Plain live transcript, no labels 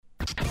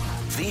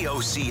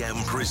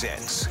VOCM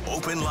presents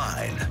Open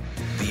Line.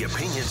 The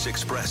opinions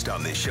expressed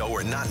on this show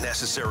are not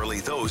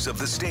necessarily those of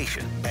the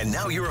station. And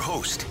now your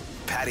host,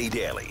 Paddy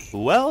Daly.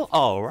 Well,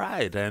 all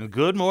right, and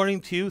good morning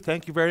to you.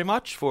 Thank you very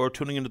much for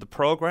tuning into the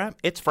program.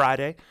 It's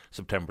Friday,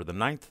 September the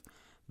 9th.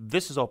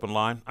 This is Open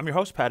Line. I'm your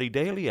host, Paddy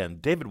Daly,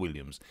 and David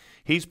Williams.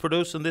 He's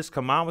producing this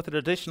Come On With It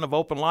edition of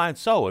Open Line.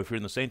 So if you're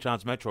in the St.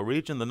 John's metro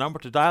region, the number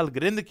to dial to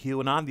get in the queue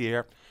and on the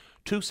air,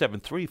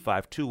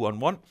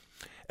 273-5211.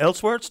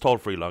 Elsewhere, it's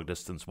toll-free long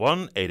distance,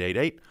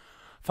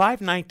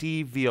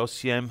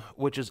 1-888-590-VOCM,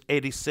 which is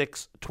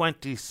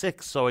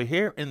 8626. So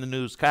here in the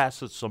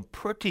newscast, it's some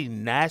pretty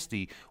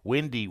nasty,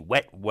 windy,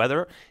 wet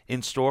weather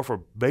in store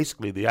for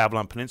basically the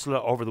Avalon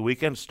Peninsula over the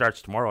weekend.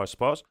 Starts tomorrow, I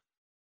suppose.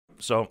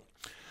 So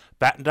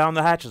batten down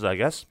the hatches, I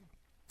guess.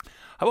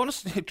 I want to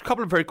say a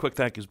couple of very quick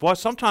thank yous. Boy,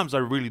 sometimes I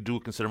really do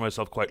consider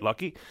myself quite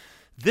lucky.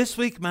 This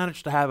week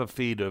managed to have a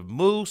feed of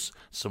moose,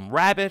 some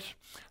rabbit,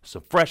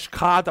 some fresh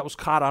cod that was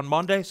caught on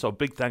Monday. So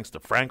big thanks to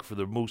Frank for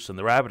the moose and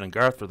the rabbit and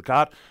Garth for the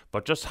cod.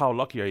 But just how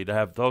lucky are you to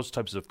have those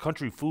types of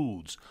country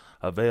foods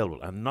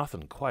available, and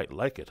nothing quite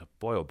like it.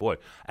 Boy, oh boy.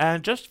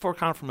 And just for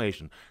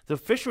confirmation, the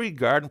Fishery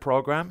Guardian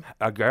program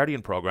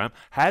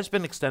has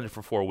been extended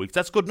for 4 weeks.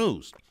 That's good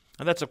news.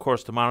 And that's, of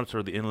course, to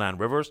monitor the inland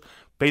rivers,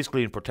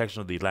 basically in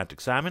protection of the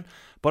Atlantic salmon.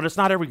 But it's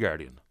not every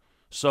guardian.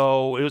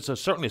 So it was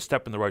certainly a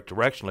step in the right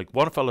direction. Like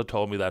one fellow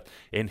told me that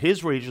in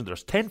his region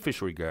there's 10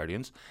 fishery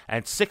guardians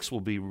and 6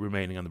 will be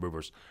remaining on the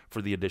rivers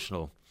for the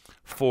additional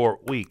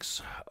 4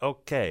 weeks.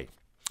 Okay.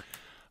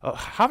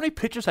 How many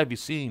pictures have you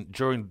seen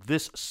during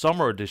this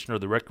summer edition of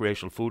the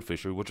recreational food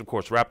fishery, which of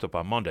course wrapped up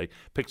on Monday,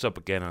 picks up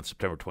again on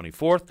September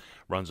 24th,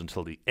 runs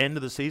until the end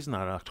of the season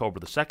on October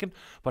the 2nd.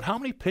 But how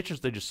many pictures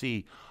did you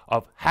see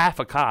of half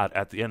a cod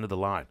at the end of the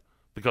line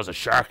because a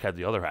shark had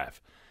the other half?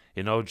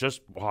 You know,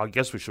 I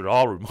guess we should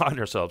all remind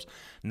ourselves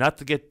not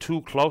to get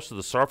too close to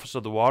the surface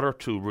of the water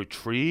to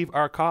retrieve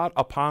our cod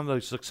upon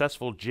the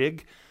successful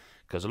jig,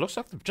 because it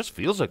just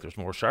feels like there's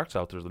more sharks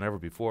out there than ever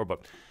before,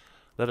 but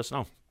let us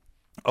know.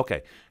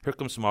 Okay, here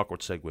comes some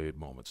awkward segue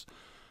moments.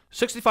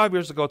 65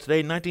 years ago today,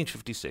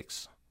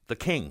 1956, the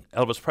King,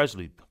 Elvis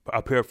Presley,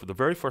 appeared for the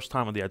very first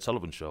time on the Ed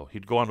Sullivan Show.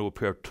 He'd go on to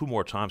appear 2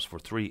 more times for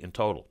 3 in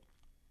total.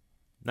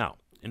 Now,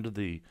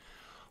 into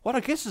what I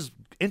guess is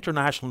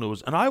international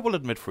news, and I will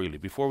admit freely,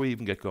 before we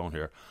even get going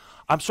here,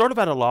 I'm sort of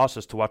at a loss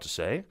as to what to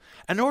say,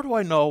 and nor do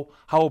I know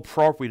how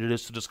appropriate it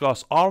is to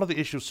discuss all of the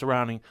issues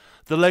surrounding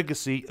the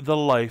legacy, the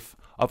life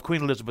of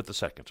Queen Elizabeth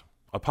II.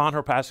 Upon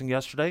her passing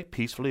yesterday,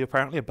 peacefully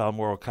apparently, at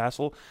Balmoral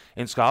Castle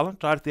in Scotland,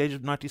 died at the age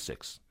of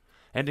 96,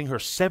 ending her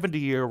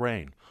 70-year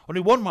reign.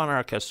 Only one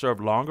monarch has served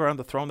longer on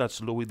the throne.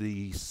 That's Louis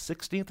the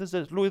 16th, is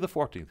it? Louis the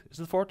 14th. Is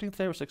it the 14th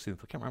day or 16th?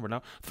 I can't remember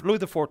now. Louis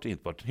the 14th,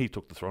 but he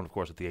took the throne, of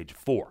course, at the age of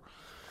 4.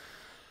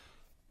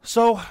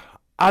 So,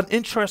 an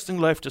interesting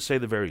life to say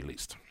the very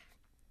least.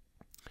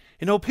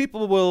 You know,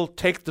 people will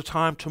take the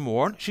time to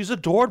mourn. She's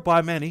adored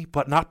by many,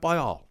 but not by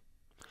all.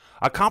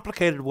 A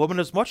complicated woman,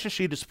 as much as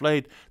she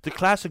displayed the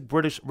classic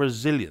British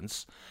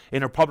resilience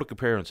in her public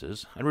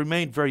appearances and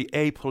remained very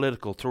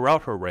apolitical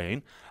throughout her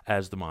reign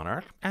as the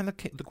monarch and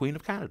the Queen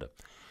of Canada.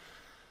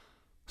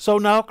 So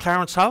now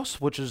Clarence House,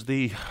 which is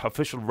the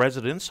official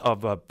residence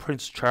of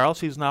Prince Charles,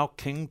 he's now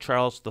King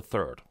Charles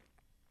III.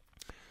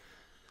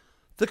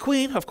 The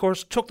Queen, of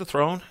course, took the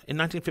throne in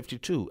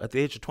 1952 at the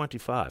age of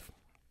 25.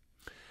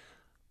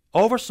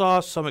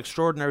 Oversaw some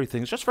extraordinary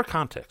things. Just for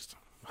context,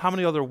 how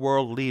many other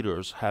world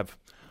leaders have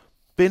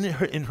been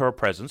in her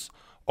presence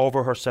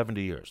over her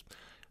 70 years?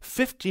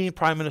 15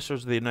 prime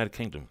ministers of the United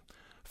Kingdom,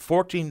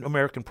 14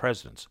 American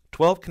presidents,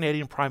 12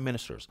 Canadian prime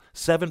ministers,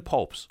 7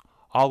 popes,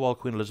 all while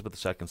Queen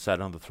Elizabeth II sat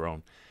on the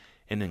throne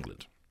in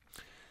England.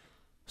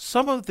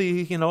 Some of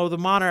the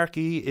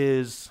monarchy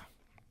is...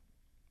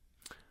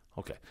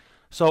 Okay,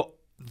 so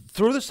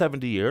through the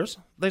 70 years,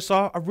 they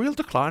saw a real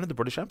decline in the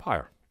British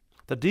Empire.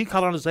 The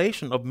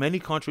decolonization of many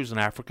countries in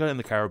Africa and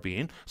the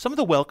Caribbean, some of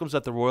the welcomes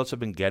that the royals have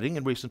been getting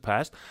in recent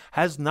past,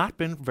 has not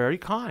been very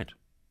kind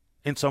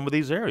in some of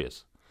these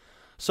areas.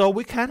 So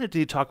we can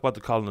indeed talk about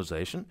the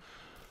colonization,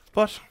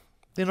 but,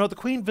 the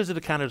Queen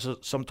visited Canada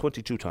some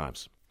 22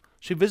 times.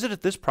 She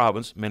visited this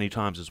province many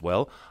times as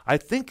well. I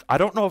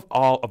don't know of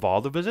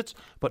all the visits,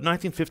 but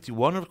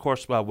 1951, of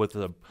course, with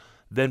the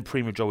then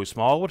Premier Joey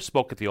Smallwood,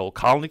 spoke at the Old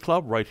Colony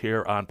Club right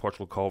here on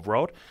Portugal Cove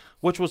Road,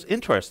 which was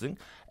interesting.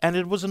 And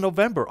it was in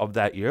November of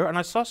that year, and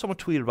I saw someone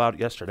tweet about it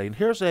yesterday. And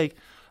here's a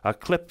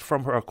quote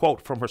from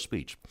her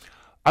speech.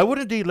 "I would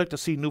indeed like to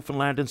see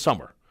Newfoundland in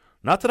summer.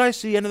 Not that I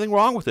see anything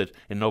wrong with it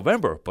in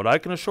November, but I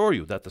can assure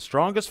you that the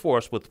strongest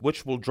force with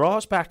which will draw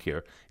us back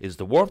here is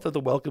the warmth of the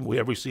welcome we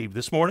have received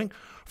this morning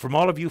from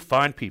all of you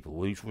fine people.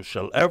 We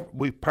shall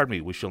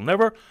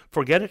never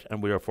forget it,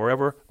 and we are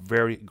forever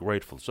very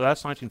grateful." So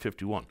that's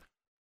 1951.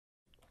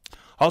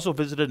 Also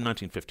visited in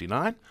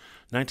 1959,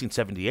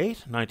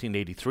 1978,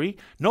 1983.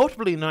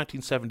 Notably in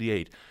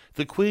 1978,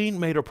 the Queen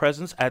made her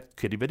presence at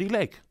Kitty Bitty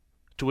Lake.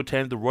 to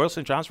attend the Royal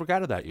St. John's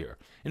Regatta that year.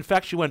 In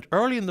fact, she went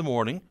early in the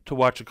morning to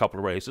watch a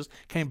couple of races,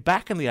 came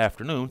back in the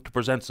afternoon to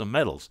present some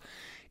medals.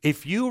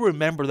 If you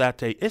remember that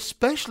day,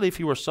 especially if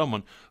you were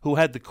someone who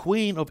had the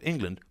Queen of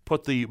England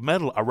put the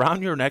medal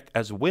around your neck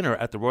as a winner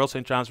at the Royal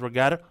St. John's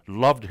Regatta,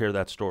 love to hear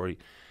that story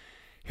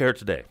here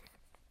today.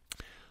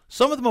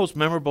 Some of the most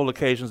memorable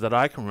occasions that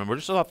I can remember,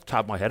 just off the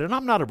top of my head, and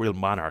I'm not a real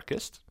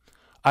monarchist.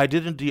 I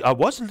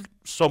wasn't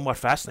somewhat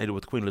fascinated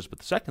with Queen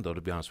Elizabeth II, though, to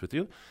be honest with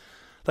you.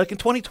 Like in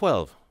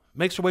 2012,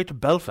 makes her way to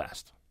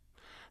Belfast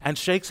and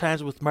shakes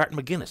hands with Martin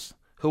McGuinness,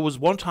 who was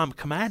one time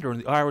commander in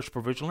the Irish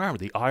Provisional Army,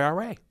 the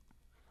IRA.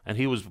 And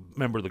he was a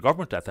member of the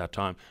government at that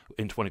time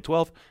in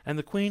 2012. And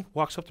the Queen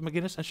walks up to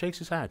McGuinness and shakes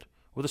his hand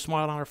with a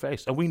smile on her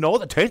face. And we know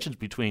the tensions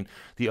between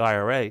the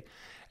IRA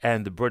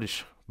and the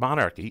British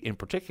monarchy in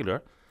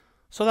particular.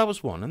 So that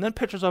was one. And then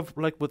pictures of,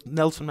 like, with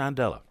Nelson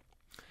Mandela.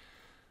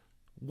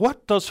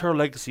 What does her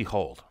legacy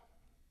hold?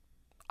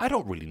 I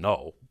don't really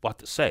know what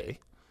to say.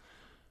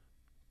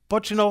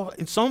 But, you know,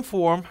 in some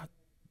form,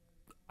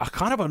 a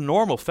kind of a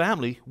normal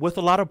family with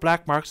a lot of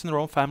black marks in their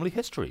own family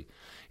history.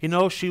 You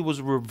know, she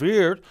was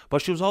revered,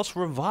 but she was also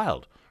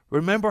reviled.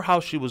 Remember how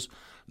she was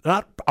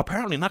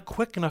apparently not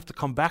quick enough to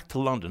come back to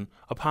London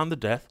upon the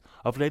death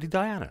of Lady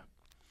Diana.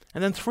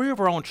 And then 3 of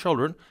her own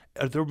children,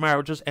 their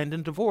marriages end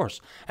in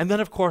divorce. And then,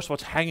 of course,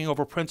 what's hanging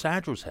over Prince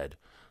Andrew's head.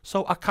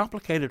 So a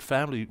complicated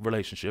family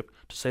relationship,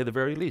 to say the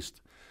very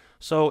least.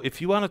 So if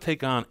you want to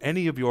take on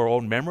any of your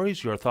own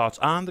memories, your thoughts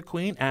on the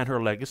Queen and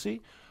her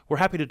legacy, we're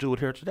happy to do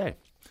it here today.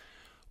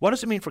 What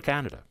does it mean for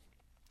Canada?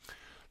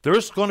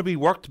 There's going to be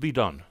work to be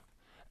done.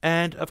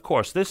 And, of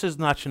course, this is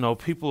not, you know,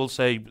 people will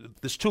say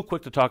it's too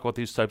quick to talk about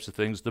these types of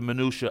things, the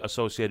minutiae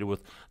associated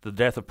with the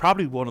death of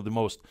probably one of the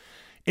most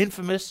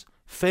infamous,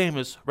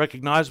 famous,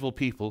 recognizable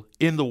people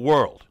in the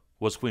world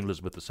was Queen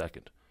Elizabeth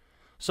II.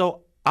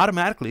 So,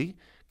 automatically,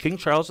 King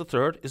Charles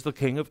III is the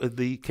King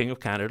of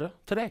Canada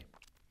today.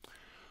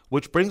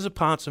 Which brings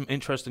upon some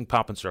interesting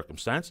pomp and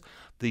circumstance.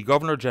 The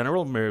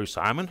Governor-General, Mary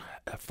Simon,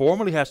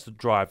 formally has to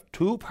drive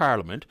to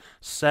Parliament,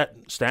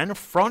 stand in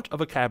front of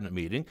a cabinet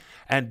meeting,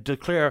 and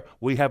declare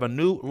we have a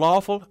new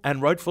lawful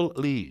and rightful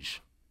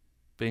liege,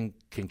 being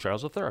King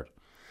Charles III.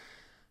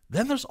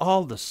 Then there's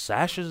all the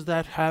sashes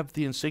that have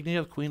the insignia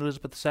of Queen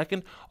Elizabeth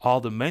II, all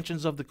the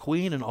mentions of the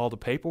Queen and all the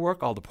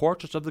paperwork, all the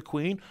portraits of the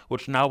Queen,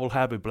 which now will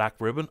have a black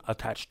ribbon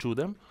attached to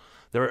them.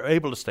 They're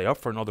able to stay up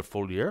for another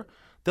full year.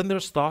 Then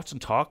there's thoughts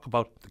and talk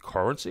about the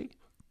currency.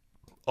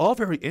 All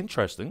very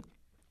interesting,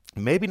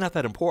 maybe not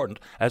that important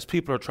as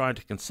people are trying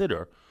to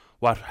consider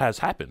what has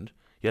happened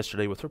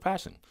yesterday with her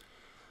passing.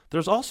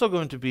 There's also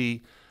going to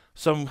be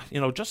some,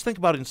 you know, just think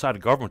about inside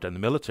of government and the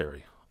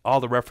military, all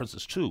the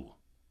references to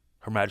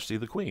Her Majesty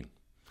the Queen.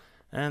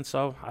 And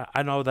so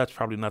I know that's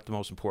probably not the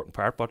most important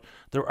part, but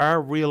there are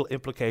real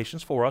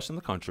implications for us in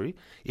the country,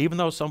 even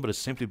though some of it is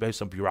simply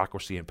based on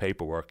bureaucracy and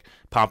paperwork,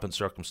 pomp and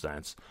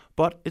circumstance,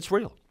 but it's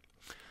real.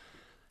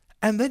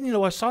 And then, you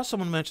know, I saw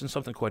someone mention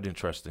something quite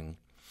interesting,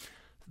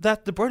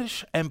 that the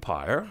British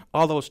Empire,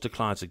 although it's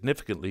declined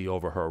significantly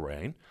over her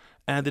reign,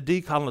 and the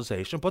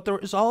decolonization, but there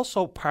is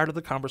also part of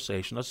the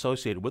conversation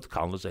associated with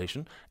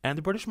colonization and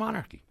the British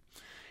monarchy.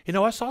 You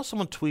know, I saw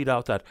someone tweet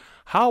out that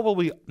how will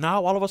we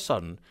now all of a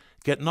sudden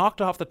get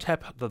knocked off the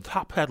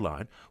top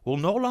headline will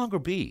no longer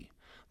be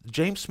the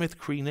James Smith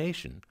Cree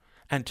Nation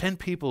and 10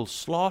 people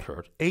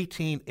slaughtered,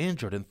 18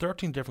 injured in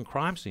 13 different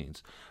crime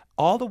scenes,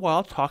 all the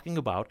while talking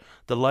about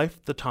the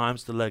life, the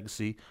times, the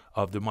legacy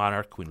of the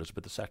monarch, Queen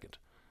Elizabeth II.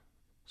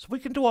 So we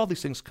can do all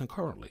these things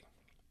concurrently,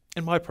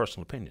 in my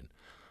personal opinion.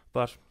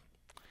 But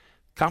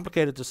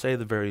complicated to say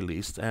the very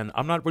least, and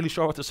I'm not really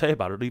sure what to say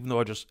about it, even though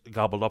I just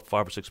gobbled up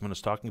 5 or 6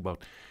 minutes talking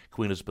about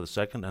Queen Elizabeth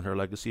II and her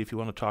legacy. If you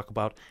want to talk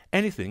about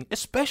anything,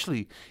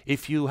 especially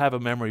if you have a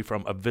memory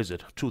from a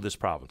visit to this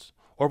province,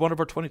 or one of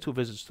her 22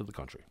 visits to the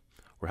country,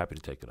 we're happy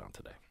to take it on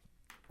today.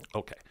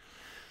 Okay.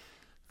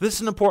 This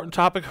is an important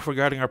topic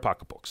regarding our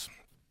pocketbooks.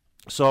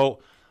 So,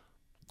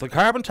 the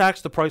carbon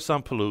tax, the price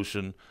on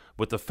pollution,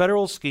 with the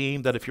federal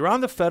scheme, that if you're on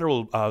the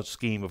federal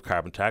scheme of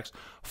carbon tax,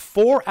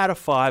 4 out of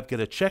 5 get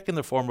a check in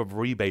the form of a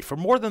rebate for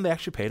more than they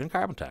actually paid in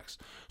carbon tax.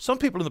 Some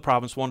people in the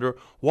province wonder,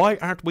 why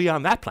aren't we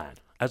on that plan,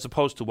 as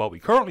opposed to what we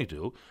currently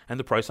do and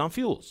the price on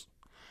fuels?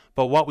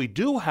 But what we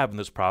do have in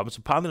this province,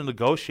 upon the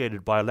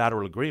negotiated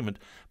bilateral agreement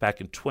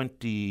back in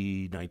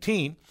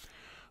 2019,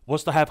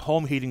 was to have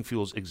home heating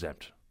fuels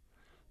exempt.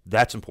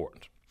 That's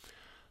important.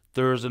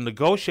 There's a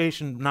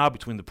negotiation now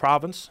between the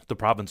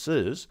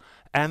provinces,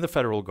 and the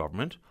federal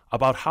government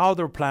about how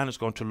their plan is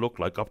going to look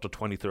like up to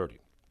 2030.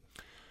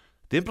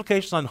 The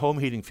implications on home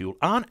heating fuel,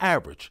 on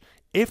average,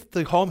 if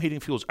the home heating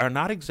fuels are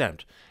not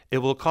exempt, it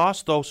will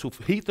cost those who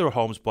heat their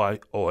homes by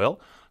oil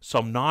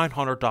some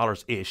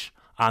 $900-ish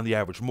on the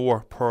average,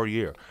 more per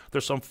year.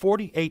 There's some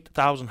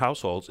 48,000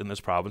 households in this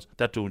province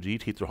that do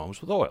indeed heat their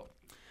homes with oil.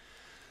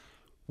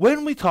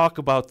 When we talk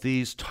about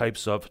these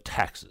types of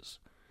taxes,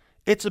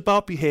 it's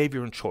about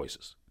behavior and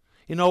choices.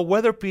 You know,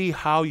 whether it be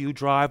how you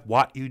drive,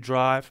 what you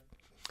drive,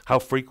 how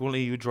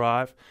frequently you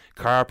drive,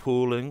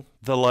 carpooling,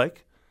 the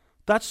like,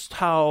 That's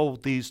how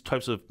these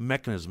types of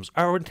mechanisms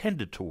are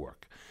intended to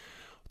work.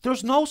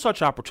 There's no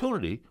such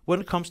opportunity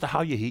when it comes to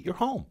how you heat your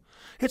home.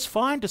 It's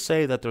fine to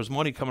say that there's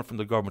money coming from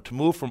the government to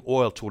move from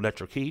oil to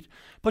electric heat,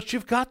 but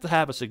you've got to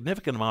have a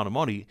significant amount of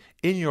money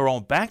in your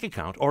own bank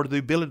account or the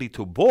ability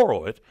to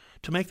borrow it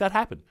to make that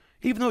happen.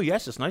 Even though,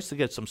 yes, it's nice to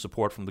get some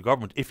support from the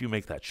government if you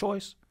make that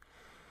choice.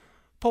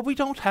 But we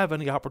don't have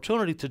any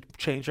opportunity to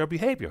change our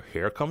behavior.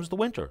 Here comes the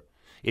winter.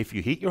 If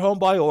you heat your home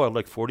by oil,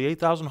 like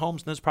 48,000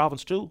 homes in this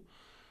province do,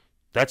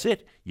 that's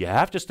it. You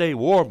have to stay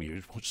warm.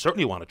 You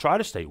certainly want to try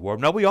to stay warm.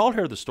 Now, we all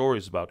hear the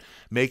stories about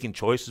making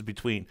choices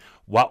between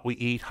what we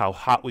eat, how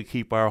hot we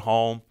keep our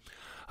home,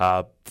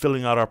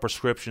 filling out our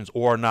prescriptions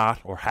or not,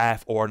 or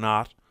half or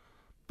not.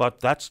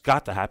 But that's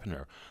got to happen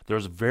here.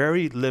 There's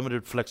very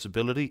limited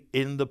flexibility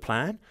in the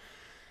plan.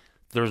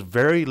 There's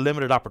very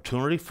limited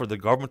opportunity for the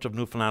government of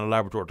Newfoundland and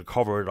Labrador to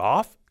cover it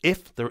off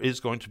if there is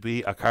going to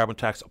be a carbon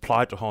tax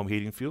applied to home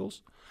heating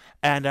fuels.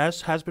 And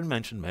as has been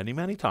mentioned many,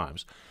 many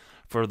times,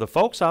 for the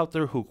folks out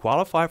there who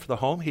qualify for the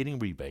home heating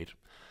rebate,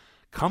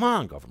 come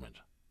on, government.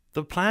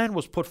 The plan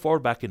was put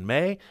forward back in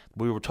May.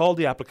 We were told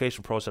the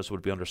application process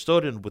would be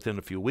understood within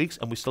a few weeks,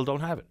 and we still don't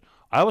have it.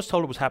 I was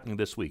told it was happening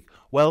this week.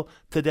 Well,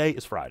 today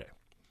is Friday.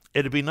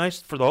 It'd be nice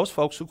for those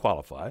folks who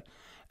qualify,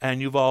 and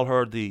you've all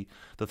heard the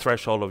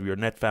threshold of your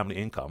net family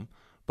income.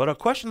 But a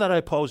question that I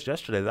posed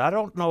yesterday that I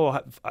don't know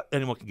if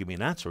anyone can give me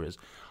an answer is,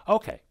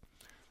 okay,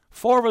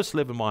 4 of us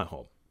live in my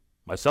home.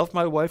 Myself,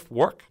 my wife,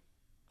 work.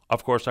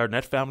 Of course, our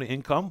net family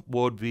income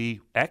would be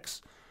X,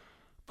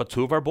 but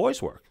 2 of our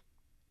boys work.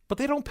 But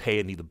they don't pay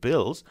any of the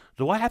bills.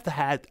 Do I have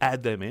to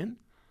add them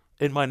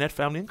in my net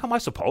family income? I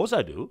suppose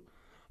I do.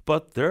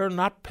 But they're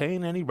not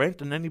paying any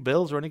rent and any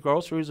bills or any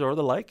groceries or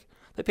the like.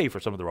 They pay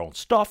for some of their own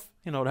stuff,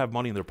 to have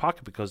money in their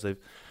pocket because they've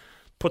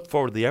put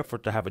forward the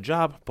effort to have a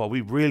job. But we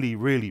really,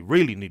 really,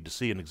 really need to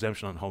see an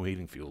exemption on home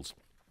heating fuels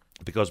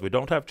because we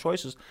don't have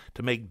choices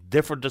to make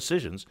different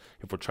decisions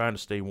if we're trying to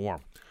stay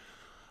warm.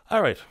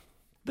 All right,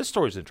 this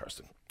story is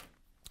interesting.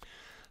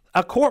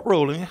 A court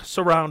ruling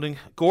surrounding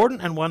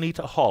Gordon and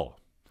Juanita Hull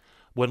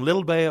when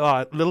Little Bay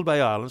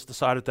Islands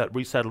decided that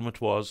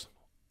resettlement was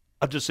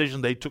a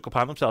decision they took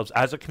upon themselves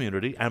as a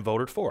community and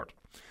voted for it.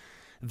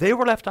 They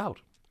were left out.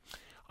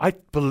 I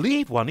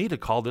believe Juanita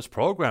called this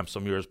program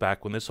some years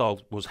back when this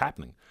all was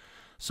happening.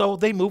 So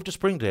they moved to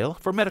Springdale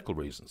for medical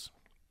reasons.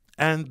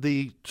 And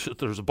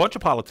there's a bunch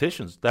of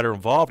politicians that are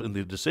involved in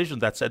the decision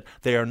that said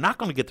they are not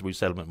going to get the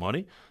resettlement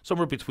money,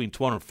 somewhere between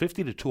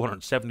 $250,000 to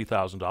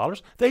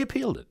 $270,000. They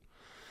appealed it.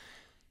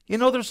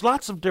 There's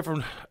lots of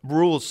different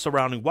rules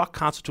surrounding what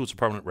constitutes a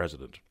permanent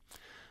resident.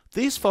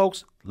 These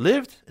folks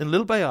lived in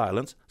Little Bay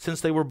Islands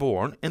since they were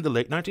born in the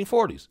late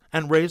 1940s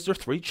and raised their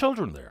 3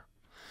 children there.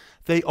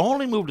 They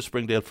only moved to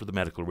Springdale for the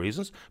medical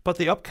reasons, but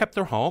they upkept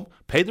their home,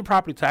 paid their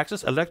property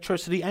taxes,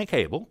 electricity, and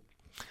cable.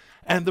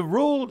 And the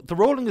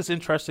ruling is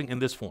interesting in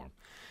this form.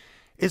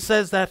 It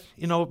says that,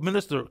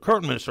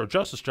 current Minister of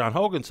Justice John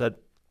Hogan said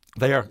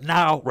they are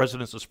now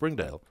residents of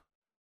Springdale.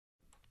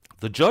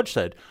 The judge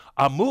said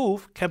a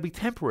move can be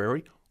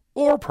temporary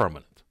or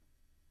permanent.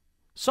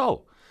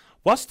 So,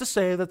 what's to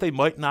say that they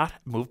might not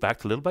move back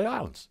to Little Bay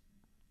Islands?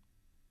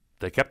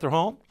 They kept their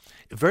home.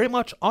 Very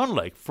much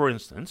unlike, for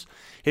instance,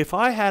 if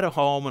I had a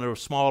home in a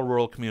small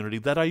rural community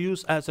that I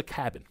use as a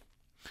cabin.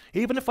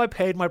 Even if I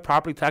paid my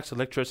property tax,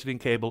 electricity, and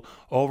cable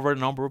over a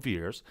number of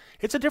years,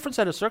 it's a different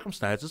set of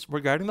circumstances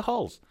regarding the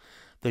Hulls.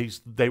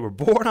 They were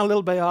born on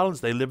Little Bay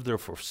Islands. They lived there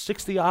for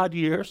 60-odd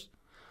years,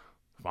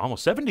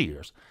 almost 70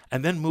 years,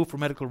 and then moved for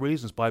medical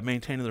reasons by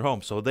maintaining their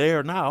home. So they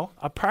are now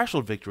a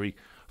partial victory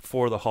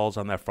for the Hulls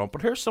on that front.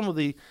 But here's some of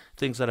the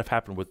things that have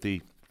happened with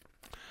the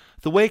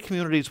way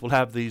communities will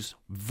have these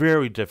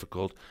very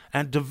difficult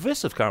and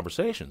divisive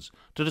conversations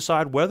to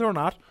decide whether or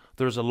not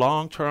there's a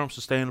long-term,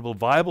 sustainable,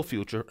 viable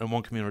future in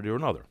one community or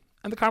another.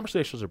 And the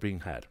conversations are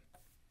being had.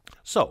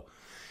 So,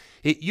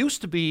 it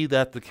used to be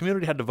that the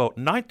community had to vote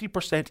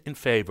 90% in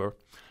favor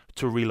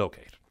to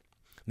relocate.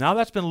 Now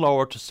that's been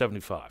lowered to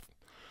 75%.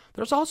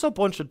 There's also a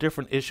bunch of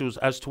different issues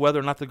as to whether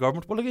or not the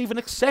government will even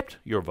accept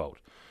your vote.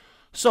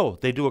 So,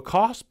 they do a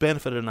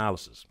cost-benefit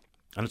analysis,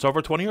 and it's over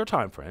a 20-year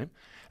time frame.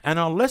 And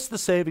unless the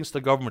savings to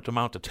the government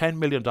amount to $10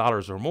 million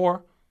or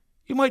more,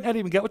 you might not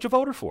even get what you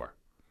voted for.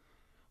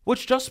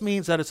 Which just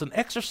means that it's an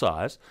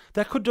exercise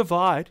that could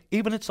divide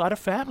even inside a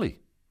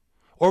family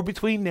or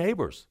between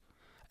neighbors,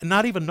 and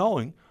not even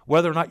knowing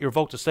whether or not your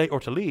vote to stay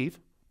or to leave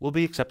will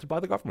be accepted by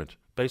the government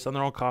based on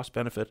their own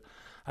cost-benefit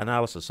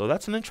analysis. So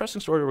that's an interesting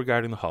story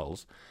regarding the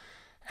Hulls.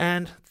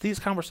 And these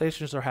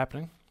conversations are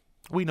happening.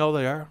 We know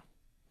they are.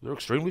 They're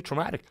extremely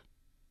traumatic.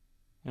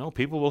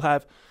 People will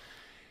have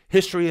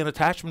history and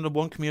attachment to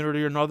one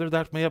community or another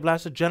that may have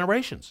lasted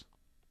generations.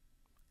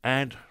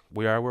 And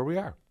we are where we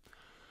are.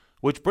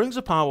 Which brings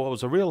upon what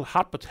was a real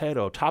hot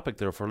potato topic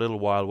there for a little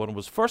while when it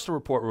was first a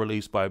report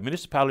released by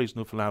Municipalities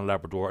Newfoundland and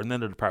Labrador and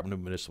then the Department of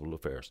Municipal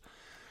Affairs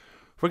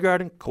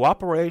regarding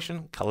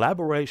cooperation,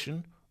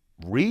 collaboration,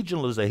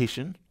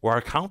 regionalization, or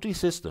our county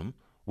system,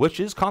 which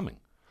is coming,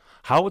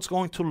 how it's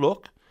going to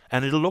look,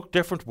 And it'll look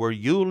different where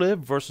you live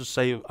versus,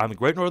 say, on the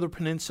Great Northern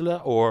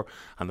Peninsula or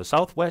on the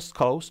southwest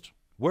coast,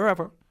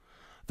 wherever.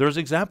 There's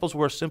examples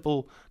where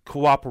simple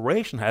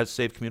cooperation has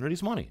saved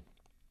communities money.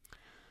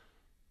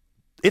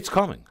 It's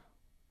coming.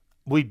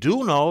 We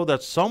do know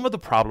that some of the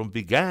problem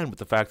began with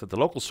the fact that the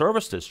local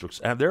service districts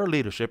and their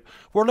leadership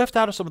were left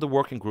out of some of the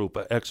working group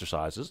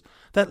exercises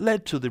that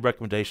led to the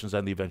recommendations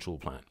and the eventual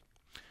plan.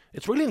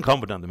 It's really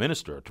incumbent on the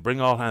minister to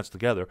bring all hands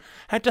together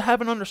and to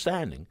have an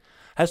understanding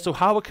as to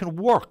how it can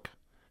work.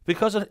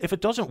 Because if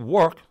it doesn't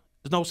work,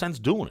 there's no sense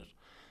doing it.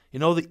 You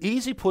know, the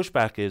easy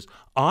pushback is,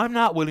 I'm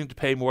not willing to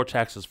pay more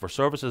taxes for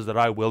services that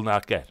I will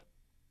not get.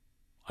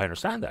 I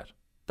understand that.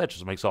 That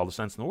just makes all the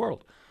sense in the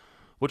world.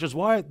 Which is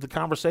why the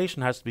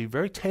conversation has to be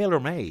very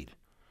tailor-made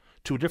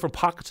to different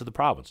pockets of the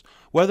province.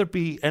 Whether it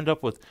be end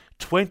up with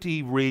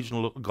 20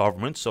 regional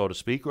governments, so to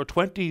speak, or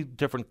 20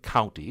 different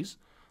counties,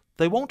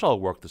 they won't all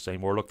work the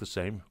same or look the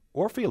same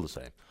or feel the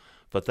same.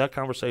 But that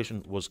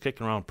conversation was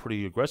kicking around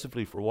pretty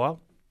aggressively for a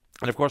while.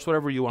 And of course,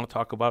 whatever you want to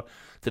talk about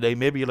today,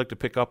 maybe you'd like to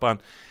pick up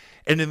on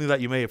anything that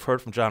you may have heard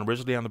from John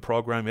Risley on the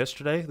program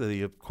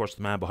yesterday, of course,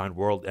 the man behind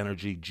World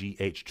Energy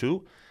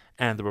GH2,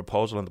 and the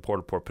proposal on the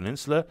Port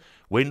Peninsula,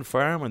 wind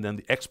farm, and then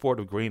the export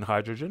of green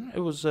hydrogen.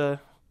 There was a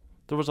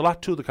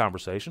lot to the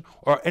conversation,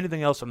 or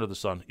anything else under the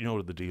sun. You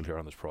know the deal here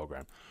on this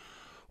program.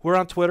 We're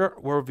on Twitter,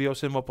 we're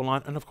VOCM Open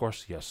Line, and of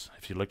course, yes,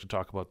 if you'd like to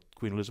talk about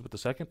Queen Elizabeth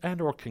II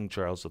and or King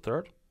Charles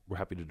III, we're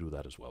happy to do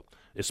that as well.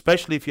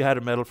 Especially if you had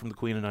a medal from the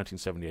Queen in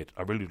 1978.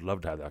 I really would love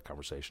to have that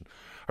conversation.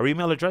 Our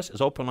email address is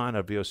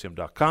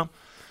openline@vocm.com.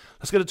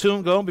 Let's get a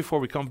tune going before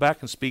we come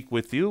back and speak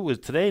with you.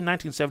 With today,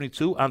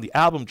 1972, on the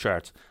album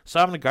charts,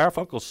 Simon &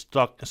 Garfunkel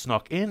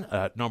snuck in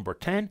at number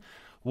 10.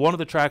 One of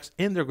the tracks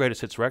in their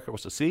greatest hits record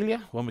was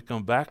Cecilia. When we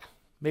come back,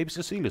 maybe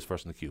Cecilia's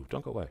first in the queue.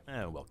 Don't go away.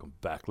 And welcome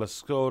back.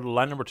 Let's go to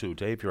line number 2.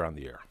 Dave, you're on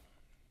the air.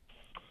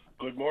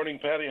 Good morning,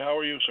 Patty. How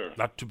are you, sir?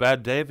 Not too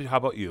bad, Dave. How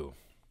about you?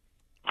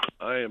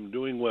 I am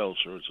doing well,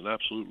 sir. It's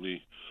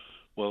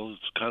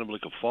it's kind of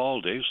like a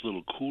fall day. It's a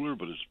little cooler,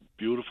 but it's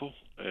beautiful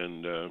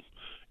and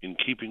in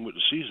keeping with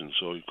the season,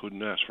 so you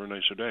couldn't ask for a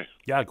nicer day.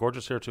 Yeah,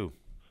 gorgeous here, too.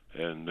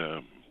 And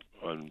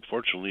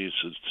unfortunately,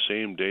 it's the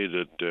same day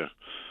that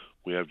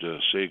we have to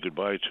say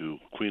goodbye to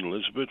Queen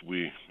Elizabeth.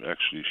 We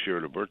actually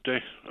shared a birthday.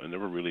 I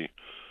never really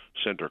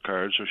sent her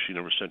cards, or she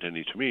never sent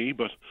any to me,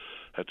 but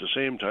at the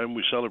same time,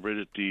 we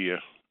celebrated the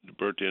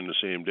birthday on the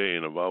same day,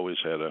 and I've always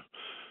had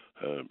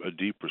a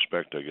deep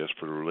respect, I guess,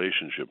 for the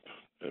relationship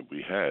that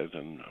we had,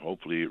 and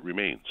hopefully it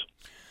remains.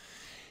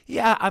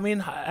 Yeah, I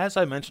mean, as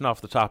I mentioned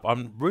off the top,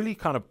 I'm really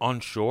kind of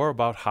unsure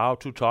about how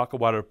to talk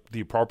about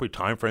the appropriate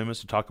time frame is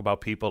to talk about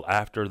people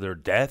after their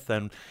death,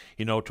 and,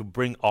 you know, to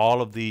bring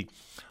all of the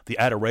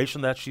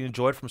adoration that she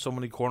enjoyed from so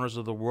many corners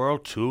of the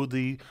world to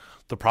the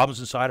problems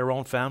inside her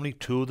own family,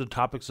 to the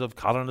topics of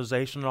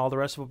colonization and all the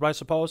rest of it. But I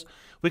suppose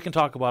we can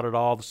talk about it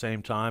all at the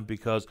same time,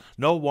 because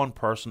no one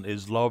person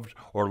is loved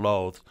or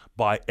loathed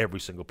by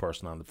every single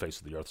person on the face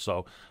of the earth.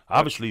 So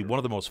obviously one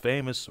of the most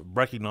famous,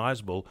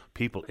 recognizable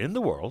people in the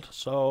world.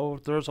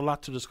 So there's a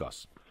lot to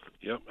discuss.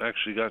 Yep,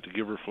 actually got to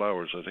give her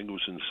flowers. I think it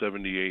was in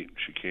 1978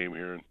 she came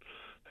here, and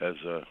as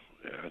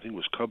I think it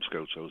was Cub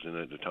Scouts I was in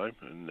at the time,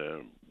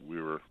 and we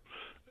were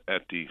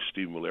at the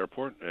Stephenville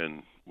Airport,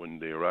 and when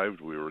they arrived,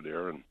 we were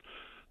there and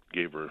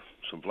gave her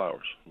some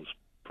flowers. It was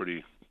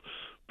pretty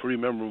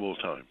memorable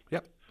time.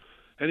 Yep.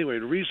 Anyway,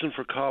 the reason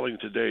for calling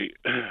today,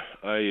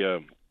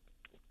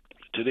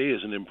 today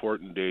is an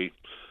important day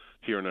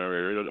here in our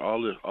area.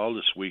 All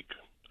this week,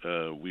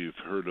 we've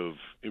heard of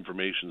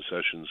information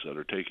sessions that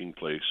are taking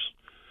place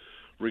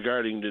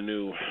regarding the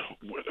new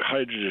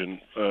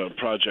hydrogen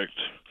project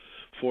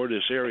for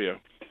this area,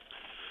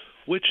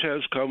 which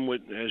has come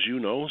with, as you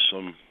know,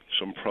 some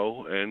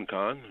pro and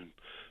con.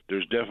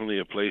 There's definitely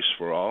a place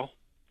for all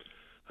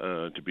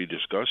to be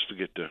discussed, to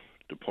get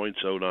the points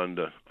out on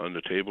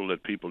the table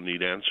that people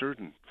need answered,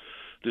 and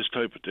this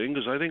type of thing.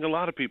 Because I think a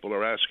lot of people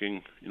are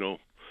asking, you know,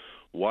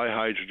 why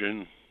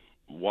hydrogen,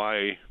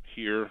 why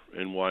here,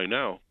 and why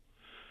now?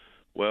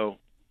 Well,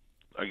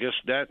 I guess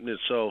that in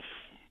itself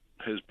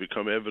has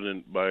become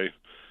evident by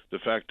the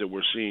fact that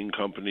we're seeing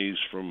companies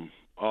from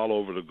all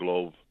over the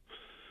globe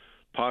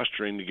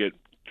posturing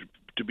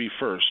to be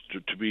first,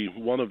 to be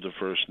one of the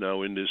first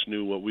now in this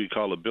new, what we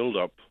call a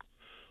build-up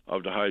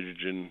of the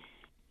hydrogen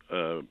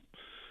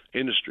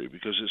industry,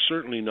 because it's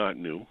certainly not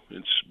new.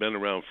 It's been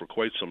around for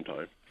quite some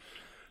time.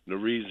 The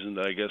reason,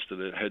 I guess, that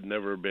it had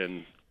never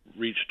been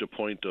reached a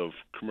point of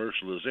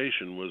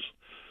commercialization was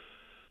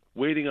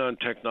waiting on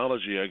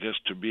technology, I guess,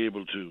 to be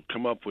able to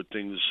come up with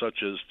things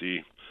such as the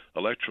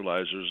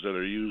electrolyzers that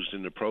are used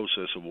in the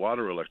process of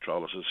water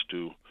electrolysis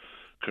to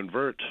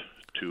convert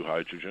to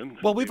hydrogen.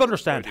 Well, we've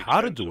understood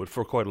how to do it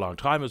for quite a long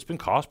time. It's been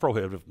cost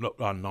prohibitive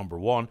on number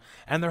one,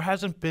 and there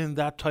hasn't been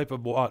that type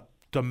of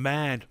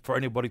demand for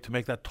anybody to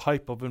make that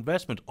type of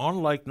investment,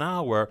 unlike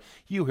now where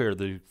you hear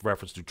the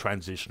reference to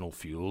transitional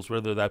fuels,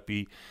 whether that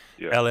be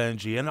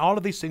LNG, and all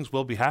of these things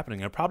will be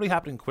happening, and probably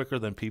happening quicker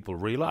than people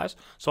realize.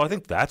 So I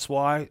think that's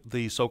why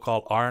the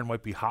so-called iron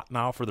might be hot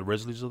now for the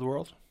Risleys of the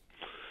world.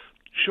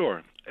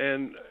 Sure.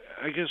 And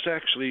I guess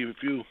actually, if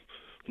you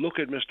look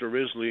at Mr.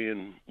 Risley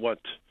and what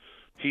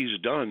he's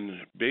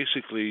done,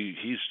 basically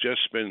he's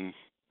just been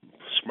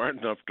smart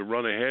enough to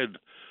run ahead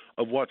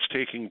of what's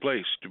taking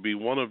place, to be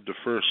one of the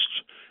first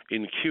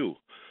in queue.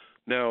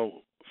 Now,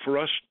 for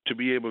us to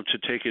be able to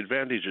take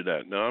advantage of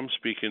that, now I'm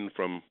speaking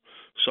from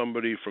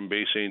somebody from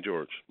Bay St.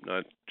 George,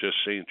 not just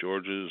St.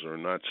 George's or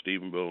not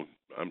Stephenville,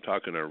 I'm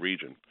talking our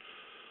region,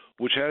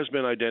 which has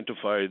been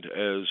identified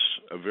as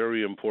a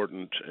very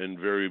important and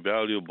very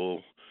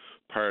valuable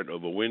part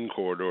of a wind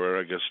corridor,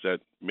 I guess, that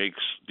makes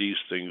these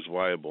things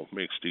viable,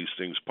 makes these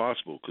things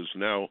possible. Because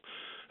now,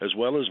 as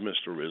well as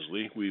Mr.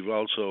 Risley, we've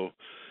also,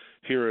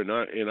 here in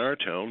our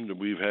town,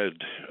 we've had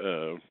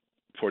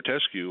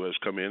Fortescue has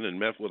come in and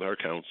met with our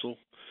council.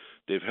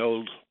 They've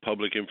held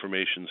public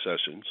information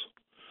sessions,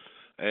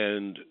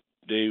 and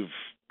they've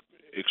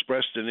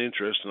expressed an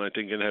interest, and I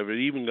think and have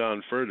even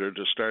gone further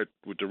to start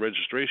with the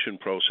registration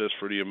process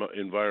for the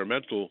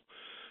environmental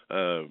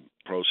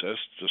process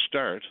to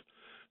start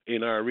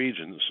in our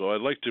region. So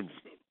I'd like to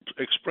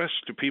express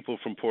to people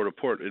from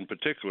Port-au-Port in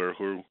particular,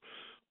 who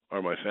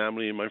are my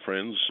family and my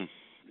friends,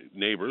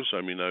 neighbors,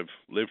 I mean, I've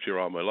lived here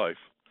all my life,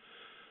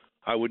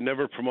 I would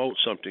never promote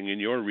something in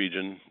your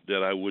region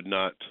that I would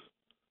not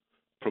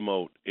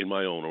promote in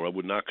my own, or I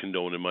would not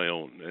condone in my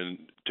own. And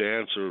to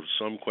answer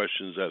some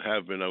questions that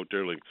have been out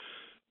there, like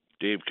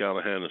Dave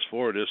Callahan is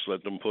for this,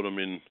 let them put them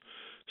in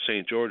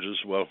St. George's.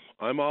 Well,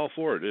 I'm all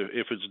for it.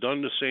 If it's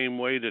done the same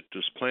way that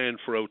is planned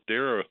for out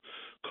there, a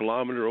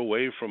kilometer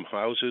away from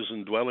houses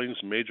and dwellings,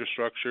 major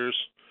structures,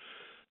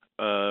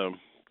 the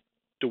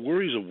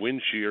worries of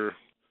wind shear,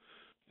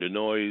 the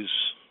noise,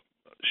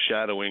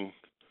 shadowing,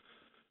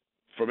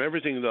 from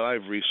everything that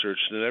I've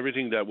researched and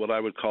everything that what I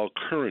would call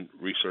current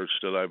research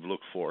that I've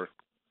looked for,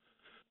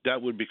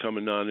 that would become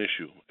a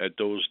non-issue at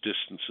those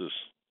distances.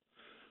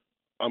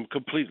 I'm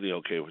completely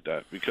okay with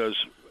that because,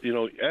 you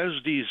know, as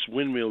these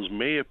windmills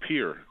may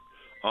appear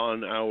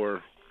on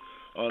our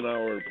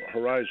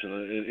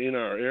horizon in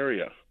our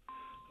area,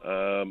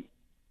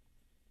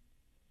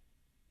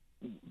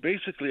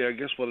 basically, I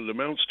guess what it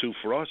amounts to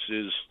for us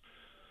is,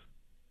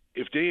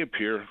 if they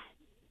appear,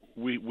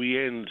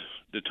 we end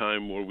the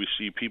time where we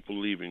see people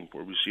leaving,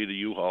 where we see the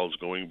U-Hauls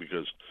going,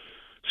 because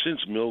since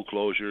mill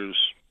closures,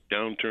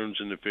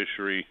 downturns in the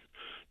fishery,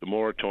 the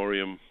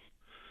moratorium,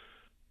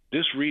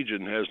 this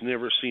region has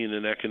never seen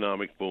an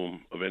economic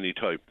boom of any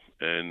type,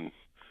 and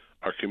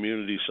our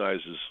community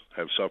sizes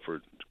have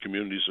suffered.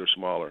 Communities are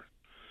smaller,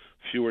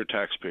 fewer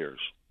taxpayers.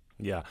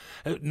 Yeah.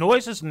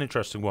 Noise is an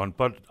interesting one,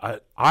 but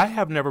I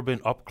have never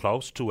been up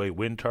close to a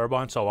wind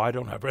turbine, so I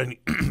don't have any,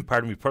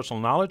 pardon me, personal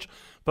knowledge.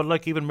 But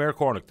like even Mayor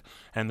Cornick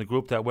and the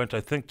group that went,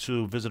 I think,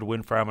 to visit a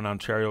wind farm in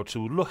Ontario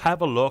to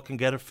have a look and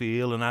get a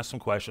feel and ask some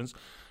questions,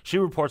 she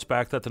reports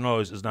back that the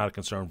noise is not a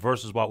concern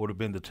versus what would have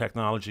been the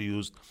technology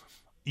used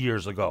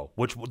years ago,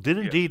 which did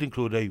indeed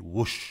include a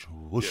whoosh,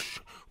 whoosh,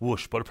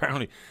 whoosh. But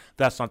apparently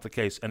that's not the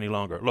case any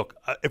longer. Look,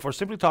 if we're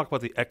simply talking about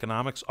the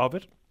economics of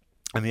it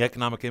and the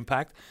economic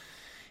impact,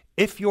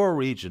 if your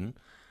region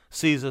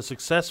sees a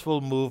successful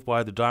move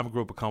by the Diamond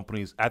Group of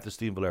companies at the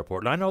Stephenville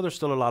Airport, and I know there's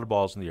still a lot of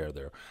balls in the air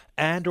there,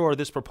 and or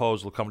this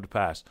proposal come to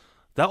pass,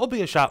 that will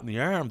be a shot in the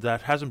arm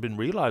that hasn't been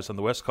realised on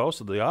the west coast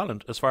of the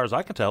island, as far as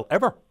I can tell,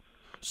 ever.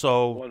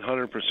 So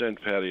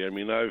 100%, Patty. I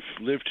mean, I've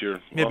lived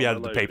here. Maybe out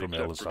of the paper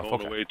mill and stuff.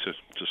 Going away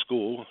to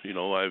school, you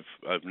know,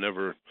 I've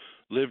never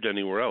lived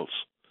anywhere else.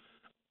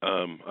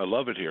 I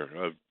love it here.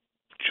 I've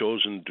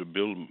chosen to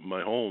build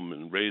my home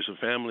and raise a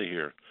family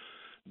here.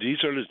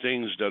 These are the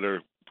things that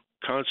are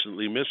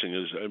constantly missing,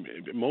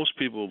 as most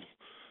people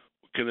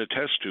can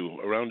attest to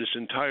around this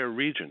entire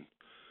region.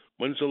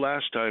 When's the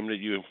last time that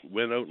you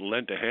went out and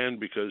lent a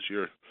hand because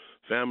your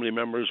family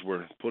members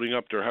were putting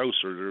up their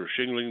house, or they're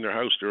shingling their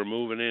house, they're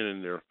moving in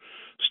and they're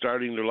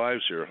starting their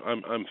lives here?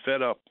 I'm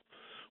fed up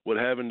with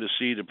having to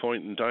see the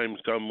point in time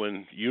come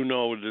when you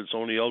know that it's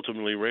only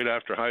ultimately right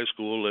after high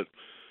school that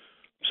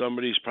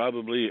somebody's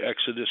probably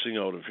exodusing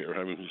out of here.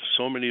 I mean,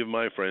 so many of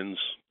my friends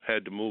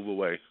had to move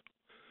away.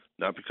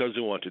 Not because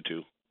they wanted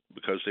to,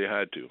 because they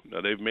had to. Now,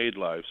 they've made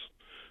lives.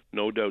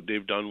 No doubt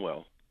they've done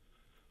well.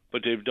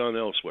 But they've done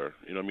elsewhere.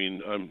 You know, I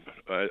mean,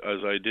 as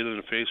I did in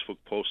a Facebook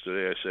post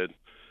today, I said,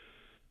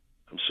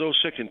 I'm so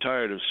sick and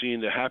tired of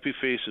seeing the happy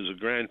faces of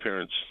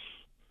grandparents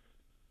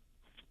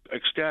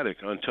ecstatic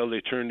until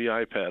they turned the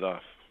iPad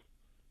off.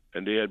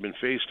 And they had been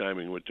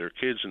FaceTiming with their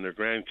kids and their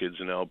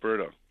grandkids in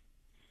Alberta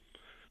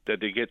that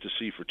they get to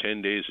see for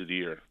 10 days of the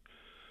year.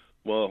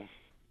 Well,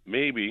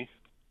 maybe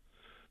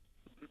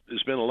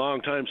it's been a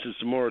long time since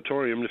the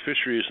moratorium. The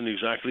fishery isn't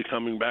exactly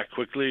coming back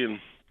quickly, and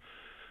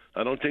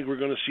I don't think we're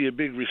going to see a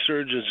big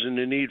resurgence in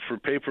the need for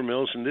paper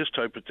mills and this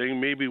type of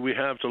thing. Maybe we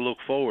have to look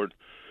forward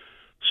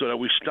so that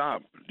we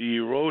stop the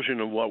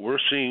erosion of what we're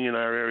seeing in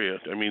our area.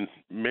 I mean,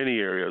 many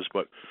areas,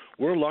 but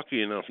we're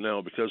lucky enough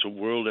now because of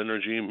World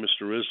Energy and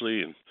Mr.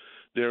 Risley and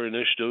their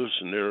initiatives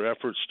and their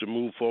efforts to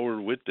move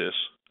forward with this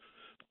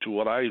to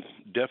what I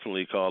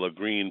definitely call a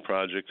green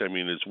project. I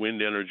mean, it's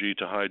wind energy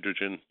to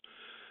hydrogen.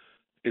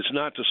 It's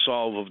not the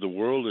solve of the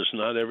world. It's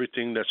not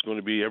everything that's going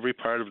to be every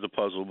part of the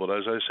puzzle. But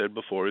as I said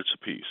before, it's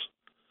a piece.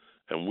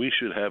 And we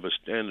should have a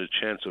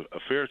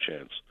fair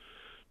chance.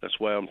 That's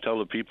why I'm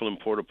telling people in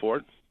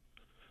Port-au-Port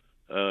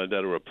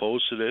that are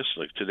opposed to this.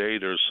 Like today,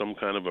 there's some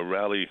kind of a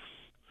rally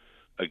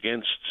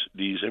against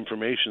these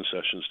information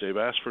sessions. They've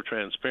asked for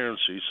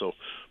transparency, so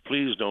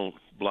please don't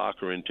block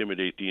or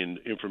intimidate the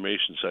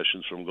information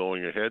sessions from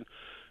going ahead.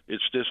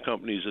 It's this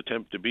company's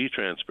attempt to be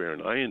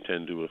transparent. I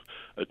intend to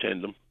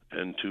attend them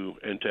and to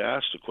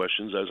ask the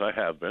questions, as I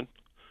have been,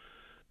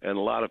 and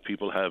a lot of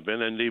people have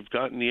been, and they've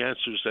gotten the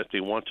answers that they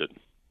wanted.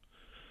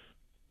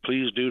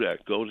 Please do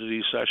that. Go to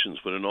these sessions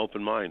with an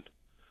open mind,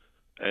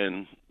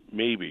 and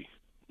maybe,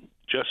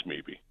 just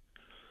maybe,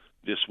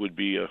 this would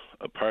be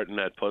a part in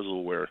that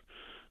puzzle where a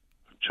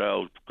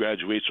child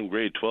graduates from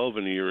grade 12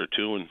 in a year or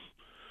two and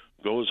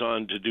goes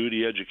on to do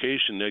the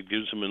education that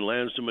gives them and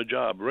lands them a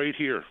job right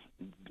here,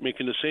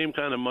 making the same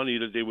kind of money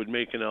that they would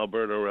make in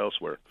Alberta or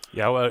elsewhere.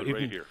 Yeah, well,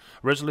 right here.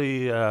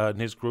 Risley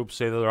and his group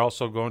say that they're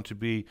also going to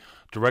be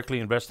directly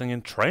investing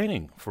in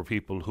training for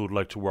people who'd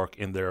like to work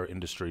in their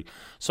industry.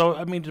 So,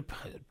 I mean, it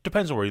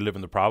depends on where you live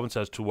in the province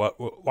as to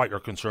what your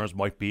concerns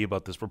might be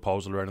about this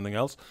proposal or anything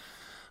else.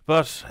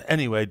 But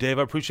anyway, Dave,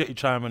 I appreciate you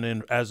chiming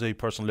in as a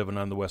person living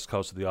on the west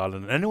coast of the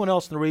island. And anyone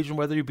else in the region,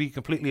 whether you be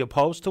completely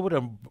opposed to it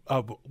and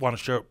want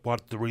to share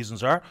what the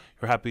reasons are,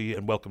 you're happy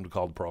and welcome to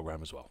call the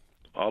program as well.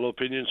 All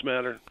opinions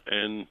matter,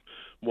 and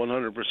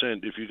 100%,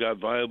 if you got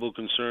viable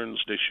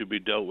concerns, they should be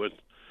dealt with.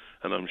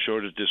 And I'm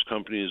sure that this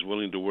company is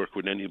willing to work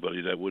with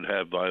anybody that would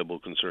have viable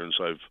concerns.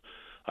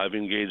 I've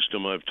engaged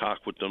them, I've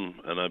talked with them,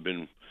 and I've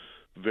been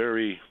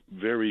very,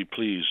 very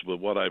pleased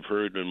with what I've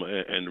heard and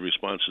the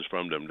responses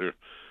from them.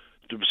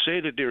 To say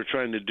that they're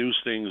trying to do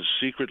things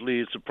secretly,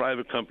 it's a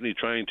private company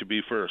trying to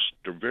be first.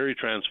 They're very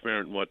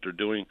transparent in what they're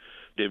doing.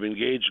 They've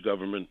engaged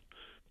government.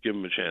 Give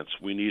them a chance.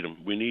 We need them.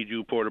 We need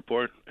you,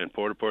 Port-au-Port, and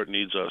Port-au-Port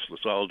needs us.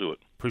 Let's all do it.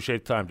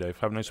 Appreciate the time, Dave.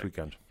 Have a nice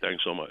weekend.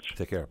 Thanks so much.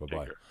 Take care. Bye-bye.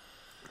 Take care.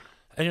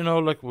 And, you know,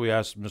 like we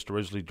asked Mr.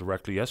 Risley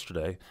directly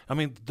yesterday, I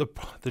mean,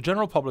 the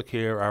general public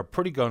here are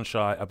pretty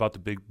gun-shy about the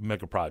big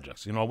mega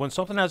projects. You know, when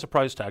something has a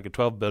price tag of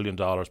 $12 billion,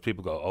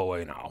 people go, oh,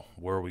 wait, now,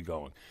 where are we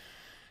going?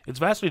 It's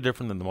vastly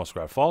different than the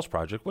Muskrat Falls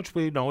project, which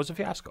we know is a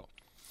fiasco.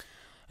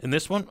 In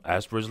this one,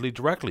 asked Risley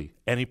directly,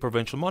 any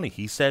provincial money?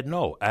 He said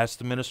no. Asked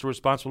the minister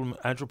responsible,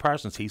 Andrew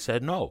Parsons. He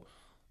said no.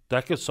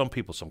 That gives some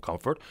people some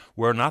comfort.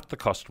 We're not the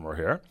customer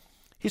here.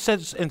 He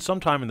says in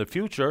some time in the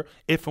future,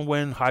 if and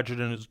when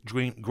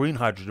green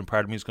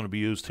hydrogen, is going to be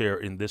used here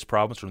in this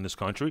province or in this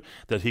country,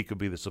 that he could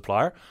be the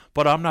supplier.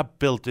 But I'm not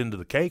built into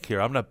the cake here.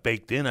 I'm not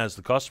baked in as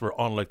the customer,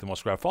 unlike the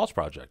Muskrat Falls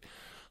project.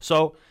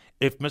 So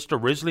if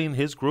Mr. Risley and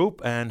his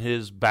group and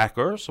his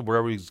backers,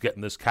 wherever he's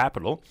getting this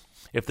capital,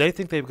 if they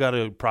think they've got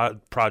a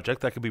project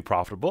that could be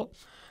profitable,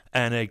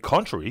 and a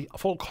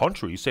full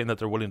country, saying that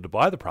they're willing to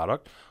buy the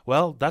product,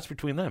 well, that's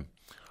between them.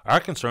 Our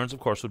concerns,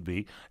 of course, would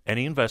be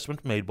any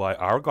investment made by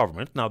our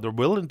government. Now, there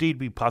will indeed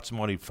be pots of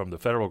money from the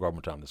federal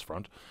government on this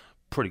front,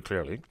 pretty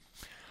clearly.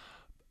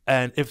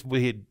 And if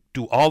we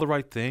do all the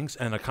right things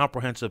and a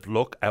comprehensive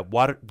look at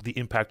what the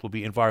impact will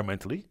be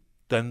environmentally,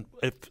 then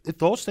if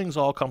those things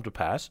all come to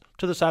pass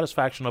to the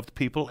satisfaction of the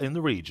people in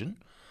the region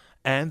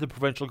and the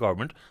provincial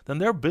government, then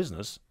their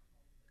business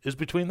is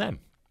between them.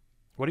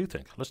 What do you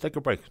think? Let's take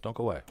a break. Don't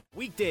go away.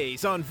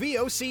 Weekdays on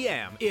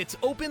VOCM, it's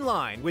Open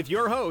Line with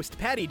your host,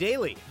 Patty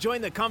Daly.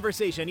 Join the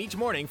conversation each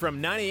morning from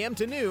 9 a.m.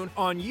 to noon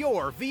on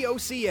your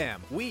VOCM.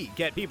 We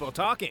get people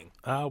talking.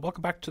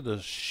 Welcome back to the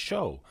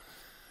show.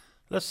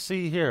 Let's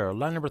see here.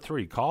 Line number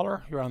 3.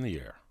 Caller, you're on the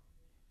air.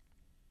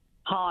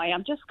 Hi,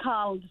 I'm just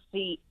calling to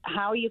see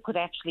how you could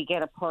actually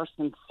get a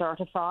person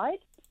certified.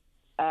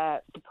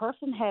 The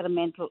person had a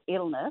mental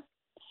illness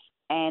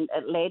and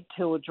it led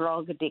to a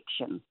drug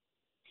addiction.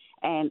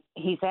 And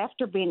he's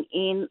after been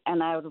in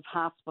and out of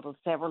hospital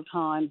several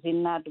times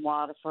in Nad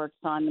Waterford,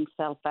 signed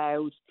himself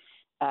out,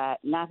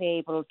 not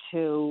able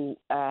to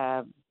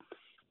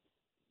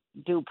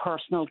do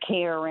personal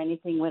care or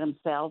anything with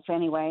himself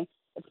anyway.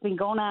 It's been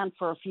going on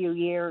for a few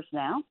years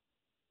now.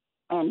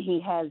 And he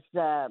had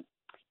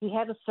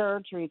a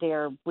surgery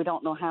there. We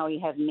don't know how he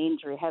had an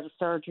injury. He had a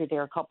surgery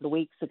there a couple of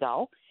weeks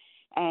ago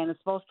and was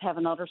supposed to have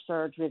another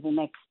surgery the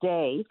next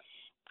day,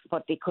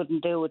 but they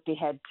couldn't do it. They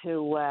had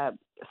to,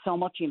 so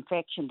much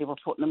infection, they were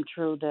putting him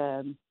through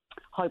the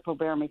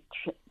hypothermic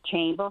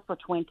chamber for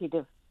 20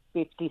 to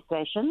 50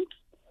 sessions,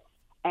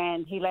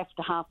 and he left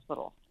the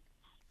hospital.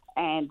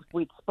 And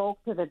we spoke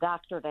to the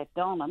doctor that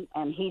done him,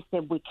 and he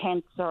said we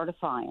can't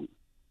certify him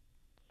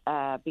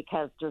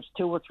because there's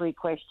 2 or 3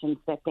 questions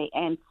that they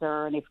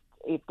answer, and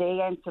if they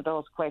answer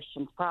those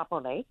questions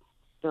properly,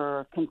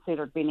 they're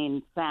considered being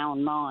in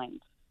sound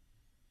mind.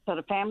 So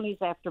the family's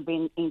after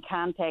being in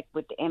contact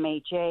with the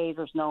MHA.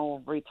 There's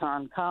no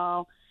return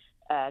call.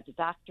 The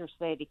doctor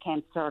said he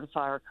can't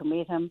certify or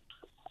commit him.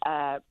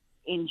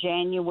 In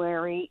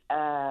January,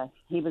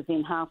 he was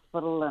in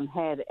hospital and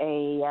had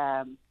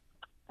a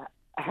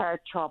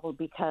heart trouble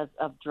because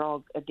of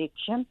drug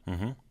addiction.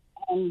 Mm-hmm.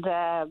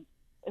 And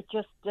It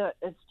just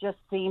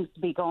seems to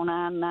be going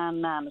on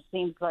and on. It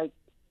seems like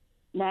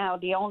now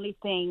the only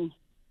thing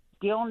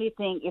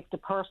if the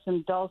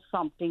person does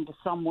something to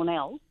someone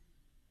else,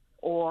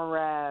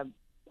 or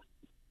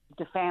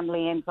the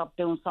family ends up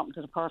doing something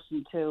to the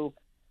person to,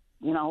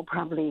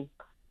 probably,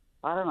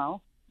 I don't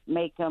know,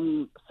 make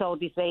them so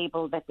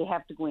disabled that they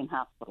have to go in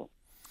hospital.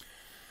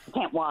 They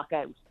can't walk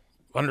out.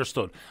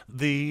 Understood.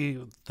 The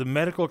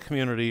medical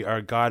community are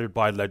guided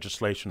by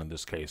legislation in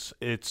this case.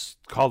 It's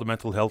called the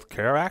Mental Health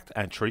Care Act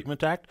and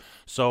Treatment Act.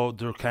 So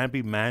there can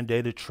be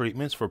mandated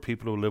treatments for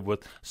people who live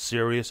with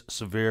serious,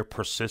 severe,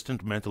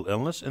 persistent mental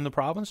illness in the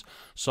province.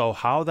 So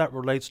how that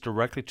relates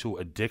directly to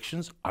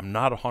addictions, I'm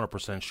not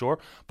 100% sure,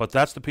 but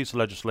that's the piece of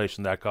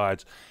legislation that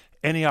guides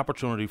any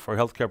opportunity for a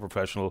healthcare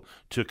professional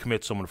to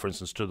commit someone, for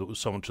instance,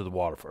 someone to the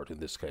Waterford in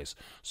this case.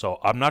 So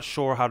I'm not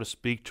sure how to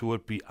speak to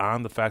it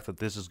beyond the fact that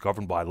this is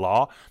governed by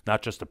law,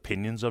 not just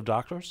opinions of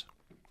doctors.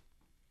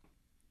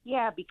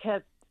 Yeah,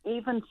 because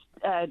even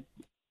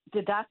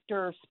the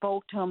doctor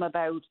spoke to him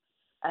about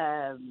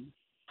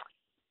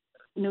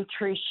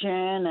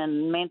nutrition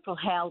and mental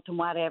health and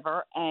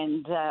whatever,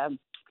 and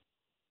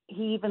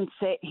he even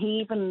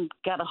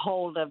got a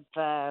hold of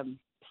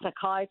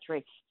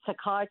psychiatry.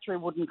 Psychiatry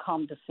wouldn't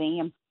come to see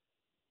him,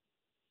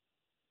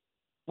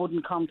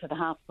 wouldn't come to the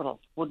hospital,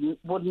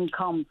 wouldn't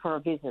come for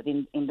a visit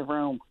in the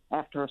room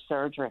after a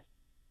surgery.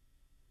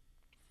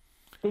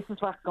 This is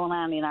what's going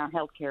on in our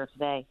healthcare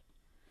today.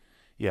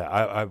 Yeah,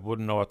 I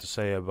wouldn't know what to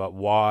say about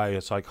why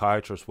a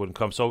psychiatrist wouldn't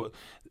come. So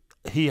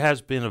he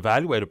has been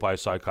evaluated by a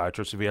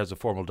psychiatrist if he has a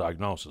formal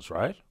diagnosis,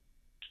 right?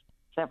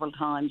 Several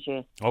times,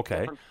 yes.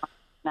 Okay. Several times.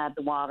 At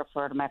the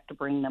Waterford, I'm have to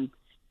bring them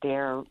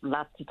there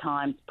lots of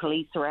times.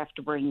 Police are have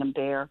to bring them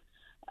there.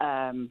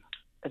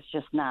 It's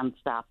just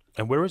non-stop.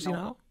 And where is he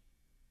now?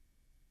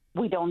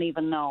 We don't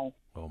even know.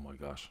 Oh my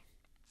gosh.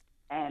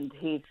 And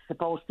he's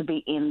supposed to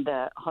be in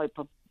the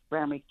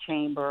hypobaric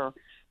chamber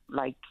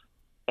like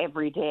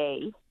every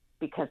day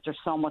because there's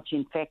so much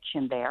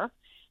infection there.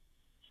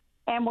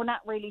 And we're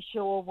not really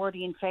sure where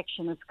the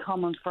infection is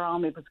coming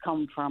from, if it's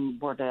coming from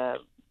where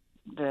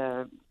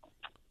the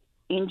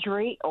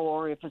injury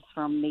or if it's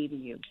from needle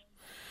use.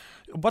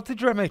 What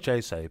did your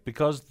MHA say?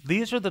 Because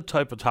these are the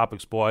type of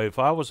topics, boy, if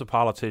I was a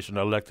politician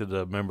elected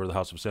a member of the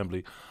House of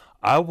Assembly,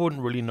 I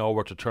wouldn't really know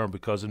where to turn,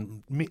 because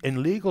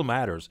in legal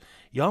matters,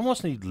 you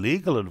almost need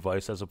legal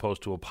advice as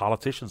opposed to a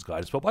politician's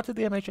guidance. But what did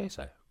the MHA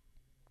say?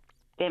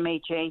 The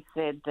MHA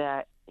said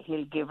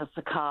he'll give us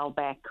a call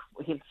back.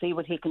 He'll see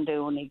what he can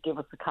do and he'll give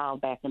us a call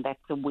back, and that's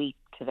a week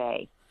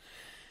today.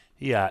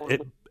 Yeah,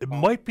 it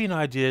might be an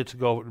idea to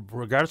go,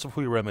 regardless of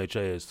who your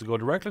MHA is, to go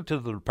directly to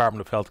the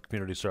Department of Health and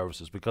Community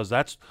Services, because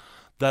that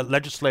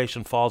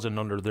legislation falls in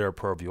under their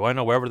purview. I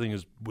know everything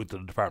is with the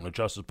Department of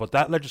Justice, but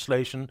that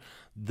legislation,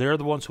 they're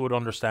the ones who would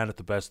understand it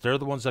the best. They're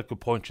the ones that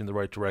could point you in the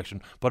right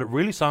direction. But it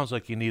really sounds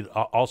like you need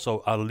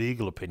also a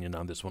legal opinion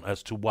on this one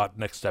as to what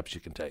next steps you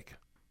can take.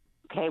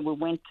 Okay, we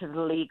went to the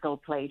legal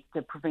place,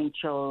 the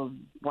provincial,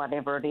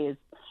 whatever it is.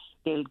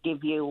 They'll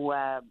give you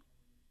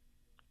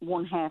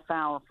 1/2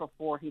 hour for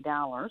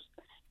 $40,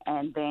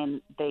 and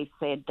then they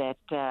said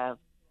that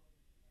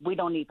we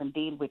don't even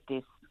deal with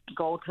this.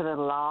 Go to the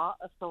Law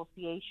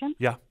Association.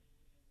 Yeah.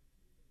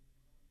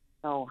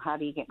 So how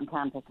do you get in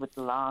contact with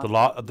the law?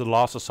 The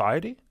Law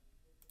Society?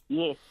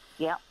 Yes.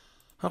 Yeah.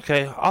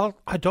 Okay,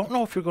 I don't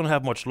know if you're going to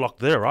have much luck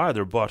there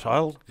either, but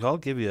I'll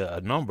give you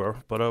a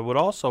number. But I'm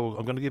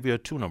going to give you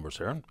 2 numbers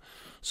here.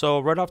 So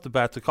right off the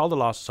bat, to call the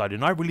Law Society,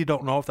 and I really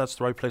don't know if that's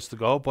the right place to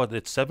go, but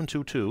it's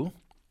 722.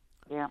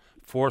 Yeah.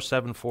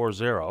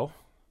 4740.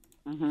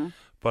 Mm-hmm.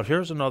 But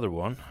here's another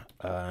one,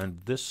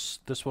 and this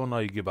one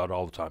I give out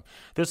all the time.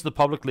 This is the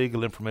Public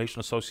Legal Information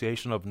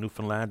Association of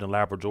Newfoundland and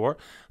Labrador.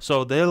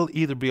 So they'll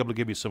either be able to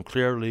give you some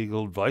clear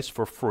legal advice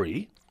for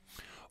free,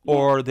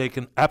 or they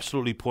can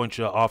absolutely point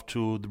you off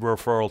to the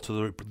referral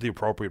to the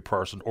appropriate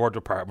person or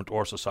department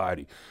or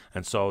society.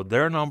 And so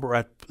their number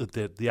at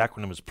the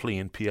acronym is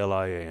PLIAN,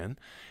 P-L-I-A-N.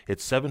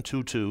 It's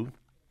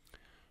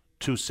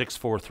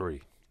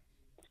 722-2643.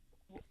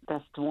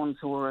 That's the ones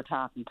who we were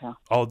talking to.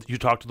 Oh, you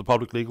talked to the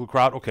public legal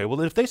crowd? Okay,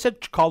 well, if they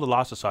said call the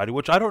Law Society,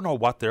 which I don't know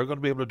what they're going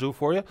to be able to do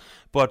for you,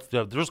 but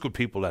there's good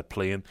people at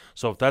PLIAN.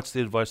 So if that's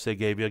the advice they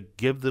gave you,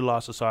 give the Law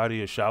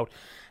Society a shout.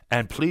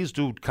 And please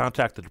do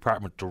contact the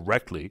department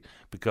directly,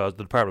 because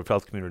the Department of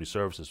Health and Community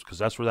Services, because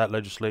that's where that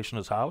legislation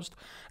is housed.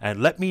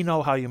 And let me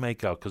know how you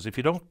make out, because if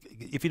you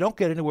don't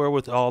get anywhere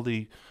with all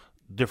the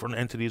different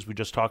entities we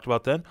just talked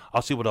about, then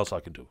I'll see what else I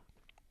can do.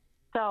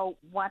 So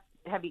what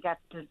have you got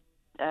to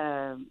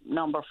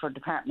number for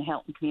Department of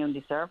Health and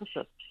Community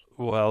Services?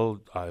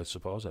 Well, I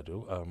suppose I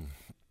do.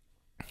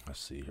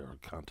 Let's see here.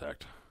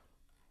 Contact.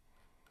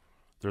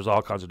 There's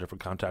all kinds of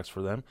different contacts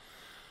for them.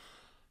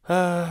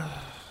 I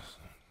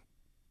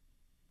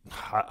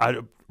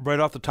right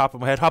off the top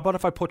of my head, how about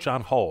if I put you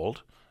on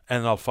hold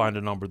and I'll find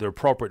a number, the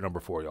appropriate number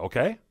for you,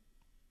 okay?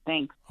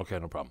 Thanks. Okay,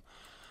 no problem.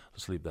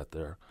 Let's leave that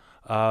there.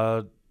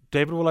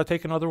 David, will I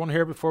take another one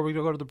here before we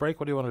go to the break?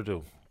 What do you want to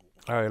do?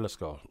 All right, let's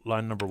go.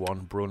 Line number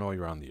 1, Bruno,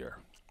 you're on the air.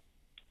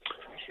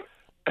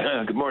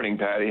 Good morning,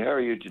 Patty. How are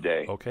you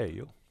today? Okay,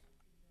 you.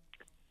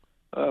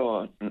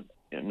 Oh,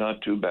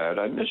 not too bad.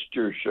 I missed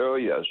your show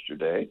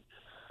yesterday.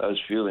 I was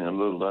feeling a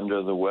little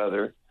under the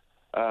weather.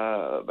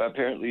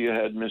 Apparently you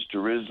had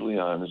Mr. Risley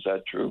on. Is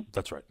that true?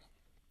 That's right.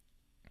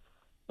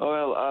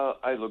 Well,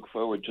 I look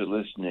forward to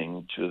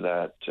listening to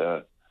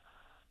that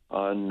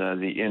on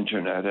the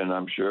internet, and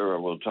I'm sure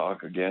we'll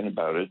talk again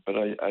about it. But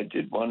I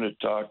did want to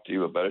talk to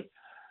you about it.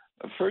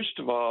 First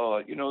of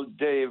all,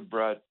 Dave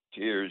brought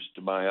tears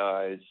to my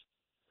eyes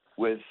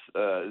with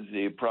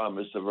the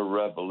promise of a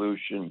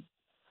revolution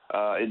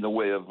in the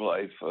way of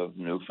life of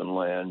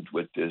Newfoundland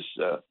with this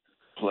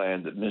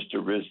plan that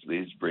Mr. Risley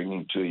is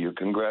bringing to you.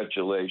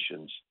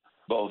 Congratulations,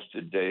 both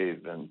to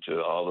Dave and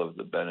to all of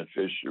the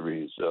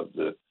beneficiaries of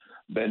the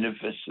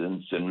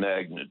beneficence and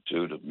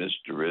magnitude of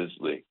Mr.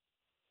 Risley.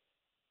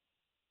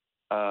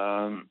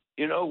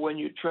 When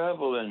you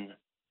travel in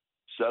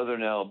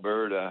southern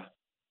Alberta,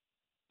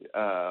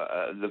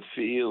 the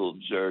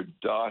fields are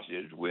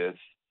dotted with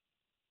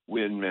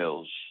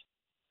windmills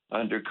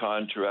under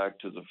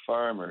contract to the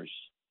farmers.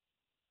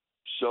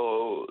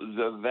 So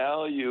the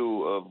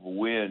value of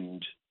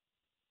wind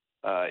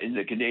in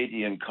the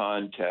Canadian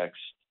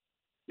context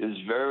is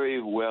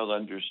very well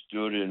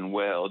understood and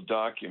well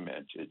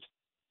documented.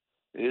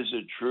 Is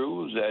it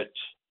true that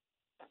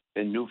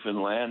in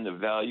Newfoundland the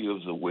value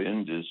of the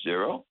wind is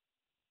zero?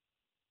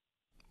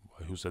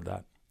 Who said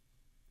that?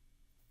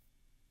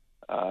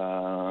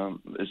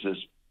 Is this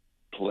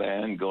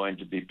plan going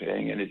to be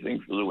paying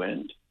anything for the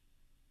wind?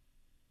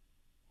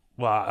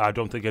 Well, I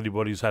don't think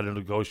anybody's had a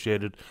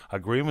negotiated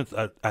agreement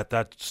at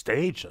that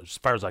stage, as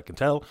far as I can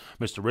tell.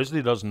 Mr.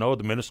 Risley doesn't know.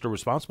 The minister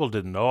responsible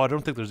didn't know. I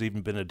don't think there's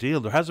even been a deal.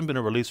 There hasn't been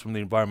a release from the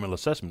environmental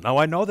assessment. Now,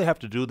 I know they have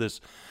to do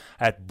this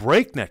at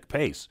breakneck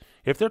pace.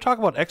 If they're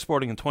talking about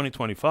exporting in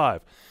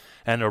 2025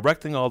 and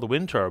erecting all the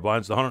wind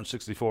turbines, the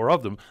 164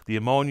 of them, the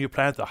ammonia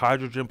plant, the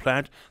hydrogen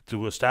plant,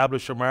 to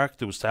establish a market,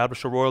 to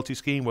establish a royalty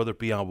scheme, whether it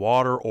be on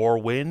water or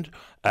wind,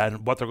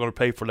 and what they're going to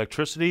pay for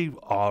electricity,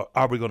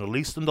 are we going to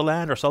lease them the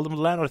land or sell them the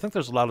land? I think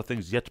there's a lot of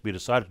things yet to be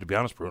decided, to be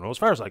honest, Bruno, as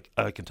far as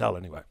I can tell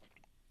anyway.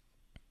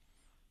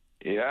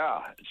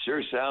 Yeah, it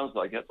sure sounds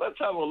like it. Let's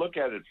have a look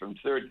at it from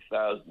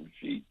 30,000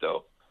 feet,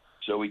 though,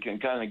 so we can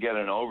kind of get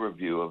an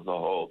overview of the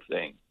whole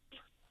thing.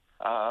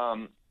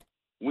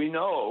 We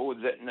know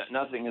that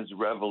nothing has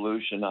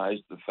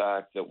revolutionized the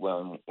fact that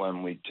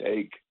when we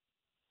take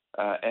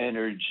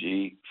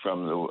energy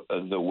from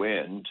the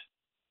wind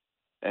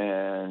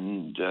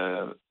and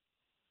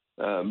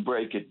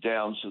break it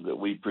down so that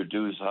we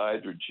produce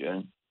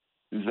hydrogen,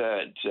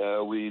 that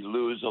we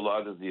lose a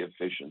lot of the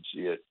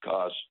efficiency it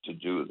costs to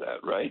do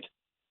that, right?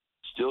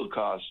 Still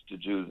costs to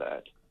do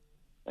that.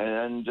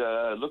 And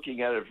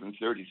looking at it from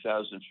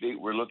 30,000 feet,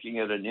 we're looking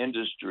at an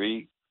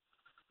industry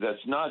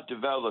that's not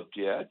developed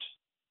yet,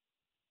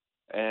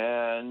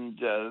 and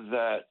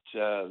that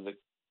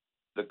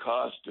the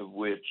cost of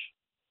which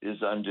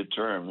is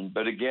undetermined.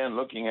 But again,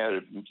 looking at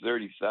it from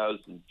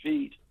 30,000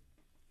 feet,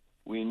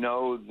 we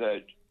know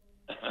that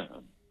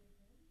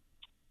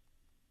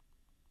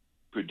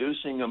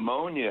producing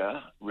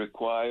ammonia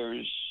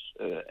requires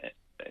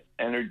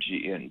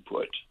energy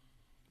input.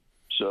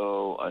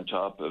 So on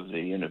top of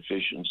the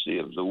inefficiency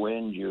of the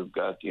wind, you've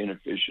got the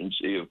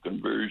inefficiency of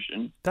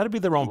conversion. That'd be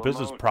their own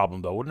business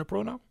problem, though, wouldn't it,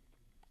 Bruno?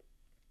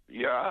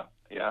 Yeah,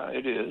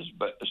 it is.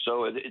 But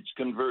so it's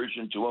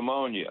conversion to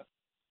ammonia,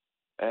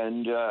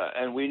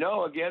 and we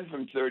know again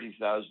from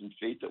 30,000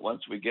 feet that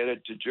once we get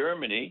it to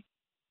Germany,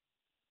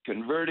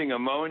 converting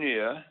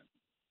ammonia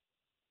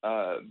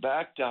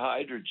back to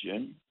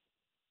hydrogen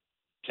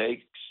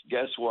takes,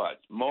 guess what?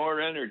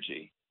 More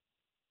energy.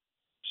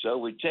 So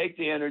we take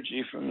the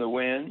energy from the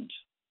wind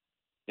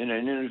in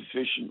an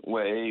inefficient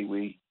way.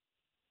 We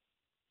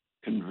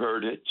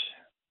convert it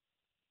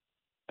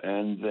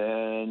and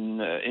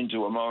then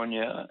into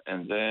ammonia,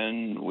 and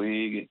then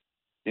we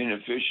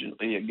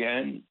inefficiently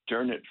again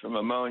turn it from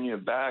ammonia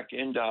back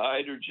into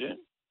hydrogen.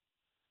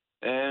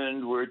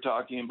 And we're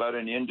talking about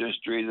an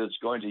industry that's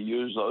going to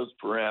use those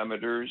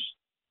parameters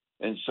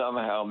and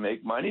somehow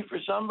make money for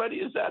somebody.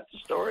 Is that the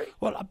story?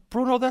 Well,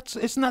 Bruno,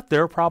 isn't that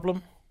their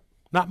problem,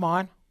 not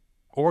mine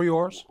or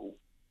yours?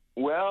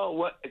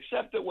 Well,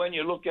 except that when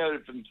you look at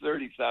it from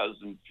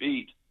 30,000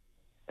 feet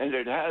and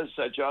it has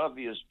such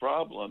obvious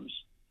problems,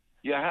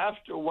 you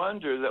have to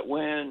wonder that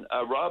when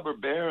a robber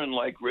baron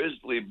like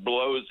Risley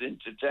blows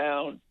into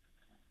town,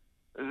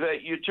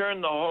 that you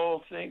turn the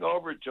whole thing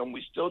over to him.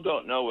 We still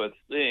don't know a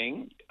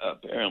thing,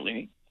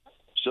 apparently,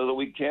 so that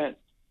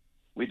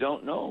we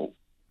don't know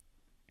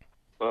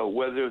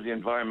whether the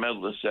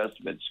environmental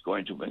assessment's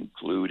going to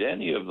include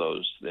any of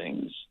those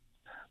things.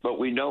 But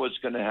we know it's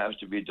going to have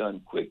to be done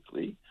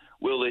quickly.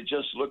 Will they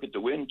just look at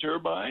the wind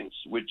turbines,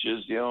 which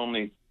is the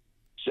only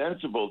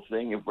sensible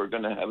thing if we're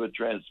going to have a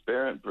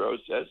transparent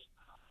process?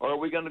 Or are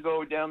we going to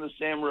go down the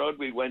same road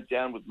we went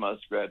down with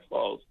Muskrat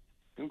Falls?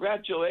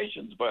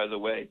 Congratulations, by the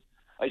way.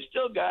 I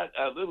still got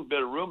a little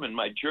bit of room in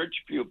my church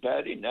pew,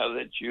 Patty, now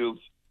that you've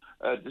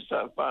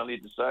finally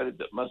decided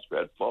that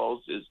Muskrat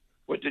Falls is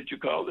what did you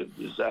call it?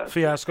 Disaster?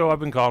 Fiasco. I've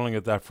been calling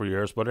it that for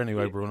years. But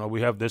anyway, Bruno,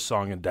 we have this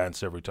song and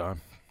dance every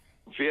time.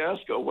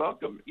 Fiasco,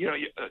 welcome.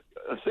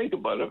 Think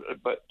about it,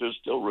 but there's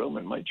still room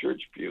in my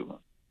church pew.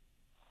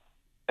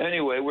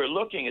 Anyway, we're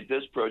looking at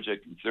this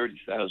project from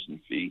 30,000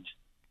 feet,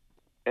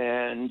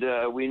 and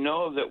we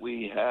know that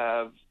we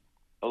have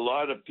a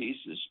lot of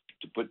pieces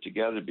to put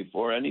together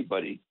before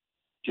anybody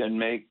can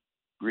make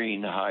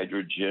green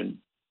hydrogen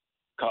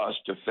cost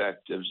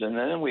effective. And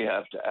then we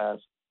have to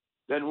ask,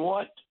 then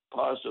what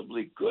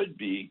possibly could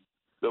be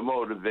the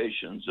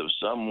motivations of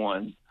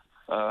someone,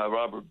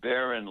 Robert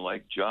Barron,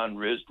 like John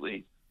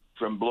Risley,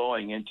 from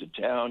blowing into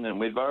town? And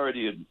we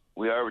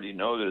already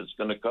know that it's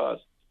going to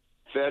cost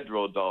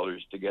federal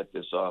dollars to get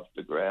this off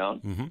the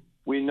ground. Mm-hmm.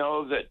 We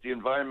know that the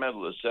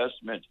environmental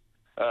assessment,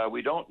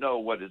 we don't know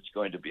what it's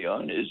going to be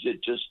on. Is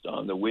it just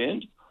on the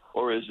wind,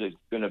 or is it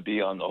going to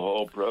be on the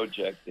whole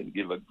project and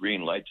give a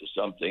green light to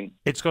something?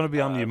 It's going to be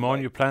on the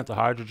ammonia plant, the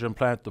hydrogen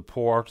plant, the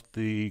port,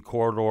 the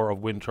corridor of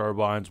wind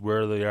turbines,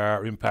 where they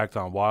are, impact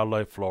on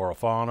wildlife, flora,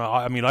 fauna.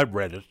 I mean, I've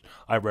read it.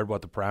 I've read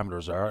what the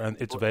parameters are, and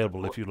it's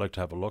available if you'd like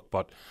to have a look.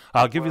 But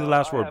I'll give you the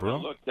last word, Bruno. I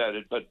haven't looked at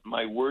it, but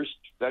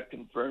that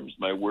confirms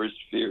my worst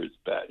fears,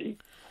 Patty,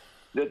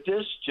 that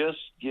this just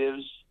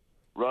gives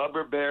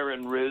Robert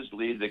Barron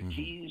Risley the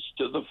keys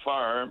to the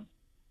farm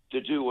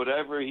to do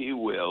whatever he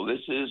will.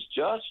 This is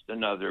just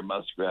another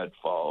Muskrat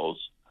Falls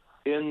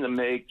in the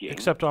making.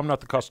 Except I'm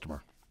not the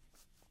customer.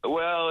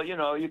 Well,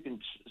 you can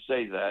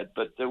say that,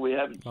 but we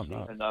haven't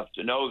seen enough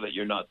to know that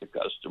you're not the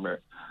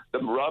customer. The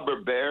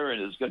Robert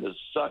Barron is going to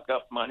suck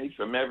up money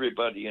from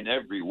everybody and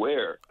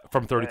everywhere.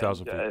 From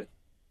 30,000 feet.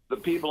 The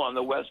people on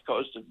the west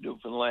coast of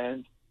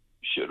Newfoundland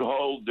should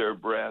hold their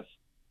breath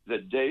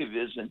that Dave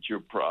isn't your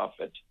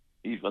prophet,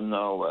 even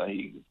though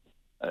he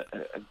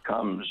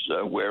comes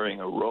wearing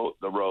the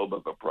robe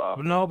of a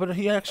prophet. No, but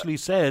he actually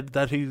said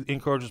that he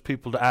encourages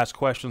people to ask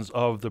questions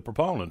of the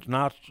proponent,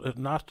 not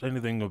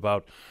anything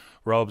about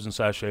robes and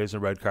sachets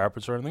and red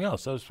carpets or anything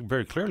else. That was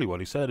very clearly what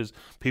he said, is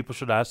people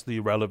should ask the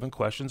relevant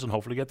questions and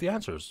hopefully get the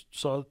answers.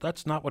 So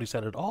that's not what he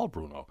said at all,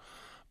 Bruno.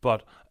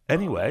 But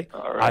anyway,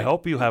 right. I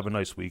hope you have a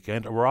nice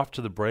weekend. We're off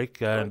to the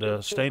break,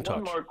 and stay in touch.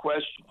 One more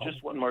question.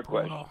 Just one more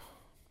question. Bruno.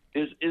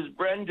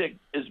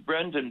 Is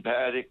Brendan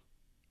Paddock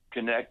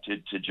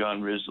connected to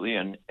John Risley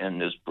and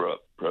this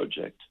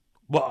project?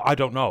 Well, I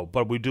don't know,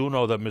 but we do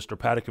know that Mr.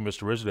 Paddock and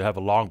Mr. Risley have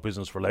a long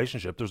business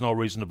relationship. There's no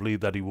reason to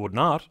believe that he would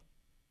not.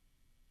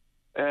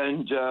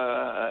 And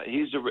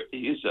he's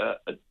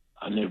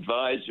an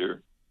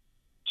advisor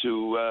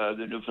to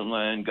the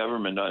Newfoundland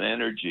government on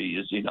energy,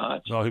 is he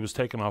not? No, he was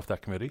taken off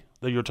that committee.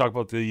 You're talking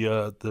about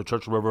the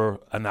Churchill River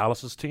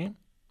analysis team?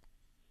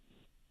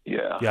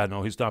 Yeah. Yeah,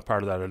 no, he's not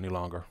part of that any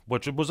longer,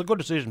 which was a good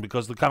decision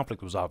because the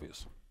conflict was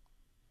obvious.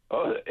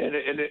 Oh, and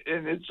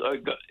it's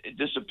it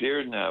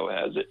disappeared now,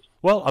 has it?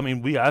 Well, I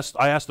mean,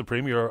 I asked the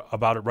Premier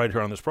about it right here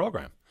on this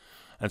program.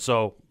 And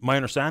so my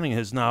understanding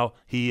is now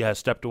he has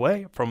stepped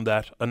away from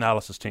that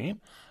analysis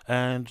team,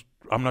 and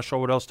I'm not sure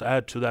what else to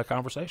add to that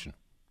conversation.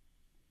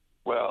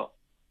 Well,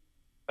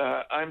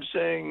 I'm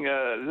saying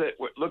that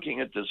we're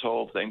looking at this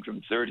whole thing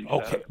from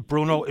 30,000. Okay,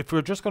 Bruno, if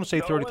we're just going to say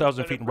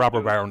 30,000 feet and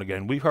Robert Barron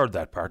again, we've heard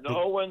that part.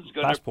 No one's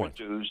going to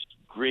produce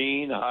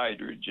green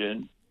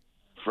hydrogen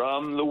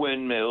from the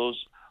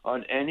windmills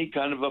on any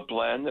kind of a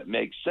plan that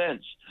makes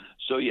sense.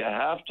 So you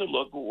have to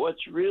look at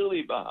what's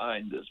really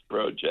behind this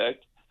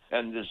project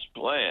and this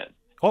plan.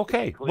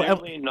 Okay.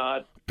 Clearly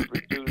not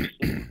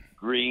producing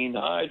green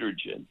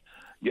hydrogen.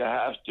 You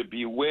have to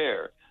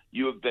beware.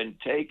 You have been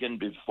taken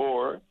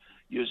before.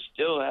 You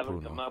still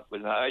haven't come up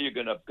with how you're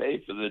going to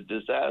pay for the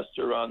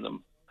disaster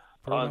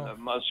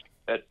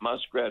at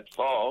Muskrat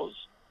Falls.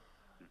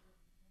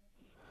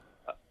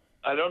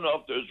 I don't know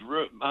if there's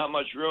room, how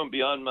much room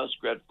beyond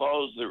Muskrat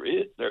Falls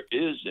there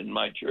is in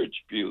my church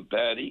pew,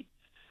 Patty.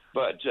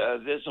 But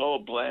this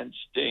whole plan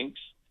stinks.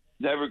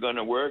 Never going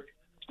to work.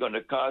 It's going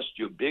to cost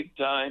you big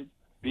time.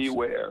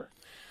 Beware.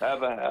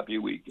 Have a happy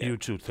weekend. You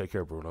too. Take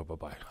care, Bruno.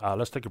 Bye-bye.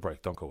 Let's take a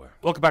break. Don't go away.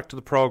 Welcome back to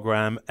the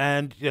program.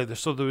 And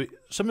so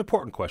some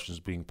important questions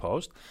being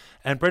posed.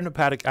 And Brendan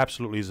Paddock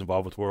absolutely is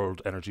involved with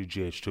World Energy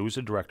GH2. He's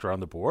a director on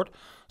the board.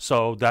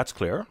 So that's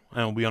clear,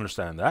 and we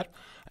understand that.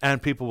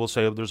 And people will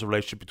say there's a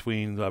relationship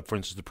between, for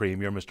instance, the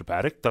Premier, Mr.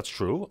 Paddock. That's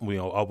true. We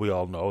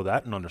all know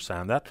that and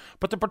understand that.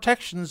 But the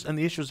protections and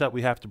the issues that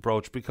we have to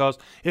broach, because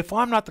if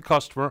I'm not the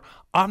customer,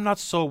 I'm not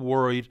so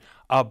worried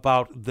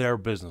about their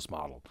business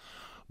model.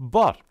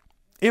 But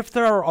if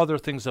there are other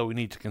things that we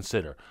need to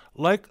consider,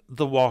 like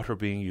the water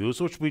being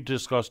used, which we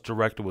discussed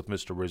directly with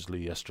Mr.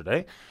 Risley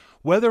yesterday,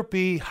 whether it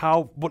be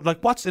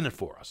what's in it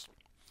for us.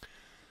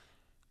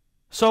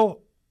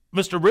 So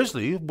Mr.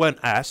 Risley, when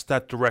asked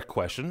that direct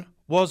question,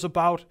 was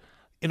about,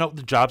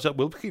 the jobs that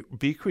will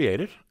be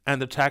created and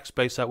the tax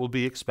base that will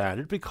be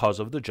expanded because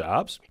of the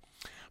jobs.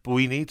 But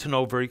we need to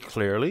know very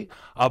clearly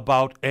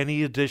about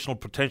any additional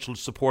potential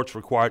supports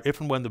required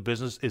if and when the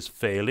business is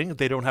failing,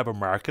 they don't have a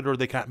market or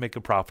they can't make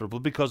it profitable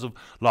because of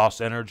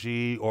lost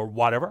energy or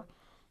whatever,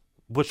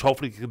 which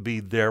hopefully could be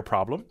their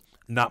problem,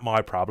 not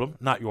my problem,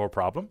 not your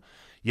problem.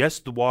 Yes,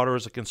 the water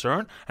is a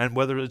concern, and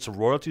whether it's a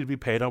royalty to be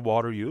paid on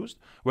water used,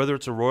 whether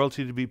it's a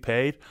royalty to be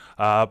paid,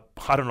 I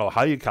don't know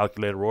how you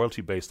calculate a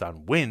royalty based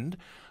on wind,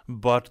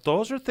 but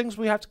those are things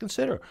we have to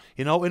consider.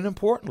 And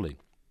importantly,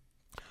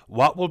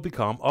 what will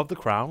become of the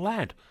Crown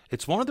land?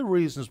 It's one of the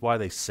reasons why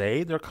they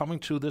say they're coming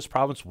to this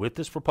province with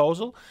this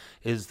proposal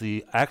is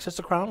the access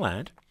to Crown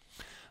land,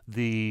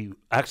 the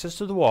access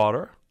to the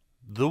water,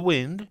 the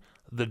wind,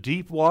 the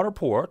deep water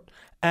port,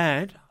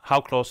 and how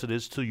close it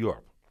is to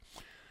Europe.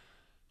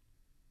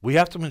 We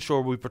have to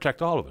ensure we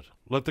protect all of it.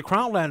 Look, the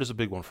Crown land is a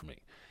big one for me.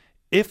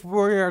 If we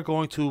are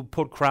going to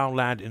put Crown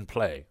land in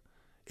play,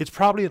 it's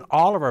probably in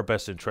all of our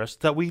best interests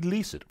that we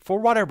lease it for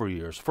whatever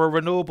years, for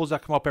renewables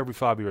that come up every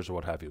 5 years or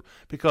what have you.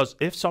 Because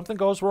if something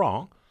goes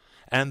wrong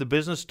and the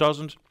business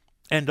doesn't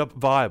end up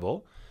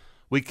viable,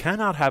 we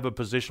cannot have a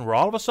position where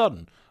all of a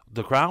sudden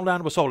the Crown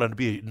land was sold, and it'd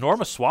be an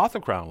enormous swath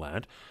of Crown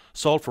land,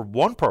 sold for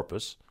one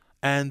purpose,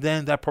 and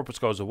then that purpose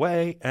goes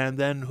away, and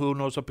then who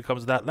knows what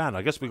becomes of that land.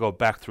 I guess we go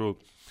back through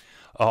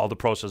all the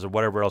process of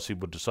whatever else he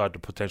would decide to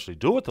potentially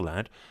do with the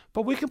land,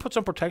 but we can put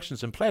some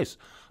protections in place.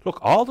 Look,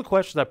 all the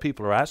questions that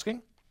people are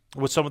asking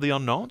with some of the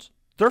unknowns,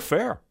 they're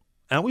fair,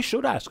 and we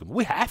should ask them.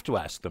 We have to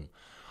ask them.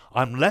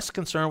 I'm less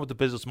concerned with the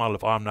business model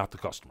if I'm not the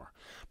customer.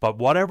 But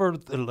whatever,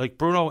 like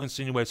Bruno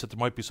insinuates that there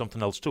might be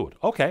something else to it.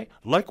 Okay,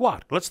 like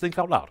what? Let's think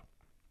out loud.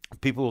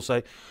 People will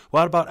say,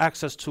 what about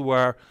access to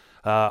our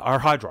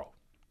hydro?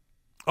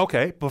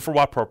 Okay, but for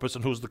what purpose,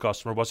 and who's the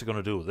customer? What's he going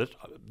to do with it?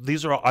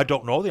 I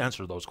don't know the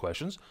answer to those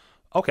questions.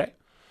 Okay.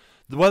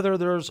 Whether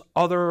there's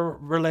other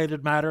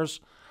related matters,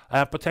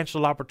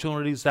 potential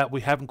opportunities that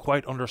we haven't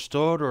quite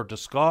understood or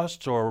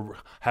discussed or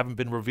haven't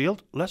been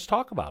revealed, let's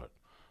talk about it.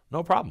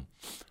 No problem.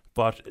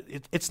 But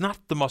it's not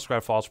the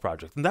Muskrat Falls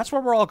project. And that's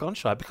where we're all gun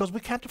shy, because we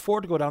can't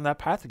afford to go down that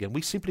path again.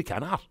 We simply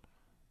cannot.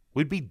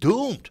 We'd be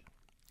doomed.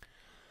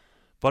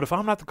 But if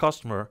I'm not the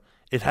customer,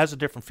 it has a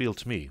different feel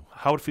to me.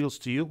 How it feels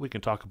to you, we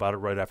can talk about it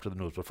right after the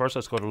news. But first,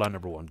 let's go to line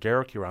number 1.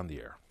 Derek, you're on the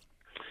air.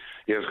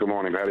 Yes, good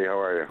morning, Paddy. How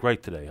are you?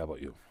 Great today. How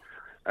about you?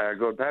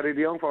 Good. Paddy,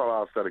 the young fellow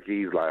lost a set of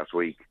keys last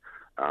week.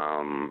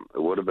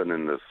 It would have been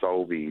in the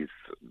Sobeys,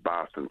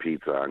 Boston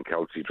Pizza on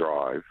Kelsey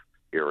Drive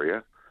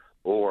area,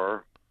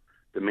 or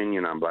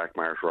Dominion on Black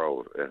Marsh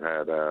Road. It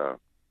had a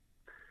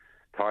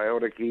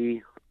Toyota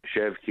key,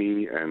 Chev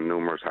key, and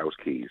numerous house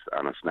keys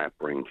on a snap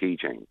ring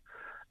keychain.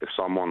 If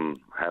someone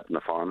happened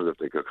to find it, if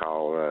they could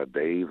call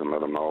Dave and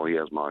let him know he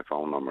has my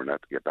phone number and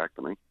that to get back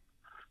to me,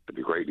 it'd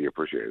be greatly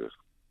appreciated.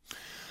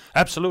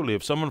 Absolutely.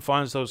 If someone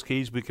finds those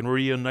keys, we can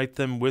reunite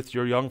them with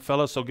your young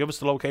fella. So give us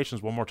the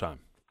locations one more time.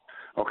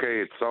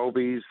 Okay, it's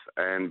Sobeys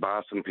and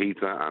Boston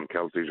Pizza on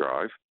Kelsey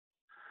Drive.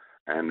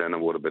 And then it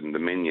would have been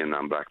Dominion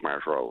on Black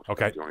Marsh Road.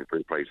 Okay. That's the only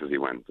 3 places he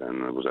went,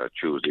 and it was a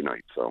Tuesday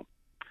night. So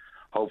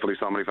hopefully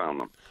somebody found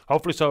them.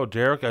 Hopefully so,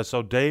 Derek.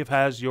 So Dave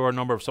has your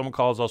number. If someone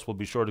calls us, we'll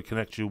be sure to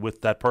connect you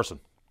with that person.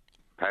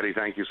 Paddy,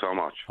 thank you so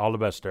much. All the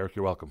best, Derek.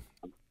 You're welcome.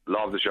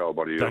 Love the show,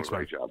 buddy. You're Thanks,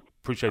 doing a great man. job.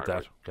 Appreciate All that.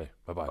 right. Okay,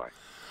 bye-bye. Bye.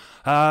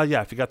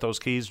 Yeah, if you got those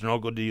keys, they're no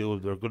good to you.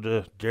 They're good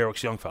to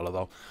Derek's young fella,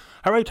 though.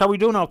 All right, how we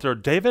doing out there,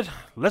 David?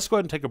 Let's go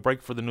ahead and take a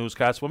break for the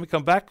newscast. When we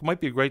come back, it might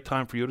be a great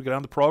time for you to get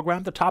on the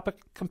program. The topic,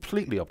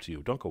 completely up to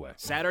you. Don't go away.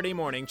 Saturday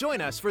morning, join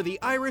us for the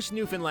Irish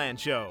Newfoundland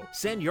Show.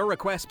 Send your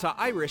request to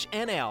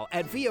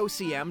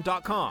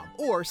irishnl@vocm.com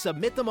or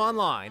submit them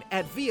online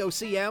at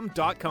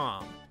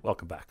vocm.com.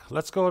 Welcome back.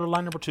 Let's go to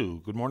line number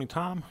 2. Good morning,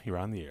 Tom. You're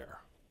on the air.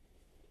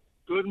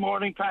 Good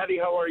morning, Paddy.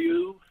 How are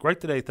you?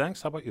 Great today,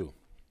 thanks. How about you?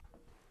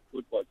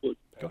 Good, Paddy.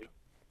 Good.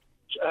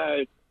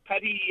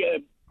 Paddy,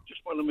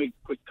 just want to make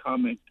a quick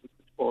comment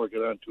before I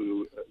get on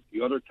to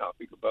the other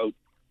topic about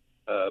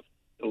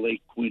the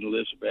late Queen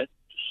Elizabeth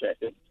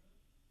II.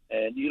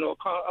 And,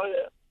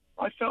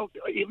 I felt,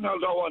 even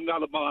though I'm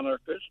not a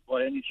monarchist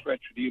by any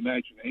stretch of the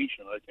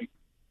imagination, I think,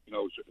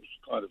 it's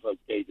kind of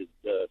outdated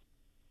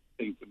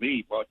thing to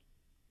me, but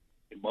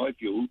in my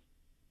view.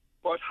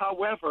 But,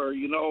 however,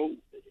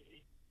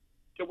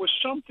 there was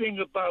something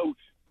about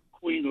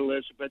Queen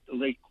Elizabeth, the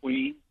late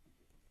Queen,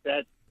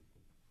 that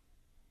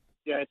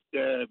it's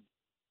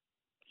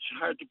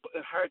hard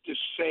to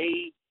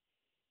say,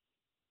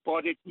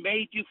 but it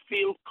made you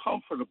feel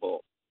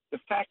comfortable. The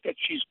fact that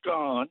she's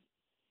gone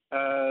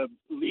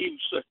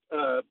leaves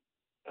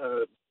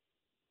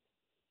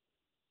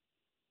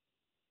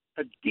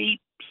a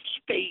deep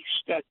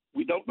space that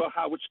we don't know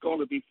how it's going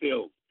to be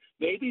filled.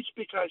 Maybe it's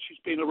because she's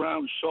been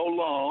around so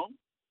long.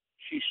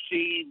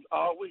 She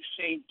always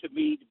seemed to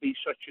me to be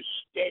such a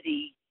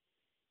steady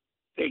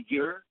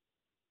figure.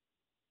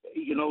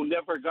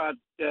 Never got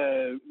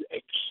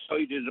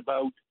excited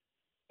about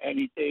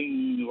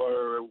anything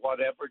or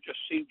whatever. Just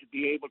seemed to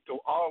be able to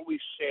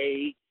always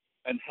say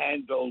and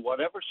handle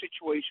whatever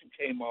situation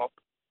came up,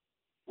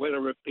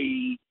 whether it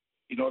be,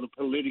 the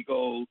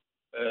political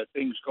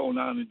things going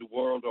on in the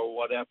world or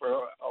whatever,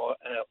 or all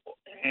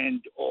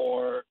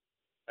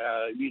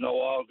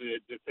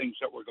the things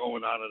that were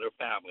going on in her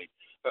family.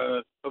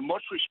 A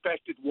much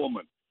respected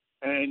woman.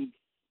 And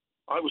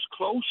I was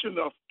close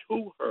enough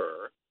to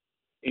her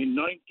in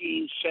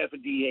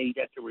 1978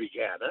 at the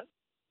regatta.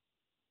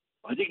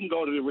 I didn't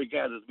go to the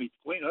regatta to meet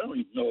the Queen. I don't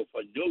even know if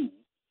I knew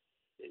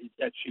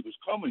that she was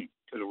coming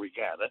to the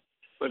regatta.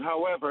 But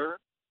however,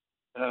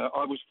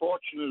 I was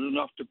fortunate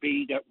enough to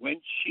be that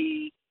when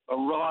she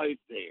arrived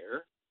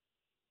there,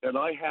 that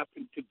I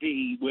happened to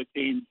be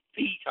within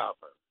feet of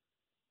her.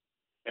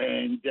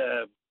 And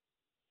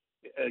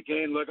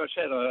again, like I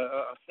said,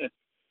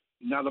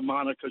 not a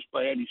monarchist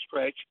by any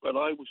stretch, but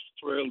I was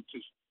thrilled to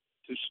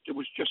there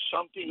was just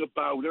something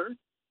about her,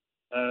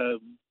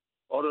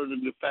 other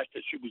than the fact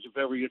that she was a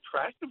very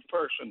attractive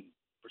person,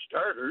 for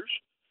starters.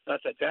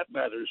 Not that that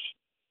matters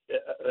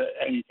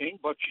anything,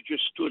 but she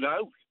just stood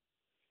out.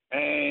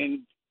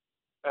 And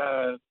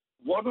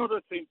one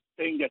other thing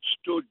that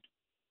stood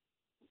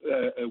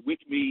with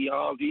me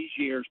all these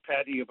years,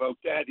 Patty, about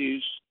that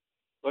is,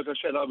 like I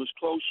said, I was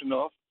close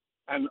enough,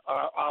 and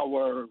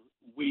our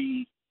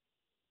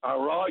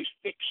eyes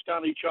fixed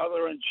on each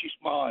other, and she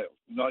smiled,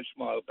 and I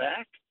smiled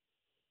back,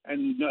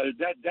 and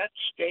that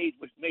stayed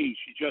with me.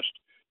 She just,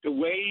 the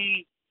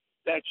way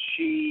that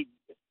she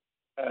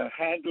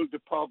handled the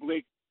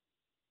public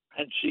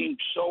and seemed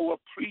so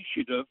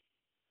appreciative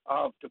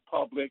of the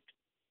public,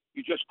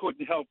 you just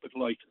couldn't help but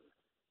like her.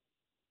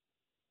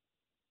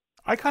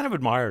 I kind of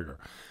admired her.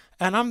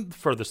 And I'm the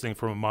furthest thing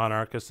from a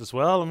monarchist as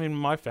well. I mean,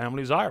 my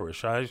family's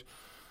Irish.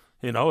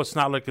 It's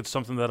not like it's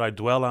something that I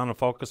dwell on and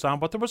focus on,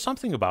 but there was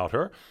something about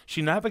her.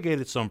 She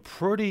navigated some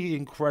pretty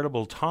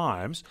incredible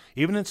times,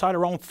 even inside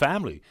her own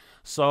family.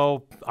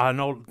 So I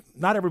know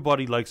not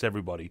everybody likes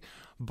everybody,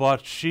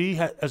 but she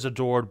is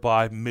adored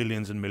by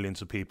millions and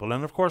millions of people.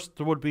 And of course,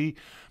 there would be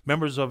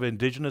members of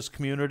indigenous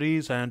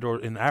communities or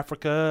in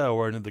Africa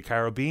or in the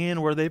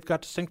Caribbean where they've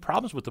got distinct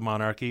problems with the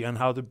monarchy and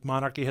how the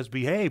monarchy has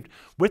behaved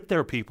with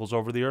their peoples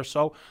over the years.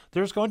 So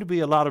there's going to be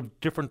a lot of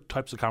different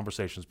types of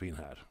conversations being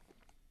had.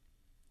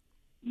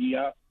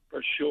 Yeah,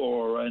 for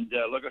sure. And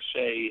like I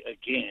say,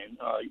 again,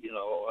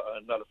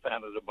 I'm not a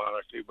fan of the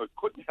monarchy, but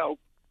couldn't help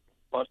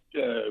but,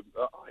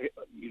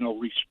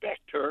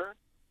 respect her.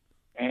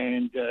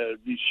 And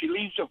she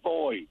leaves a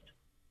void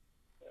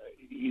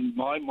in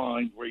my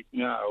mind right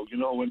now.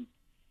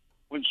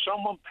 When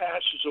someone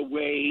passes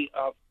away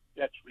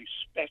that's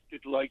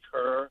respected like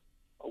her,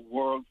 a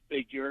world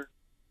figure,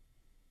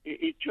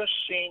 it just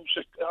seems,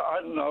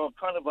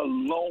 kind of a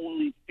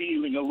lonely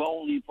feeling, a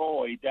lonely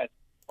void that,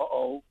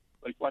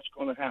 like what's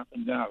going to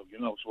happen now,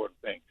 sort of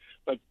thing.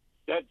 But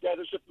that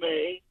as it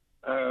may,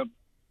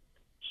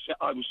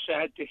 I was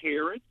sad to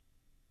hear it.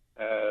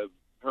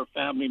 Her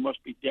family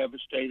must be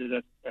devastated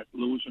at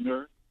losing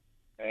her,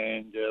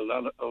 and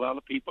a lot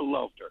of people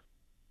loved her.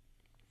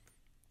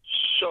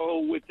 So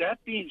with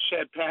that being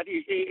said,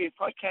 Patty, if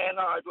I can,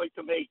 I'd like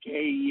to make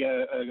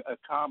a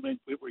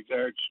comment with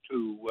regards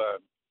to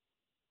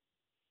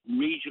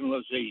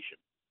regionalization.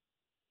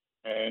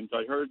 And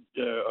I heard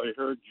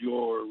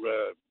your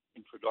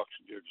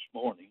introduction there this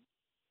morning,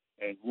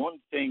 and one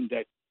thing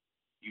that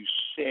you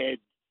said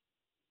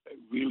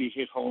really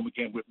hit home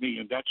again with me,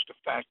 and that's the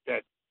fact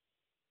that,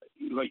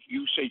 like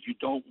you said, you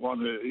don't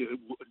want to.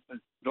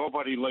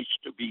 Nobody likes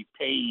to be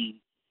paying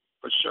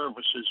for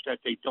services that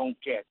they don't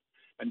get,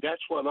 and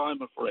that's what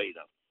I'm afraid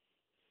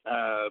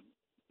of.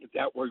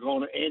 That we're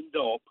going to end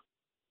up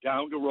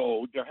down the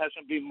road. There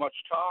hasn't been much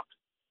talk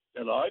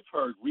that I've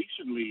heard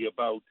recently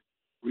about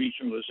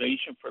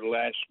regionalization for the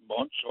last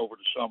months over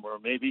the summer,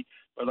 maybe,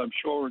 but I'm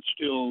sure it's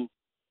still,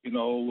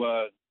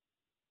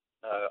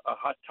 a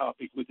hot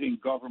topic within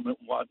government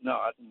and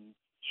whatnot, and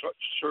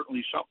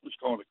certainly something's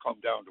going to come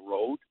down the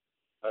road,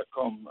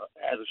 come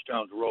at us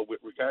down the road with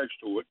regards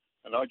to it,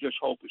 and I just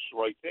hope it's the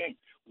right thing.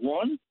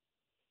 One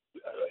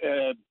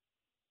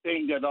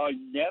thing that I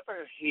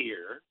never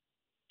hear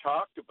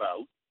talked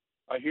about,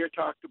 I hear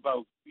talked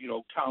about,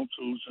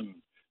 councils and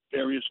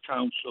various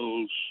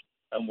councils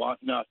and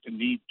whatnot, the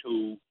need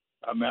to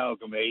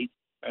amalgamate,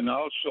 and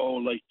also,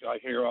 like, I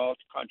hear all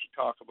kinds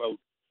of talk about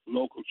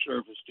local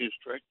service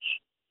districts.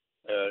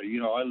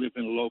 I live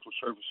in a local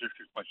service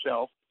district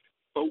myself,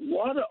 but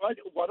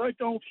what I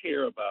don't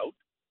hear about,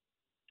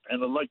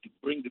 and I'd like to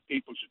bring to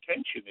people's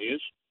attention,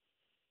 is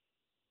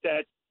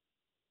that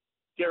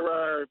there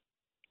are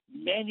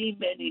many,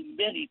 many,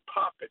 many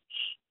pockets,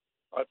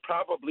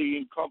 probably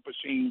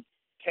encompassing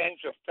tens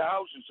of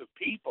thousands of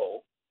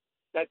people,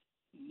 that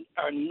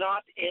are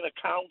not in a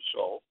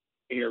council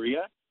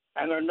area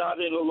and are not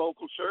in a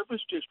local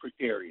service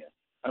district area.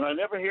 And I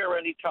never hear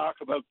any talk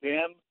about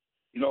them,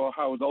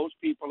 how those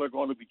people are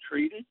going to be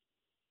treated.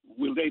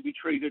 Will they be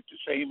treated the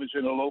same as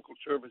in a local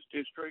service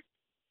district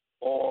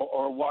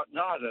or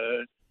whatnot?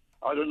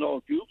 I don't know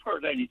if you've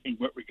heard anything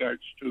with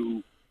regards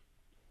to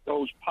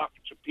those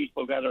pockets of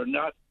people that are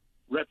not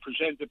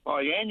represented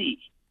by any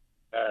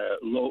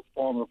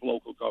form of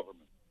local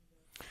government.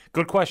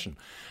 Good question.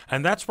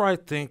 And that's where I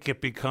think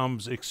it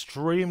becomes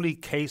extremely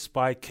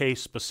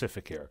case-by-case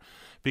specific here.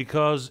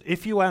 Because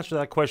if you answer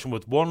that question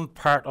with one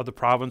part of the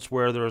province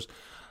where there's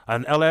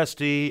an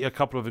LSD, a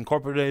couple of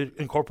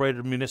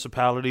incorporated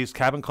municipalities,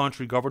 cabin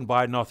country governed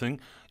by nothing,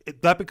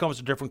 that becomes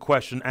a different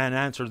question and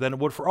answer than it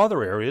would for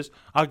other areas.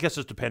 I guess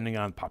it's depending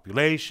on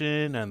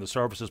population and the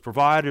services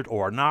provided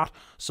or not.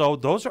 So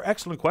those are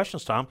excellent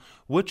questions, Tom,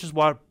 which is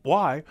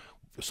why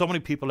so many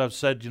people have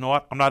said, you know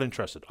what, I'm not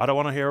interested. I don't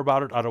want to hear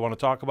about it. I don't want to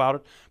talk about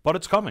it, but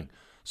it's coming.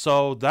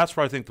 So that's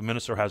where I think the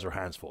minister has her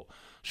hands full.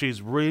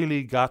 She's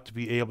really got to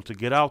be able to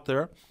get out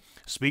there,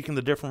 speak in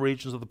the different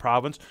regions of the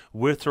province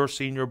with her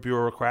senior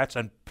bureaucrats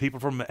and people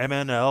from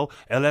MNL,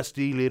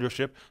 LSD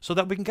leadership, so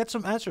that we can get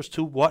some answers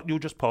to what you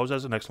just posed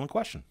as an excellent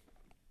question.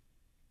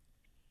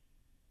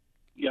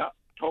 Yeah,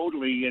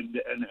 totally. And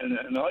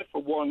I,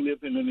 for one,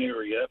 live in an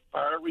area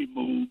far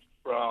removed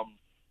from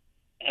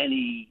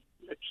any,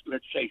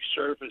 let's say,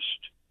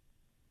 serviced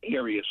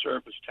area,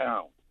 serviced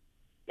town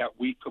that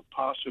we could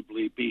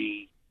possibly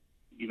be,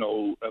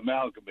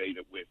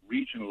 amalgamated with,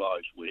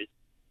 regionalized with.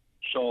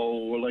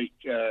 So,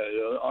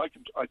 I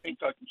think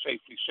I can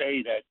safely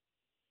say that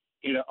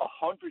in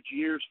 100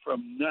 years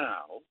from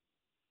now,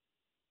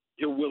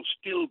 there will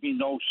still be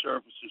no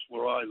services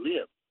where I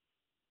live,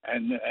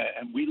 and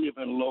we live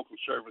in a local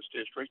service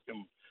district,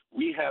 and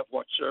we have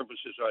what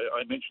services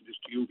I mentioned this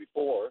to you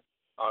before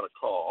on a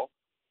call,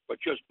 but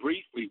just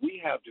briefly, we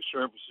have the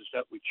services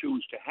that we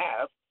choose to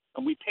have,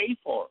 and we pay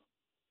for them.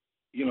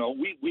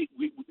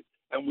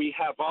 We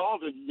have all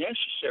the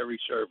necessary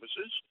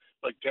services,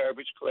 like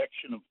garbage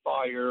collection and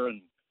fire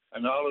and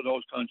all of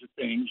those kinds of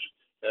things,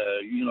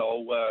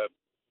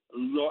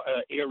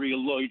 area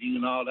lighting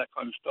and all that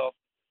kind of stuff.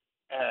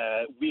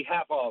 We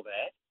have all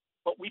that,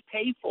 but we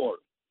pay for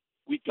it.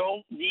 We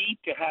don't need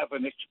to have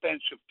an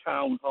expensive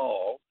town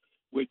hall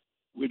with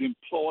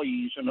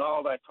employees and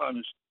all that kind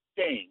of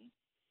thing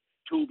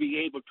to be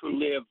able to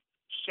live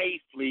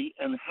safely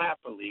and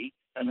happily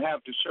and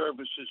have the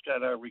services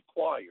that are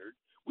required.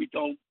 We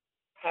don't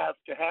have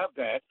to have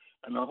that,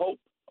 and I hope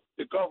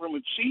the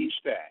government sees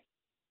that.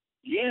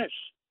 Yes,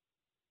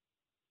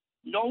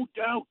 no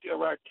doubt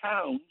there are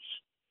towns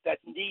that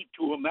need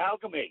to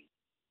amalgamate.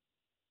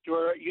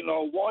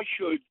 Why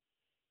should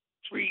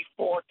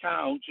 3-4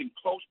 towns in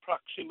close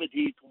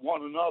proximity to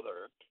one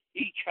another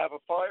each have a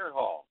fire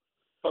hall?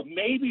 But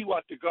maybe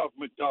what the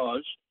government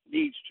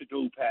needs to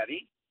do,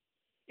 Patty,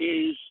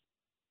 is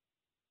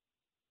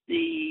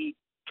the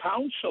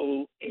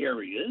council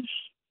areas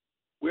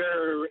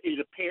where it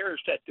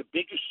appears that the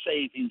biggest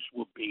savings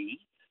will be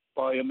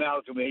by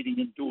amalgamating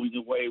and doing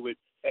away with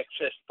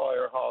excess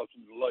fire halls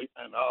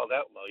and all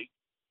that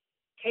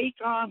take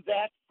on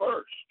that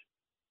first.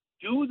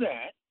 Do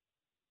that.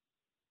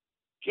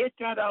 Get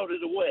that out of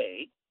the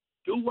way.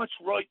 Do what's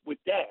right with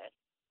that.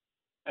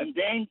 And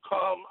then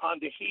come on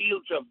the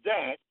heels of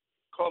that,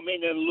 come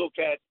in and look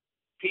at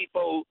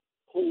people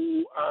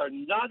who are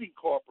not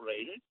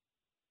incorporated,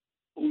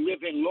 who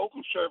live in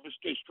local service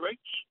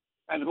districts,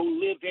 and who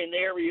live in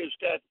areas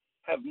that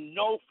have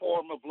no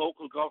form of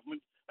local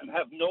government and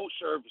have no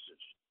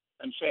services,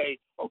 and say,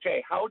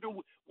 okay,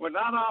 we're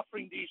not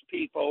offering these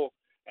people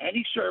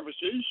any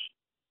services.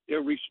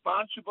 They're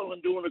responsible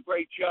and doing a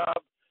great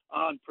job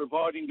on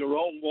providing their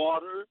own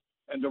water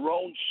and their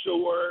own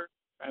sewer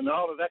and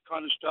all of that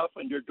kind of stuff,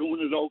 and they're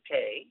doing it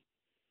okay.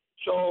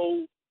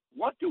 So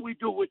what do we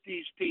do with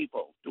these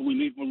people? Do we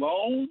leave them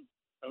alone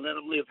and let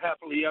them live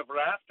happily ever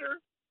after?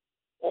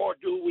 Or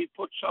do we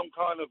put some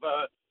kind of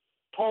a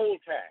poll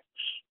tax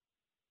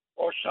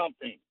or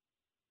something?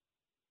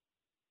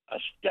 A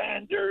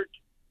standard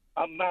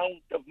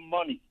amount of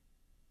money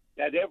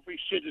that every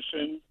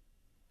citizen,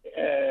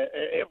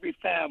 every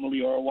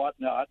family or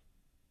whatnot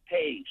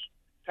pays.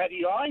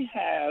 Patty, I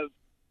have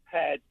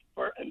had,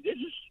 and this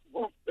is,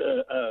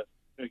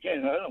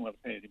 again, I don't want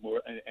to pay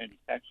any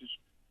taxes.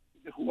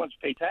 Who wants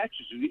to pay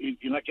taxes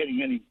if you're not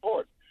getting any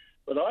for it?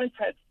 But I've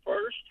had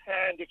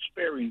first-hand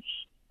experience,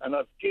 and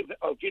I'll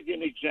give you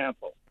an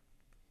example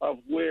of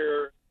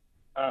where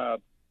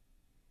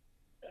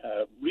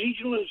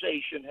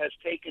regionalization has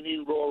taken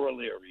in rural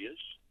areas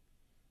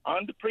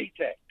on the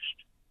pretext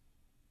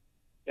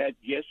that,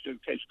 yes,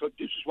 okay, so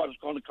this is what it's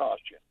going to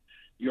cost you.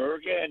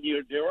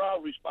 They're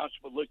all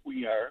responsible, like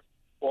we are,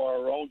 for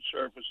our own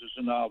services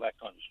and all that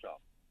kind of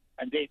stuff,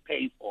 and they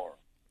pay for them.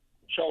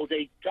 So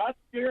they got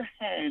their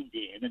hand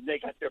in and they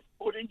got their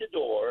foot in the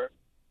door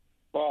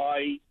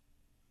by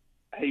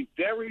a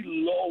very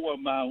low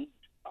amount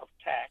of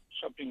tax,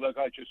 something like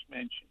I just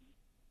mentioned.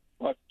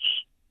 But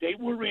they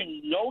were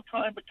in no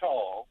time at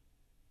all,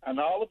 and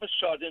all of a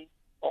sudden,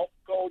 up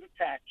go the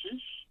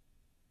taxes,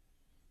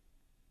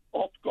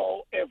 up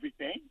go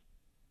everything,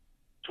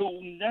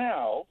 to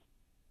now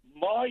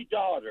my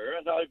daughter,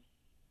 and I've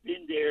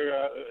been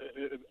there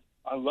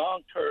on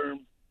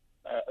long-term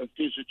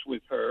visits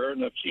with her,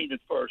 and I've seen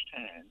it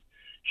firsthand.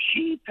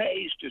 She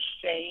pays the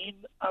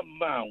same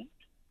amount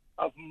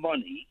of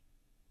money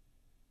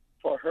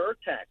for her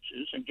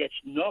taxes and gets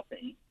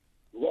nothing.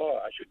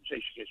 Well, I shouldn't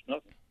say she gets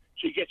nothing.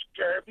 She gets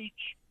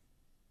garbage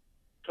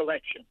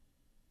collection.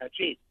 That's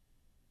it.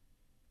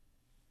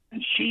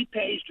 And she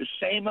pays the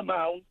same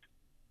amount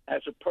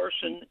as a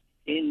person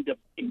in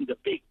the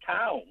big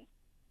town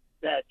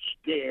that's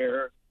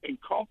there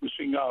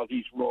encompassing all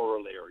these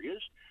rural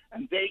areas,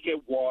 and they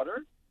get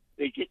water,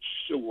 they get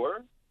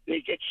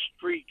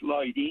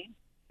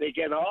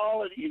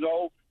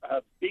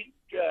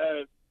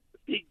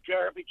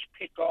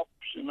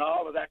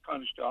all of that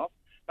kind of stuff.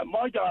 And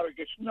my daughter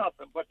gets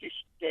nothing, but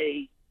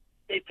they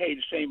pay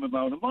the same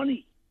amount of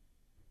money.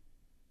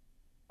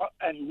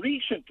 And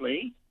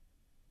recently,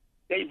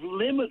 they've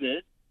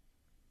limited,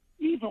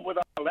 even with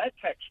all that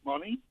tax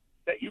money,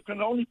 that you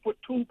can only put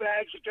 2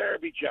 bags of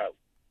garbage out.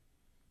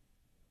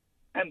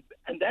 And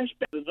that's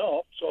bad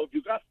enough. So if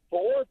you got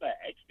 4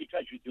 bags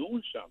because you're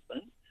doing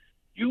something,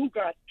 you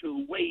got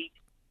to wait,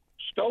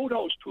 stow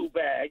those 2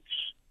 bags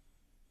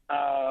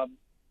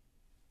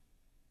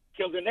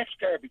till the next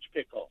garbage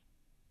pickup.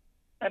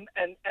 And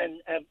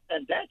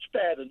that's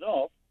bad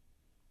enough.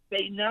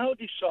 They now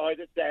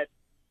decided that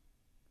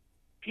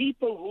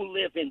people who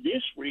live in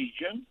this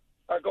region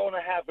are going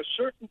to have a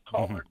certain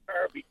color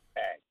garbage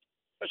bag,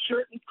 a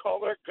certain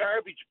color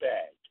garbage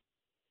bag.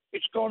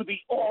 It's going to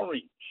be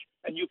orange,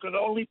 and you can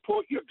only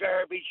put your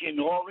garbage in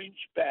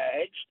orange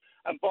bags.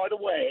 And by the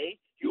way,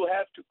 you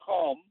have to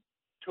come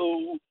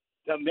to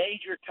the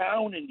major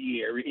town in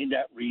the area, in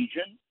that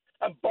region,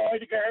 and buy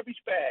the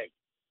garbage bag.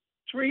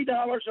 $3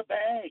 a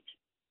bag.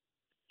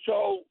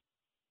 So,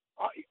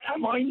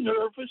 am I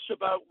nervous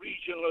about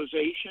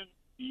regionalization?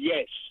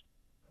 Yes.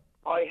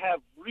 I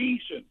have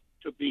reason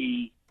to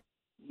be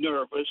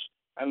nervous,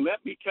 and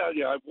let me tell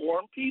you, I've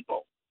warned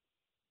people.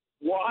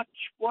 Watch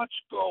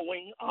what's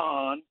going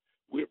on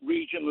with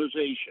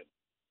regionalization.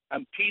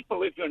 And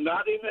people, if you're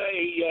not in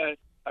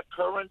a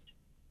current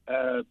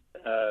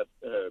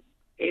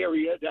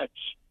area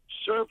that's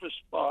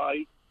serviced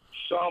by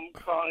some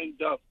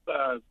kind of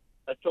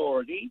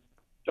authority,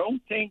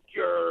 don't think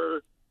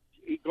you're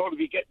going to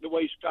be getting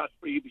away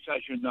scot-free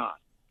because you're not.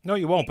 No,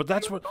 you won't. But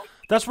that's where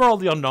all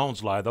the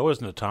unknowns lie, though,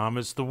 isn't it, Tom?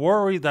 It's the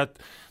worry that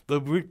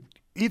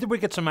either we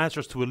get some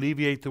answers to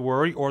alleviate the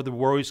worry, or the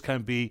worries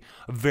can be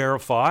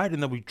verified,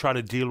 and then we try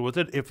to deal with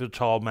it if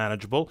it's all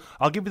manageable.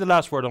 I'll give you the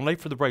last word. I'm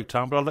late for the break,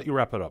 Tom, but I'll let you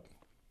wrap it up.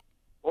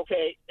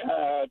 Okay.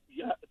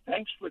 Yeah.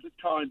 Thanks for the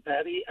time,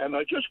 Patty. And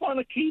I just want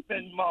to keep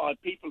in mind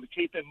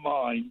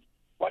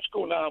what's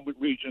going on with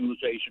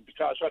regionalization,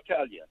 because I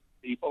tell you,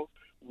 people,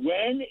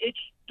 when it's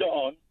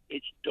done,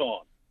 it's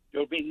done.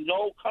 There'll be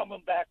no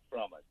coming back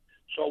from it.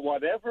 So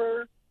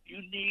whatever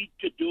you need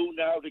to do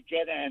now to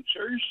get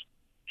answers,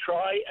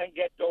 try and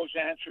get those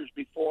answers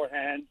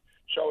beforehand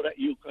so that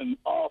you can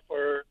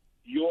offer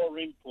your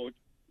input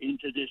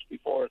into this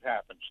before it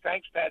happens.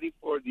 Thanks, Patty,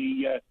 for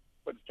the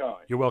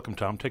time. You're welcome,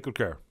 Tom. Take good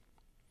care.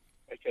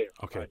 Take care.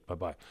 Okay,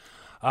 bye-bye.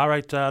 All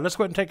right, let's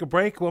go ahead and take a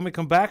break. When we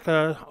come back,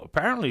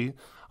 apparently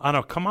on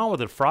a Come On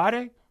With It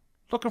Friday,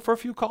 looking for a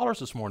few callers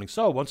this morning.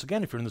 So, once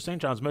again, if you're in the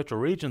St. John's metro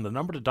region, the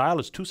number to dial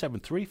is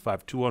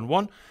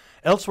 273-5211.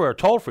 Elsewhere,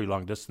 toll-free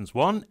long distance,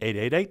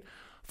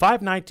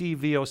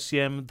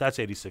 1-888-590-VOCM. That's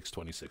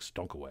 8626.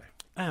 Don't go away.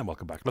 And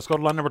welcome back. Let's go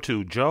to line number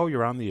 2. Joe,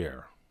 you're on the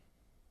air.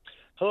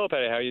 Hello,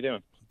 Patty. How are you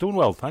doing? Doing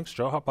well. Thanks,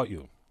 Joe. How about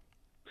you?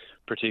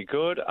 Pretty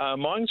good.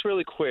 Mine's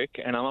really quick,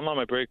 and I'm on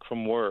my break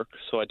from work,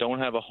 so I don't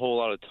have a whole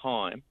lot of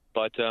time.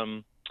 But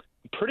I'm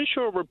pretty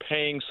sure we're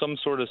paying some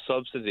sort of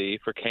subsidy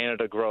for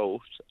canopy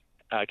growth,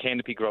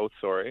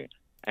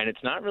 and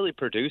it's not really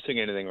producing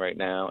anything right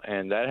now,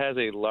 and that has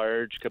a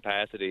large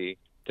capacity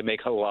to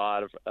make a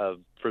lot of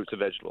fruits and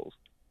vegetables.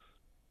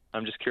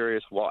 I'm just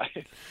curious why.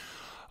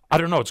 I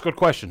don't know. It's a good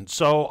question.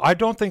 So I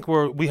don't think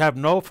we have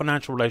no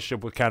financial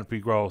relationship with Canopy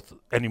Growth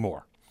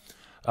anymore.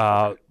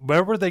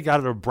 Wherever they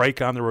got a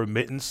break on the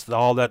remittance,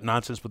 all that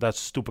nonsense with that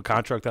stupid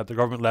contract that the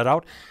government let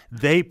out,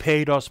 they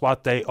paid us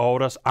what they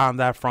owed us on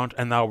that front,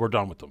 and now we're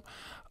done with them.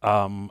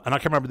 And I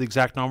can't remember the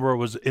exact number. It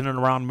was in and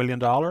around $1 million.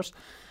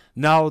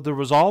 Now, there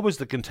was always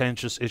the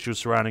contentious issues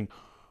surrounding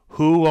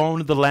who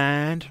owned the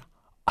land,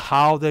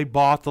 how they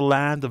bought the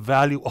land, the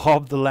value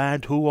of the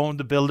land, who owned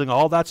the building,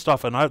 all that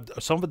stuff. And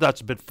some of that's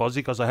a bit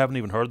fuzzy because I haven't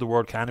even heard the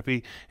word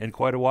canopy in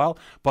quite a while.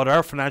 But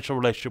our financial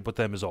relationship with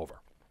them is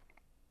over.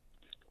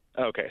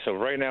 Okay, so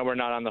right now we're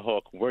not on the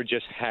hook. We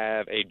just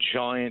have a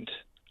giant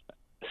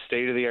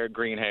state-of-the-art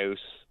greenhouse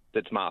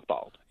that's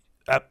mothballed.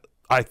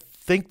 I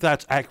think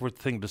that's an accurate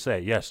thing to say,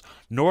 yes.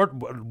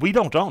 We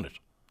don't own it.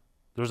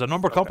 There's a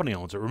number of company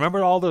owns it.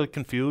 Remember all the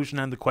confusion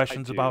and the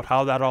questions about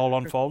how that all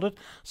unfolded?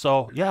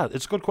 So, yeah,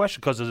 it's a good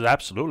question because it's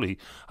absolutely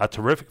a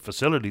terrific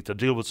facility to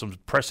deal with some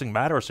pressing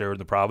matters here in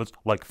the province,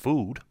 like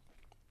food.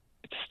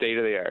 It's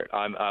state-of-the-art.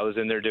 I was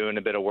in there doing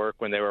a bit of work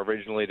when they were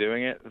originally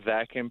doing it.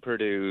 That can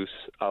produce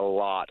a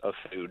lot of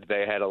food.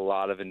 They had a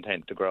lot of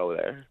intent to grow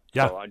there.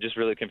 Yeah. So I'm just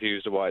really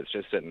confused of why it's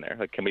just sitting there.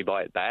 Like, can we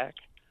buy it back?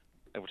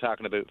 And we're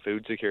talking about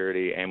food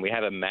security, and we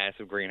have a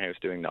massive greenhouse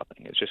doing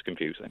nothing. It's just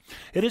confusing.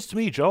 It is to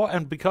me, Joe,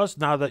 and because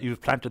now that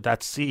you've planted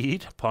that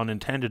seed, pun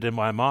intended, in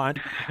my mind,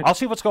 I'll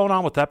see what's going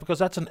on with that, because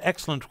that's an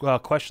excellent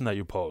question that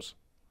you pose.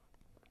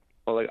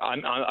 Well, like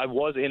I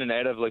was in and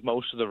out of like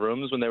most of the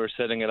rooms when they were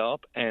setting it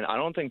up, and I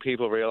don't think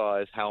people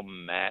realize how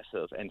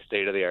massive and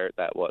state-of-the-art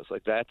that was.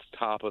 Like, that's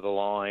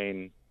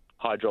top-of-the-line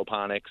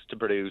hydroponics to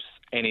produce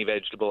any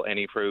vegetable,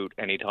 any fruit,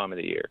 any time of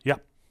the year. Yeah,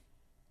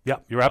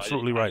 you're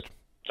absolutely right.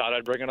 Thought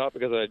I'd bring it up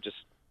because I just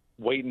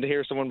waiting to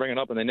hear someone bring it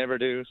up, and they never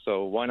do,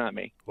 so why not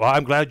me? Well,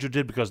 I'm glad you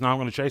did, because now I'm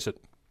going to chase it.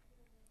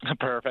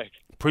 Perfect.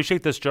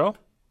 Appreciate this, Joe.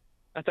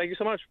 Thank you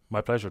so much.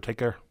 My pleasure. Take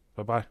care.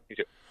 Bye-bye. You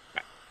too.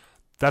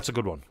 That's a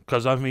good one.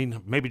 Because, I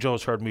mean, maybe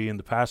Joe's heard me in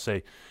the past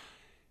say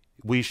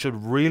we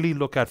should really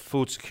look at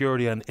food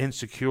security and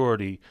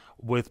insecurity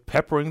with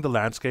peppering the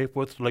landscape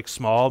with like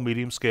small,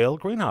 medium-scale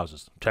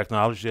greenhouses.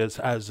 Technology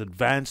has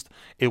advanced.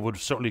 It would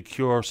certainly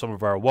cure some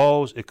of our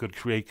woes. It could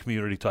create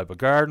community type of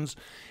gardens.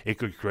 It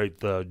could create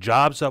the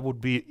jobs that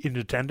would be in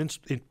attendance,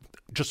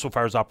 just so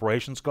far as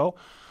operations go.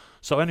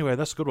 So anyway,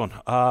 that's a good one.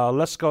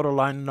 Let's go to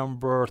line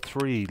number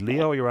 3.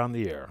 Leo, you're on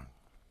the air.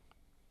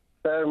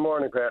 Good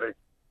morning, Patty.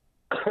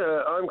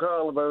 I'm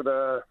calling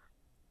about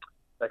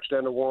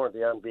extended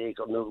warranty on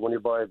vehicle when you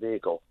buy a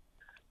vehicle.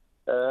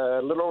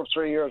 A little over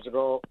 3 years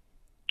ago,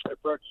 I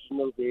purchased a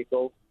new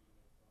vehicle.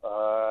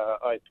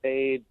 I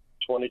paid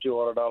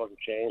 $2,200 in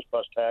change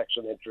plus tax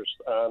and interest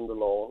and the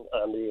loan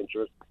and the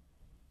interest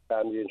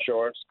and the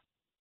insurance,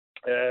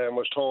 and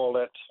was told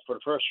that for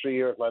the first 3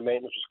 years my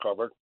maintenance was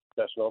covered.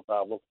 That's no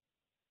problem.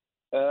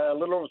 A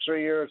little over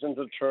 3 years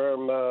into the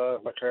term,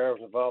 my car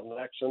was involved in an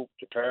accident.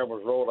 The car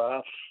was rolled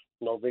off.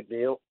 No big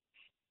deal.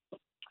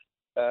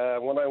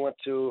 When I went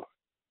to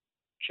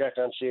check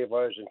and see if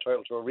I was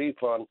entitled to a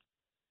refund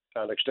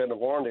and extended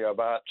warranty I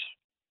bought,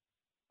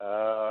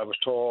 I was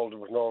told there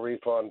was no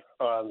refund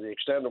on the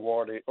extended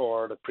warranty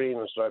or the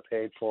premiums that I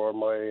paid for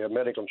my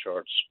medical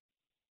insurance.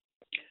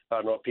 I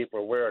don't know if people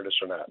are aware of this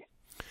or not.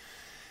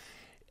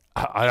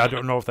 I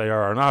don't know if they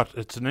are or not.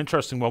 It's an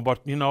interesting one, but,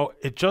 you know,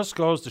 it just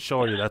goes to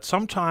show you that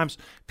sometimes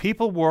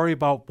people worry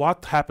about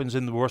what happens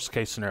in the worst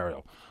case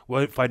scenario.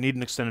 Well, if I need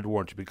an extended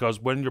warranty, because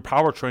when your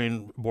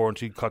powertrain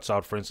warranty cuts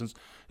out, for instance,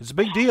 it's a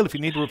big deal if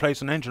you need to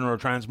replace an engine or a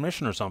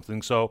transmission or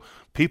something. So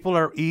people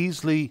are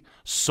easily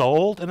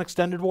sold an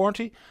extended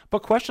warranty. But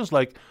questions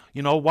like,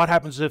 you know, what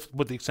happens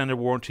with the extended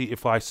warranty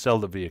if I sell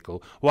the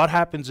vehicle? What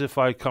happens if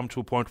I come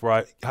to a point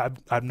where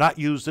I've not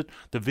used it,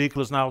 the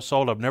vehicle is now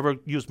sold, I've never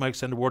used my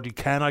extended warranty,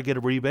 can I get a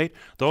rebate?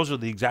 Those are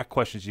the exact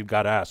questions you've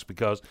got to ask,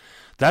 because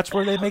that's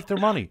where they make their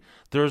money.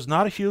 There's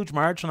not a huge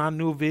margin on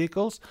new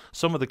vehicles.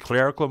 Some of the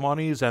clerical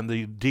monies and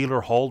the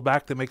dealer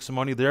holdback, they make some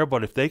money there.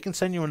 But if they can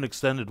send you an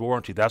extended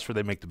warranty, that's where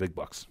they make the big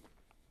bucks.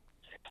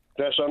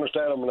 That's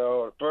understandable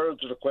now. Further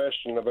to the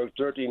question, about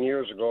 13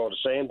 years ago,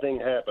 the same thing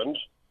happened.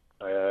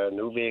 A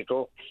new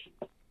vehicle.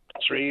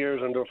 3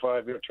 years into a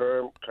 5-year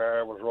term,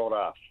 car was rolled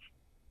off.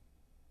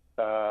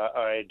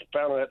 I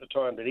found out at the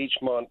time that each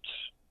month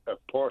a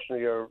portion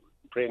of your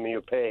premium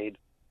you paid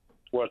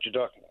was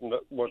deducted from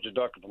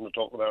the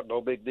total amount.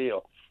 No big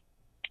deal.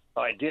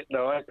 I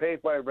paid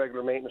my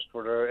regular maintenance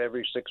for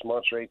every 6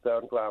 months or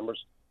 8,000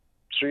 kilometers.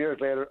 3 years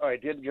later, I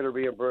did get a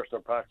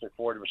reimbursement of approximately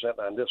 40%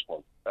 on this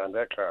one, on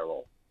that car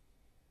loan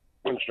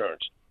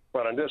insurance.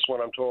 But on this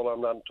one, I'm told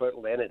I'm not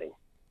entitled to anything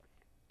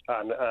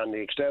on the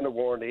extended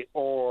warranty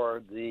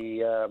or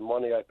the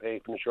money I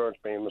paid for insurance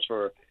payments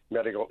for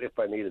medical if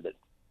I needed it.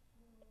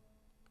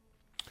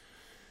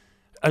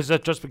 Is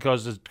that just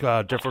because it's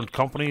different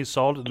companies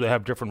sold it, they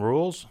have different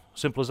rules?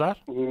 Simple as that?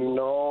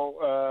 No,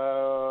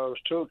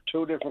 it was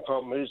two different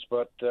companies,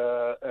 but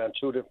and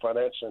two different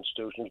financial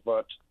institutions.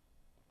 But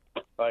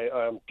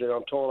I'm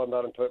told I'm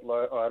not entitled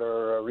to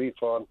either a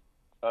refund.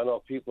 I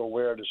know people are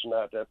aware of this and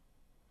that.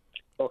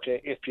 Okay,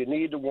 if you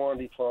need the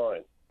warranty,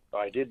 fine.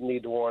 I didn't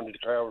need the warranty. The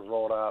car was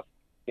rolled off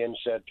in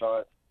said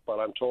time, but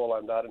I'm told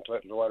I'm not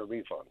entitled to either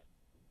refund.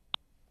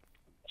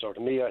 So to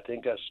me, I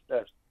think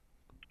that's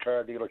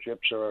car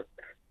dealerships or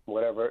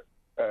whatever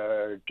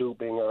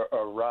duping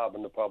or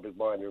robbing the public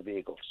buying their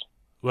vehicles.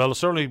 Well,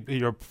 certainly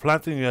you're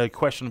planting a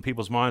question in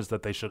people's minds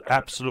that they should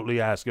absolutely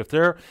ask. If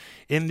they're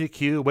in the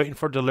queue waiting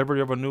for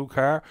delivery of a new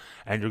car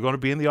and you're going to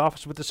be in the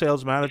office with the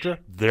sales manager,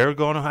 they're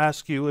going to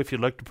ask you if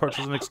you'd like to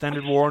purchase an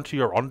extended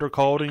warranty or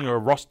undercoating or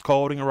rust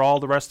coating or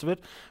all the rest of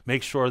it.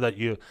 Make sure that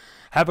you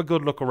have a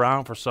good look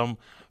around for some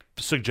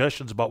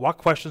suggestions about what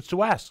questions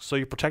to ask so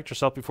you protect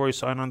yourself before you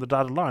sign on the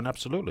dotted line.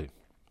 Absolutely.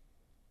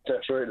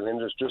 That's right. I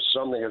mean, it's just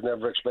something I've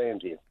never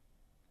explained to you.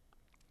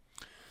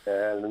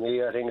 And to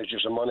me, I think it's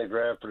just a money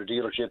grab for the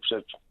dealerships.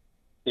 If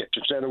you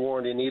extend a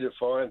warranty, you need it,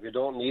 fine. If you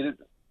don't need it,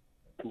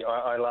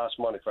 I lost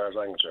money as far as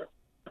I'm concerned.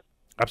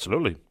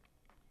 Absolutely.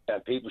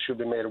 And people should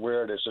be made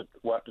aware of this,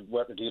 what the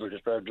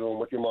dealerships are doing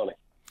with your money.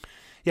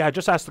 Yeah,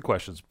 just ask the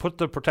questions. Put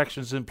the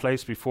protections in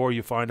place before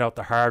you find out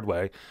the hard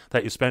way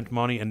that you spent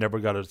money and never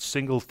got a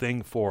single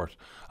thing for it.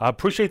 I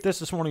appreciate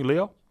this morning,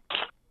 Leo.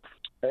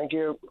 Thank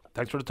you.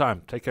 Thanks for the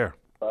time. Take care.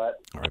 Bye.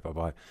 All right,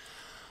 bye-bye.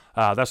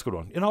 That's a good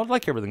one. You know,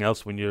 like everything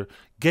else, when you're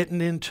getting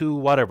into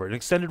whatever, an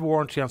extended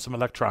warranty on some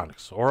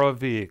electronics or a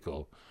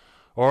vehicle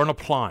or an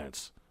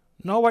appliance,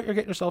 know what you're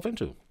getting yourself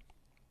into.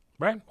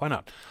 Right? Why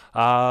not?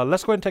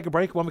 Let's go ahead and take a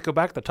break. When we come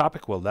back, the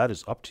topic, well, that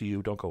is up to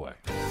you. Don't go away.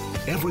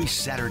 Every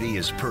Saturday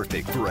is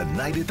perfect for a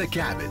night at the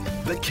cabin.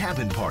 The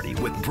Cabin Party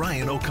with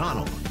Brian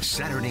O'Connell.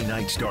 Saturday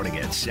night starting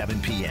at 7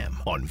 p.m.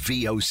 on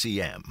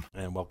VOCM.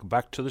 And welcome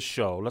back to the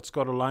show. Let's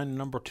go to line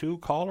number 2.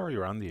 Caller,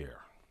 you're on the air.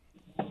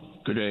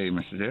 Good day,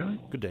 Mr. Daly.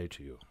 Good day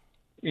to you.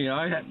 Yeah,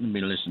 I happen to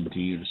be listening to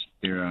you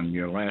here on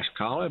your last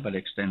caller about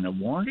extended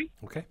warranty.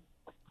 Okay.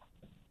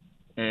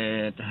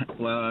 I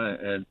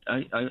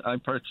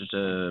purchased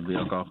a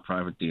vehicle off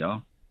private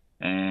deal,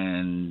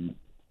 and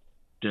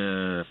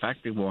the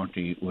factory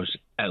warranty was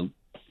out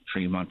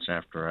 3 months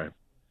after I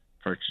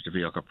purchased the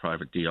vehicle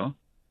private deal,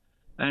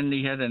 and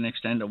he had an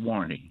extended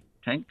warranty.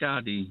 Thank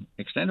God, the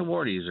extended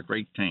warranty is a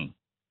great thing.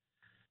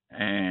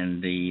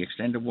 And the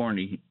extended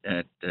warranty,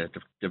 the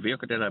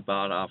vehicle that I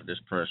bought off of this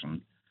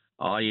person,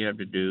 all you have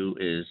to do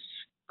is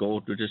go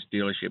to this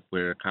dealership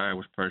where the car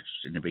was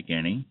purchased in the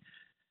beginning,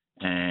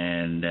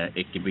 and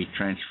it can be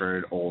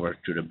transferred over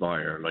to the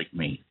buyer like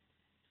me.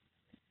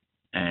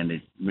 And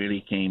it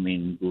really came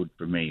in good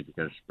for me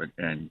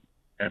and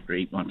after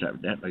 8 months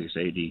after that, like I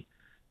say,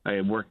 I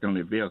had worked on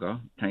the vehicle.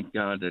 Thank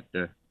God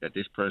that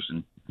this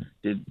person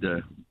did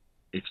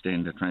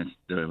extend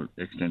the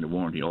extended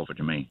warranty over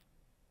to me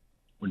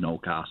with no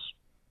cost.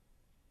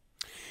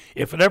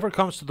 If it ever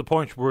comes to the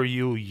point where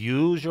you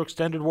use your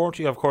extended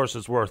warranty, of course,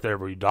 it's worth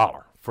every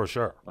dollar for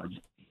sure.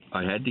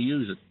 I had to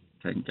use it.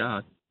 Thank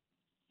God.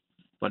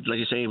 But like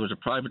I say, it was a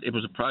private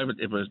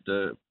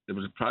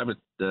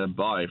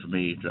buy for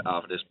me to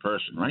offer this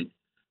person, right?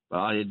 But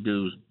all I had to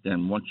do is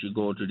then once you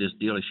go to this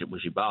dealership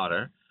where she bought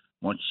her,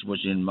 once it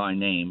was in my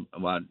name,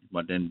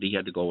 but then they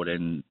had to go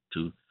in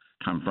to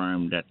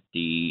confirm that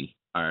they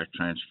are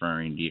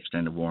transferring the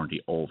extended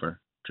warranty over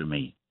to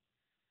me.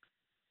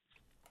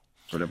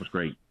 So that was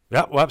great.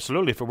 Yeah, well,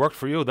 absolutely. If it worked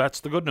for you, that's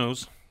the good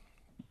news.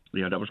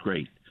 Yeah, that was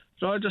great.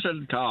 So I just had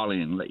to call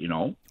in and let you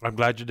know. I'm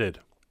glad you did.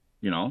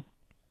 You know.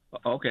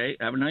 Okay,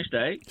 have a nice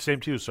day. Same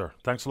to you, sir.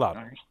 Thanks a lot.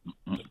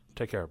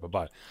 Take care.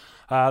 Bye-bye.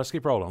 Let's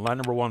keep rolling. Line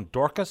number 1,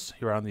 Dorcas,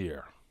 you're on the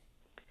air.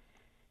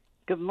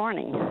 Good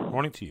morning.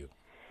 Morning to you.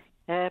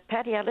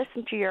 Patty, I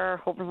listen to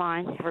your open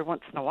line every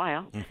once in a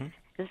while. Mm-hmm.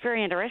 It's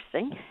very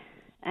interesting.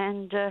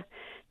 And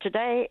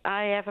today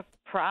I have a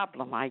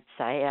problem, I'd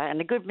say,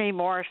 and a good many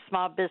more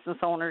small business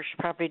owners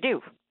probably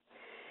do.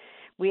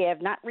 We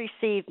have not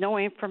received no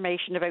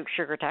information about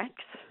sugar tax.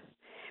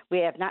 We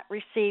have not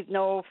received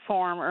no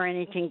form or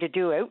anything to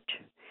do out.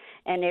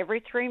 And every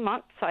 3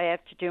 months I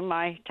have to do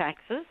my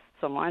taxes.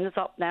 So mine is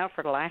up now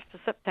for the last of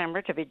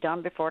September to be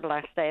done before the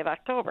last day of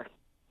October.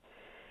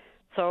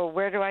 So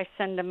where do I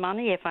send the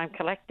money if I'm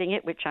collecting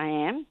it, which I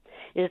am?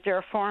 Is there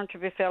a form to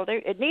be filled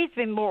out? It needs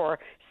to be more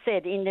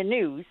said in the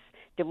news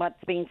than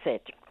what's being said.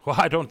 Well,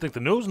 I don't think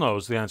the news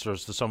knows the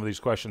answers to some of these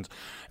questions.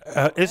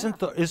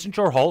 Isn't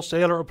your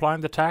wholesaler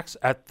applying the tax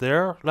at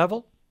their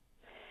level?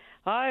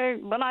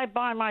 When I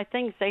buy my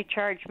things, they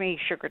charge me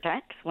sugar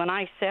tax. When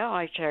I sell,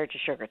 I charge a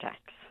sugar tax.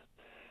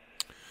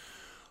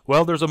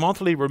 Well, there's a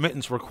monthly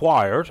remittance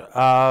required.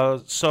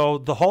 So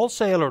the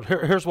wholesaler,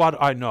 here's what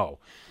I know.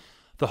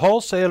 The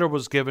wholesaler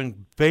was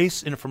given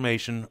base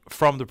information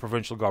from the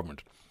provincial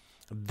government.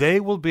 They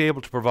will be able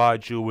to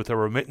provide you with a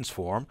remittance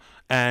form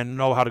and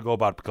know how to go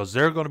about it because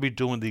they're going to be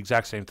doing the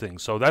exact same thing.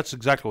 So that's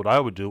exactly what I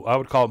would do. I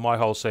would call my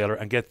wholesaler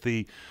and get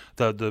the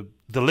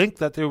link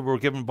that they were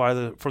given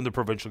from the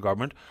provincial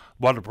government,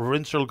 what a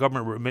provincial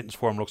government remittance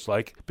form looks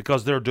like,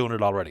 because they're doing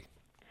it already.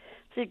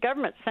 See, the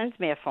government sends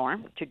me a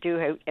form to do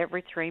out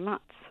every 3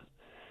 months,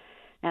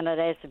 and it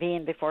has to be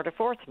in before the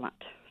 4th month.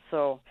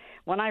 So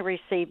when I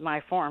receive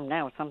my form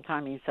now,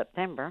 sometime in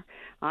September,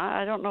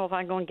 I don't know if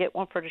I'm going to get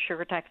one for the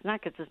sugar tax now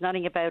because there's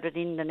nothing about it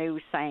in the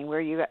news saying where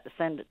you got to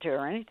send it to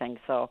or anything.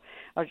 So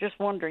I was just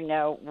wondering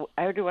now,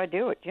 how do I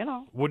do it, you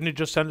know? Wouldn't you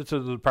just send it to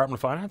the Department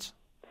of Finance?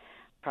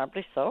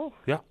 Probably so.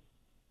 Yeah.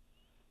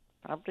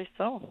 Probably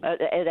so.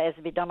 It has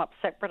to be done up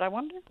separate, I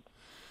wonder?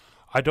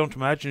 I don't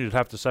imagine you'd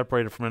have to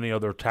separate it from any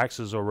other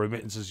taxes or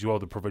remittances you owe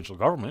the provincial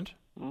government.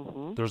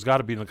 Mm-hmm. There's got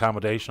to be an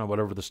accommodation on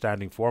whatever the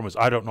standing form is.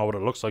 I don't know what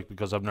it looks like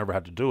because I've never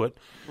had to do it.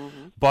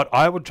 Mm-hmm. But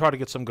I would try to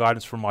get some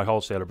guidance from my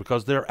wholesaler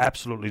because they're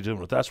absolutely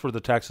doing it. That's where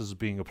the taxes is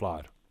being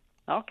applied.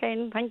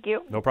 Okay, thank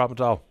you. No problem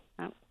at all.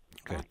 Oh,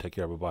 okay, bye. Take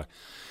care. Bye-bye.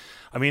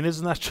 I mean,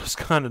 isn't that just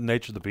kind of the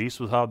nature of the beast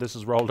with how this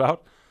is rolled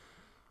out?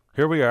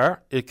 Here we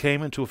are. It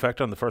came into effect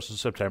on the 1st of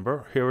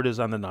September. Here it is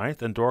on the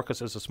 9th. And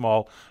Dorcas is a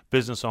small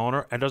business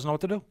owner and doesn't know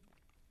what to do.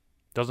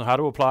 Doesn't know how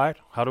to apply it,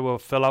 how to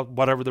fill out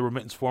whatever the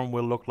remittance form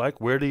will look like,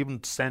 where to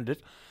even send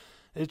it.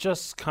 It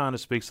just kind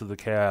of speaks to the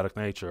chaotic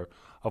nature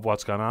of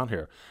what's going on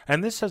here.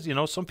 And this has,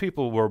 some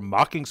people were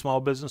mocking small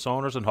business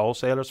owners and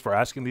wholesalers for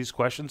asking these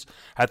questions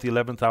at the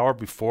 11th hour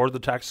before the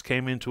tax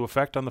came into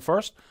effect on the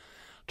 1st.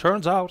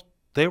 Turns out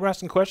they were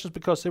asking questions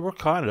because they were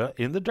kind of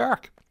in the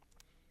dark.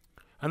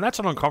 And that's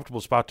an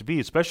uncomfortable spot to be,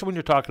 especially when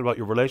you're talking about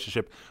your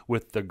relationship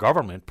with the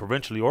government,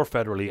 provincially or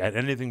federally, and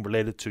anything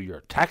related to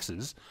your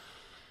taxes.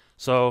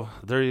 So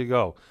there you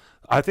go.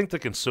 I think the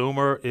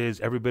consumer is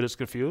every bit as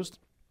confused.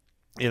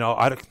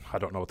 I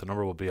don't know what the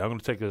number will be. I'm going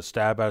to take a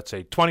stab at,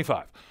 say,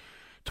 25.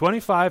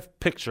 25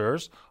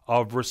 pictures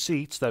of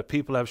receipts that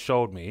people have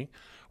showed me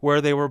where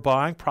they were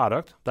buying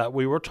product that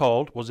we were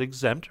told was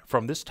exempt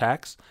from this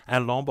tax,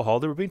 and lo and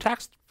behold, they were being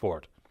taxed for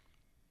it.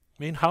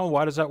 I mean, how and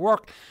why does that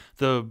work?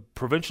 The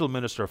Provincial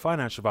Minister of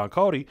Finance, Siobhan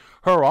Cody,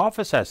 her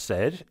office has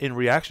said, in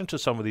reaction to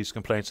some of these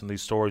complaints and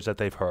these stories that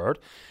they've heard,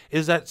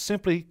 is that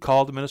simply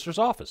call the Minister's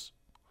office.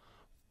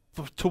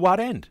 To what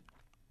end?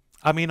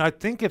 I mean, I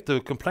think if the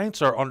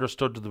complaints are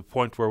understood to the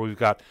point where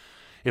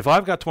if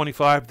I've got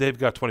 25, they've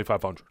got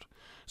 2,500.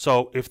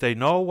 So if they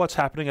know what's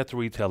happening at the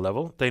retail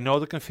level, they know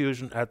the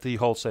confusion at the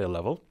wholesale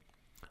level,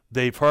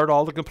 they've heard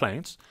all the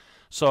complaints.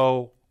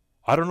 So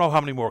I don't know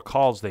how many more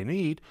calls they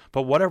need,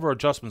 but whatever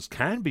adjustments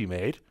can be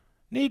made,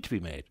 need to be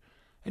made.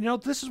 And,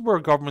 this is where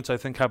governments, I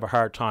think, have a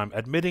hard time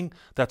admitting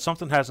that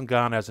something hasn't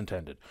gone as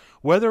intended.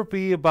 Whether it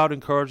be about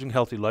encouraging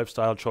healthy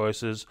lifestyle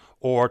choices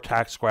or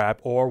tax scrap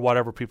or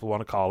whatever people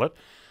want to call it,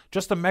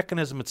 just the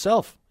mechanism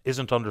itself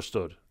isn't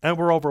understood. And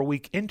we're over a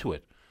week into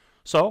it.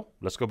 So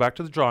let's go back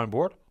to the drawing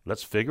board.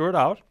 Let's figure it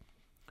out.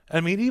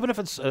 I mean, even if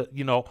it's,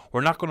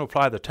 we're not going to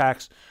apply the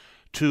tax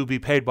to be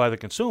paid by the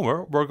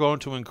consumer, we're going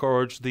to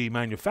encourage the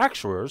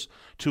manufacturers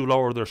to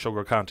lower their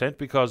sugar content,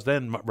 because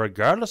then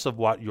regardless of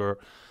what you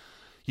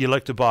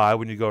like to buy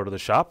when you go to the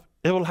shop,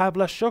 it will have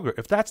less sugar.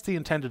 If that's the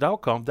intended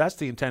outcome, that's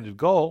the intended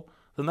goal,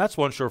 then that's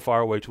one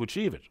surefire way to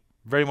achieve it.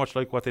 Very much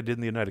like what they did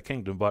in the United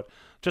Kingdom. But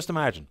just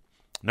imagine,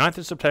 9th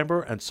of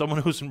September, and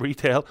someone who's in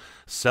retail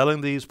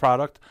selling these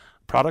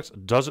products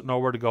doesn't know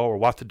where to go or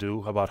what to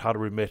do about how to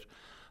remit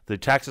the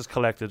taxes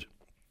collected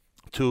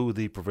to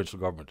the provincial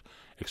government.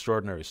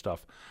 Extraordinary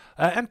stuff.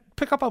 And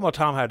pick up on what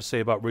Tom had to say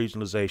about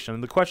regionalization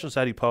and the questions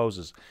that he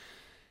poses.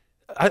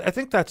 I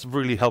think that's a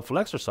really helpful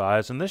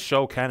exercise, and this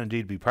show can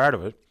indeed be part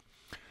of it.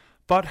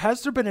 But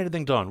has there been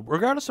anything done,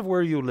 regardless of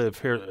where you live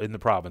here in the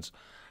province?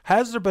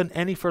 Has there been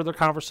any further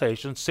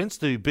conversation since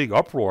the big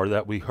uproar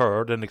that we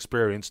heard and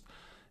experienced,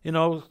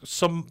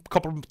 some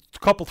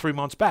couple 3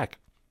 months back?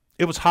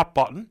 It was hot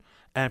button,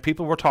 and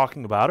people were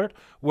talking about it,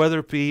 whether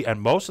it be,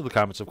 and most of the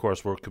comments, of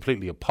course, were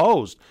completely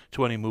opposed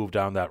to any move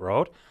down that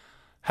road.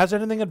 Has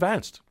anything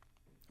advanced?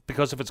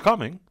 Because if it's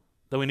coming,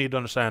 then we need to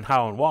understand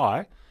how and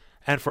why.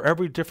 And for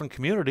every different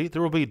community,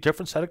 there will be a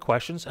different set of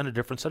questions and a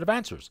different set of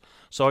answers.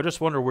 So I just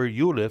wonder where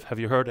you live. Have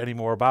you heard any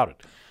more about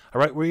it? All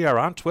right, we are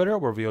on Twitter.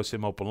 We're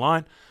VOCM Open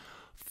Line.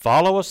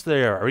 Follow us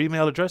there. Our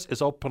email address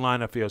is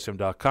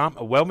openline@vocm.com.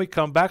 When we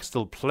come back,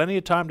 still plenty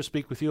of time to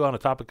speak with you on a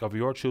topic of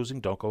your choosing.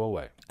 Don't go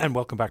away. And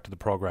welcome back to the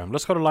program.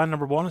 Let's go to line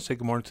number 1 and say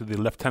good morning to the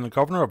Lieutenant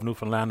Governor of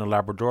Newfoundland and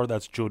Labrador.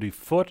 That's Judy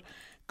Foote.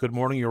 Good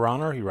morning, Your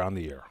Honor. You're on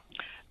the air.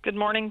 Good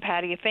morning,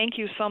 Patty. Thank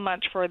you so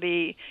much for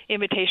the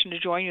invitation to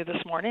join you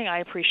this morning. I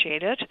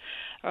appreciate it.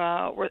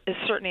 It's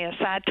certainly a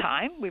sad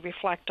time. We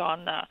reflect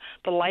on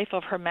the life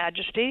of Her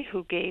Majesty,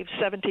 who gave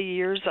 70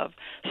 years of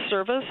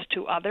service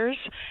to others,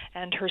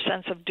 and her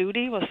sense of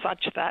duty was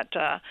such that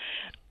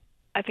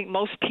I think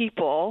most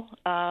people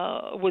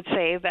would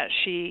say that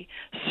she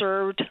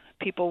served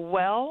people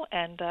well,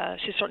 and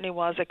she certainly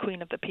was a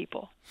queen of the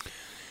people.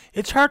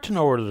 It's hard to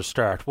know where to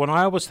start. When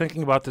I was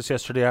thinking about this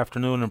yesterday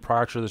afternoon and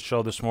prior to the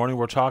show this morning,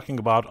 we're talking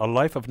about a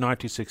life of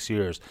 96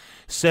 years,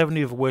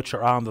 70 of which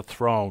are on the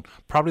throne.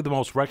 Probably the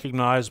most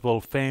recognizable,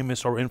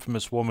 famous or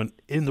infamous woman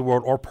in the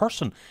world, or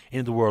person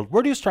in the world.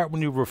 Where do you start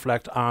when you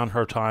reflect on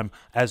her time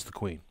as the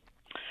Queen?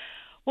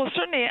 Well,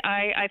 certainly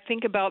I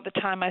think about the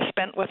time I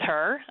spent with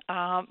her.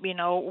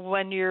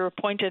 When you're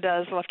appointed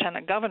as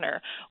Lieutenant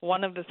Governor,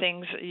 one of the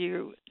things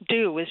you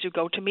do is you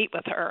go to meet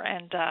with her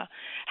and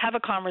have a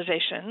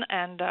conversation.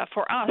 And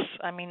for us,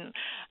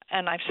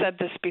 and I've said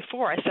this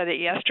before, I said it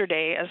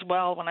yesterday as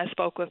well when I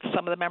spoke with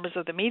some of the members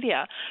of the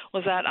media,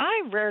 was that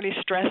I rarely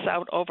stress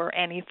out over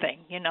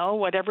anything.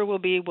 Whatever will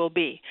be, will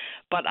be.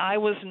 But I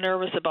was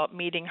nervous about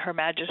meeting Her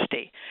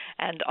Majesty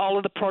and all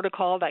of the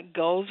protocol that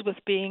goes with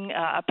being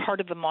a part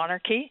of the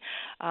monarchy.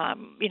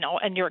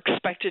 And you're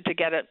expected to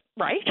get it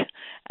right.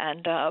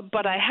 And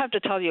but I have to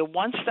tell you,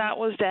 once that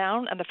was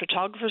down and the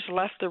photographers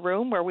left the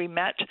room where we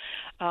met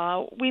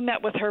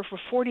with her for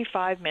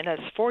 45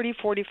 minutes,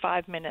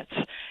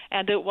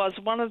 and it was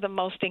one of the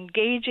most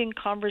engaging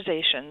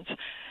conversations.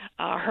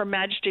 Her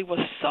Majesty was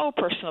so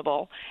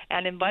personable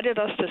and invited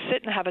us to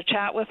sit and have a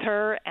chat with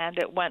her, and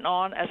it went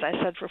on, as I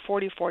said, for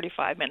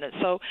 45 minutes.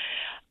 So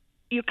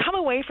you come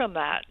away from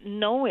that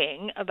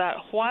knowing that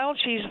while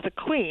she's the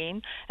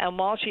Queen and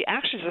while she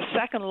actually is the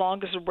second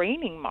longest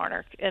reigning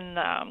monarch,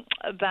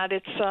 that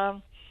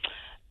it's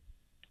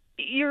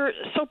you're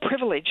so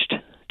privileged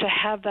to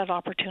have that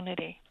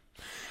opportunity.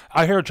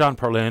 I hear John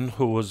Perlin,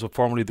 who was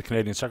formerly the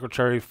Canadian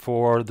Secretary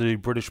for the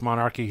British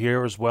monarchy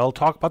here as well,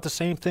 talk about the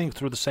same thing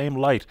through the same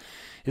light,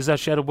 is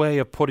that she had a way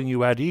of putting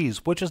you at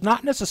ease, which is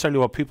not necessarily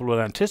what people would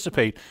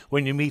anticipate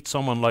when you meet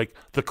someone like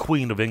the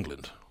Queen of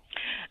England.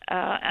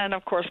 And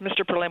of course,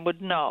 Mr. Perlin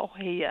would know.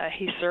 He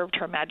served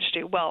Her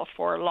Majesty well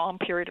for a long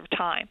period of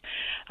time.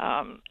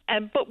 But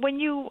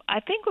I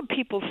think when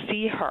people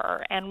see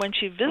her, and when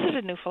she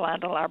visited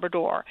Newfoundland and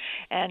Labrador,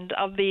 and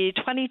of the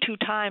 22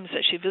 times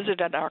that she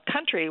visited our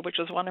country, which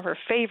was one of her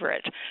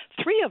favorite,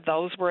 3 of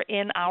those were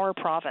in our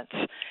province.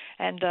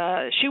 And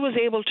she was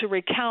able to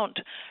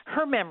recount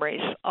her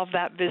memories of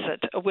that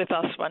visit with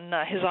us when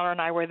His Honor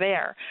and I were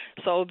there.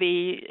 So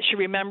she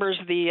remembers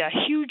the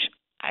huge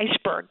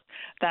iceberg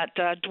that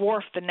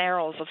dwarfed the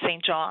Narrows of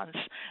St. John's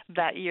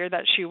that year,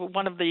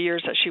 one of the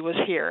years that she was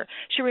here.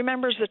 She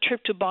remembers the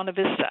trip to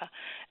Bonavista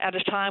at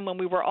a time when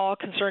we were all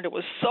concerned it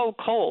was so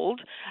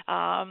cold,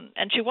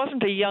 and she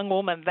wasn't a young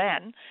woman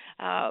then,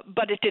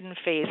 but it didn't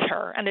faze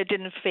her, and it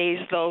didn't faze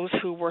those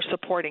who were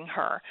supporting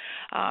her.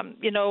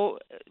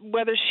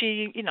 Whether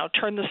she,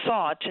 turned the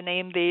saw to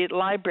name the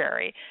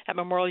library at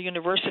Memorial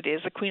University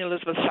as the Queen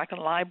Elizabeth II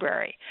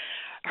Library.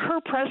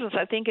 Her presence,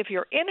 I think if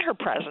you're in her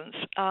presence,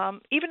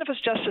 even if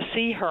it's just to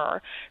see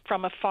her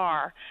from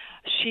afar,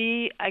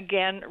 she,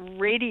 again,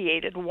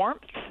 radiated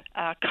warmth,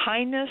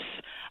 kindness,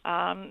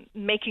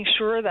 making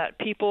sure that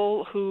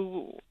people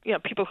who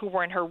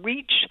were in her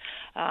reach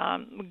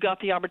got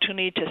the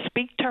opportunity to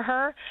speak to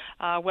her,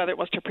 whether it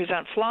was to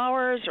present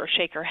flowers or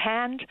shake her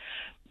hand.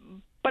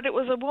 But it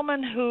was a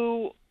woman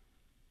who,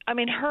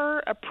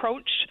 her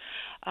approach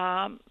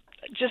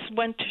just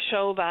went to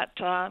show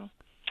that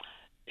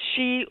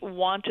she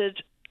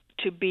wanted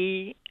to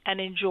be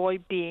and enjoy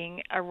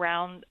being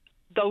around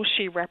those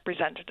she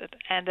represented.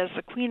 And as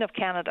the Queen of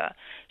Canada,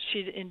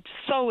 she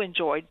so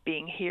enjoyed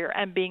being here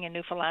and being in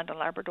Newfoundland and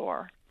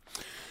Labrador.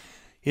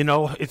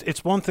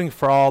 It's one thing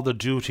for all the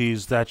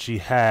duties that she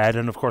had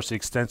and, of course, the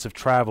extensive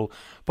travel.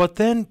 But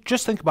then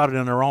just think about it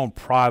in her own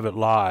private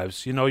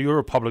lives. You're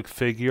a public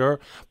figure,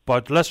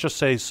 but let's just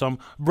say some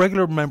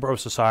regular member of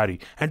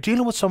society and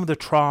dealing with some of the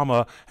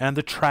trauma and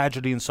the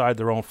tragedy inside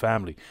their own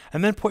family.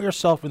 And then put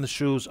yourself in the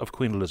shoes of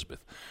Queen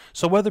Elizabeth.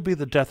 So whether it be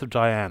the death of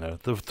Diana,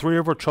 the three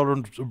of her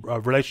children's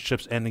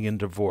relationships ending in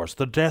divorce,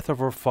 the death of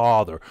her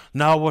father,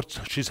 now what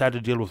she's had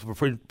to deal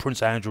with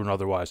Prince Andrew and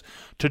otherwise,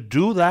 to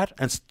do that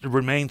and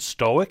remain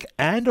stoic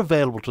and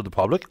available to the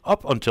public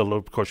up until,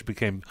 of course, she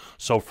became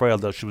so frail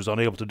that she was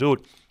unable to do it,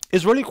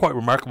 is really quite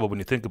remarkable when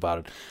you think about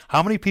it.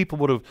 How many people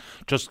would have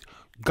just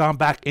gone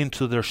back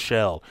into their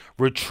shell,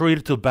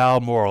 retreated to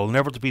Balmoral,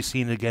 never to be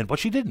seen again, but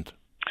she didn't.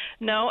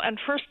 No, and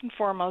first and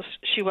foremost,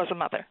 she was a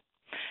mother.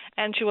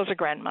 And she was a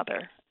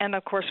grandmother. And,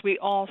 of course, we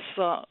all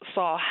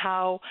saw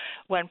how,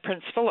 when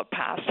Prince Philip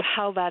passed,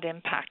 how that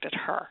impacted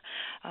her.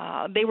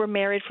 They were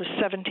married for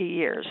 70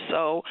 years.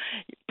 So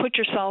put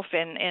yourself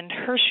in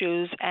her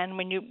shoes, and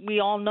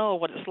we all know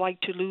what it's like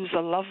to lose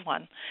a loved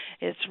one.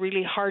 It's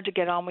really hard to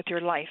get on with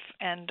your life.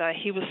 And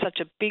he was such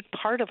a big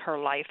part of her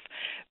life.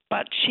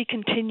 But she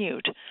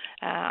continued,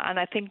 and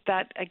I think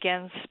that,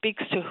 again,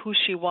 speaks to who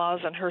she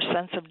was and her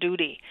sense of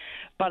duty.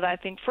 But I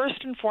think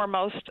first and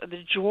foremost,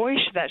 the joy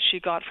that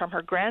she got from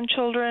her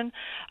grandchildren,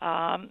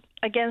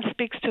 again,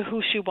 speaks to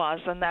who she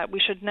was, and that we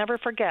should never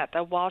forget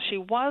that while she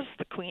was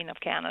the Queen of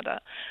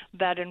Canada,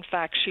 that, in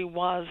fact, she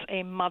was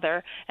a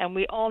mother. And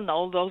we all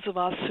know, those of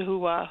us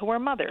who are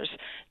mothers,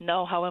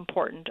 know how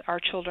important our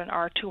children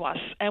are to us.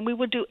 And we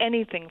would do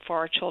anything for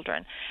our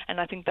children.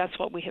 And I think that's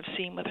what we have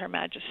seen with Her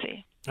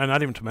Majesty. And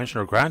not even to mention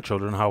her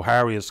grandchildren, how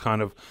Harry has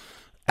kind of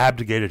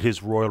abdicated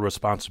his royal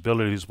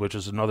responsibilities, which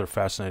is another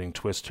fascinating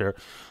twist here.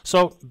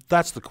 So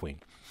that's the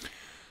Queen.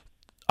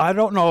 I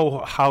don't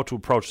know how to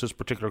approach this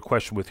particular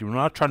question with you. I'm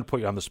not trying to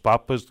put you on the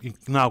spot, but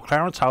now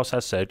Clarence House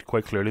has said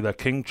quite clearly that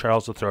King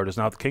Charles III is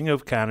now the King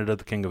of Canada,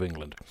 the King of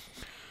England.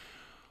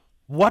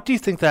 What do you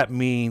think that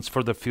means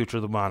for the future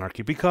of the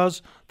monarchy?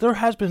 Because there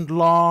has been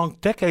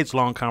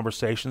decades-long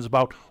conversations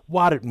about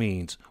what it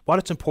means, what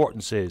its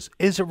importance is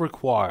it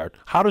required,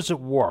 how does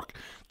it work?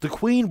 The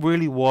Queen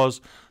really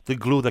was the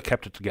glue that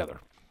kept it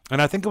together.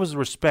 And I think it was the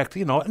respect,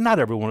 not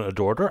everyone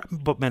adored her,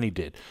 but many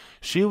did.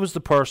 She was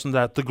the person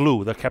the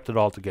glue that kept it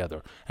all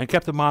together and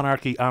kept the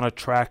monarchy on a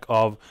track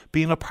of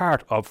being a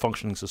part of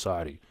functioning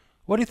society.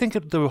 What do you think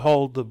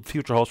the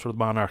future holds for the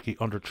monarchy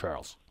under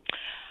Charles?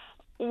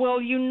 Well,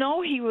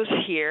 he was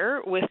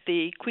here with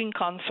the Queen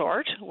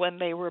Consort when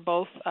they were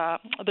both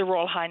the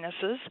Royal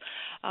Highnesses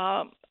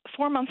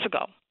 4 months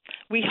ago.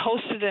 We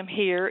hosted them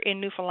here in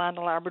Newfoundland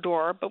and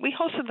Labrador, but we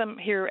hosted them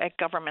here at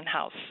Government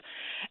House.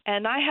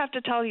 And I have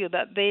to tell you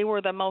that they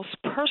were the most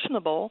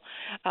personable,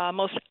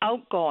 most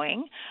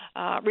outgoing,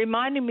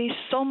 reminding me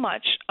so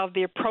much of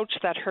the approach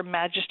that Her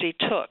Majesty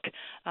took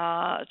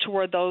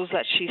toward those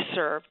that she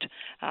served,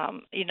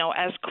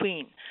 as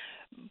Queen.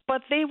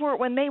 But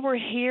when they were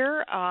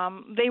here,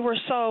 they were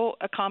so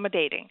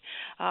accommodating.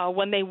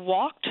 When they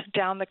walked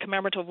down the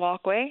commemorative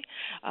walkway,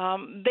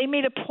 they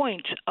made a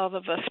point of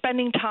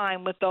spending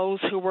time with those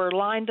who were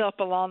lined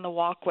up along the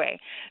walkway.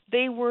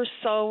 They were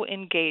so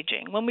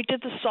engaging. When we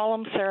did the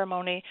solemn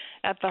ceremony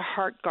at the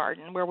Heart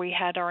Garden, where we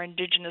had our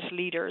Indigenous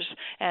leaders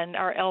and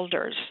our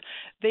elders,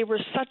 they were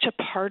such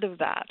a part of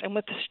that. And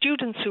with the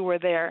students who were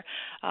there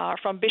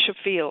from Bishop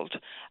Field,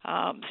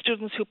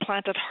 students who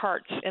planted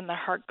hearts in the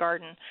Heart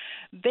Garden,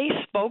 they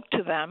spoke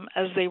to them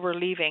as they were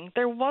leaving.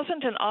 There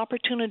wasn't an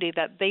opportunity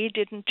that they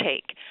didn't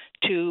take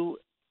to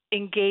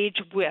engage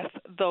with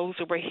those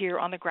who were here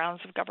on the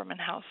grounds of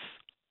Government House.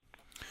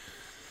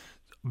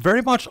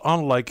 Very much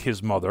unlike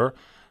his mother,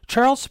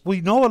 Charles,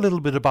 we know a little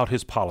bit about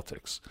his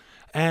politics.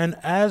 And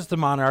as the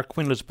monarch,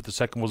 Queen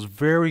Elizabeth II was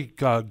very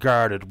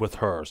guarded with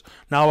hers.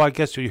 Now, I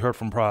guess you heard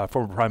from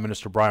former Prime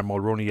Minister Brian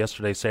Mulroney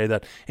yesterday say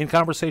that in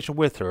conversation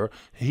with her,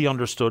 he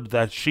understood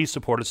that she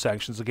supported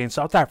sanctions against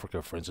South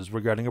Africa, for instance,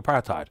 regarding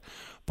apartheid.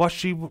 But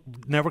she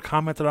never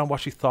commented on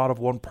what she thought of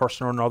one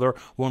person or another,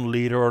 one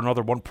leader or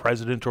another, one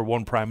president or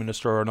one prime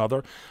minister or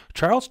another.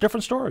 Charles,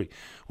 different story.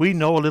 We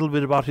know a little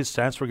bit about his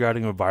stance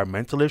regarding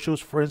environmental issues,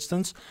 for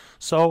instance.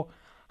 So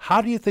how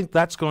do you think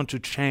that's going to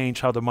change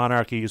how the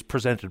monarchy is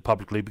presented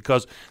publicly?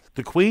 Because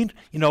the Queen,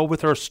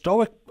 with her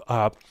stoic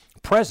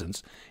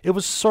presence, it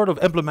was sort of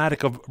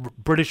emblematic of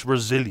British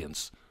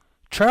resilience.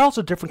 Charles,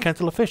 a different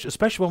kettle of fish,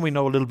 especially when we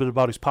know a little bit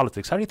about his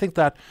politics. How do you think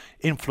that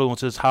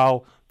influences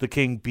how the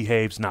King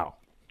behaves now?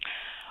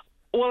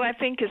 Well, I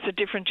think it's a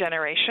different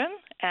generation,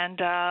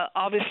 and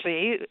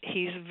obviously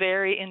he's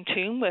very in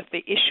tune with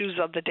the issues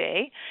of the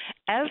day,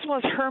 as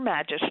was Her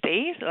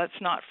Majesty.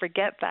 Let's not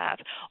forget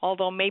that,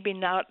 although maybe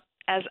not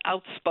as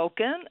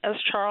outspoken as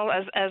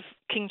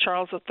King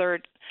Charles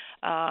III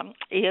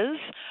is.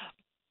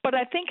 But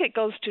I think it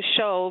goes to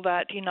show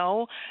that,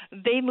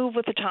 they move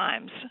with the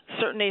times.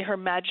 Certainly Her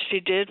Majesty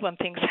did when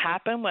things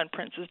happened, when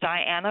Princess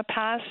Diana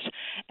passed,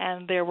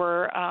 and there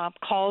were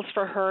calls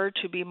for her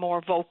to be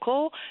more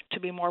vocal, to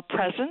be more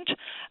present.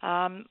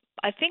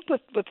 I think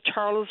with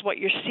Charles, what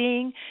you're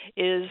seeing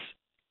is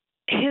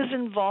his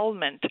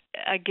involvement.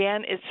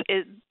 Again,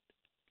 it's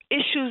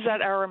issues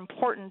that are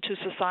important to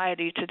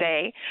society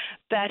today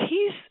that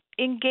he's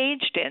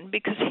engaged in,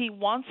 because he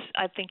wants,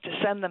 I think, to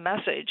send the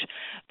message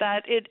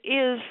that it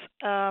is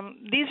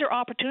these are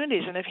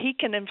opportunities, and if he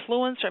can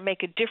influence or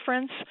make a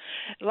difference,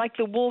 like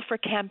the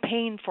Woolfer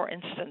campaign, for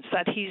instance,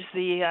 that he's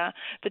the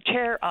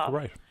chair of,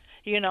 right?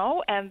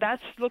 And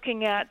that's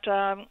looking at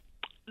the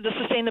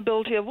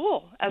sustainability of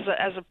wool as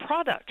a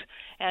product,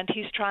 and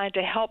he's trying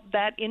to help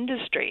that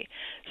industry.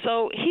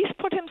 So he's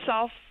put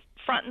himself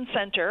front and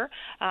center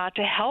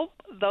to help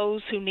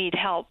those who need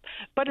help,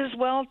 but as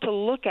well to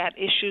look at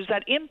issues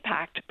that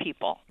impact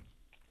people.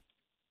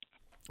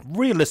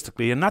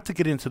 Realistically, and not to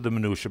get into the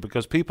minutiae,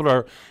 because people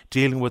are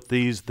dealing with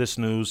this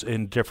news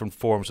in different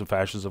forms and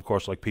fashions, of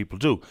course, like people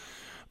do.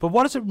 But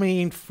what does it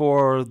mean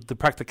for the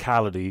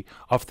practicality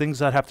of things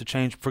that have to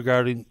change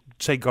regarding,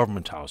 say,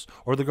 Government House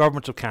or the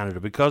Government of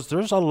Canada? Because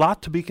there's a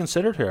lot to be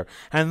considered here,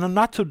 and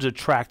not to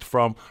detract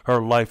from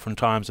her life and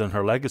times and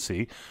her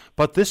legacy,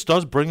 but this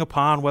does bring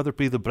upon, whether it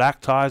be the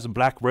black ties and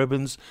black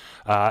ribbons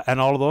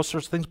and all of those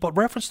sorts of things. But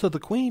reference to the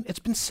Queen, it's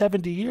been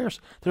 70 years.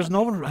 There's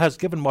no one has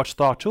given much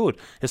thought to it.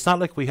 It's not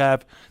like we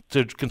have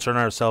to concern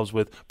ourselves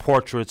with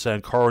portraits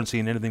and currency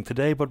and anything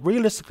today, but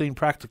realistically and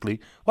practically,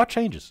 what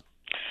changes?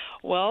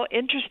 Well,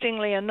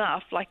 interestingly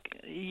enough, like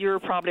you're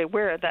probably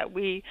aware that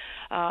we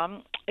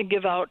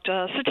give out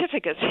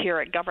certificates here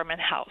at Government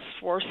House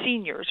for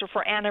seniors or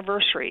for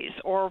anniversaries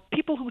or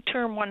people who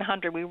turn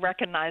 100. We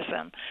recognize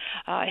them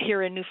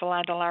here in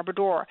Newfoundland and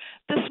Labrador.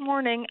 This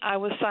morning I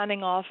was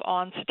signing off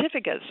on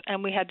certificates,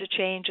 and we had to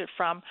change it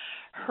from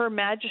Her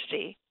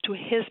Majesty to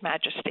His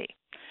Majesty.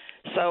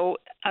 So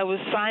I was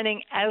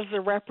signing as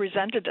the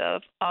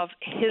representative of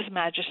His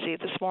Majesty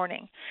this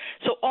morning.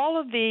 So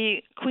all of the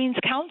Queen's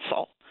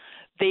Counsel,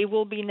 they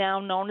will be now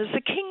known as the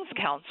King's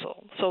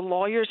Counsel. So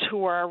lawyers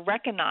who are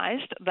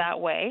recognized that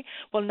way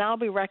will now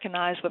be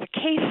recognized with a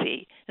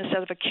KC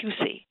instead of a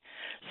QC.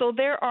 So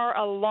there are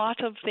a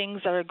lot of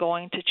things that are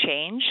going to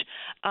change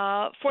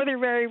for the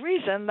very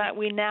reason that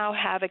we now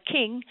have a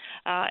king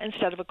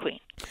instead of a queen.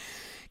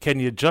 Can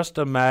you just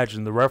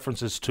imagine the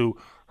references to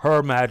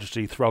Her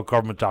Majesty throughout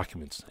government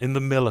documents, in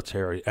the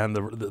military and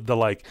the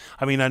like?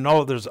 I mean,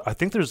 I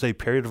think there's a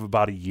period of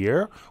about a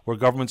year where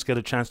governments get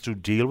a chance to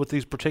deal with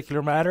these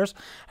particular matters,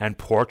 and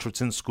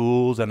portraits in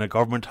schools and a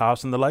government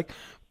house and the like,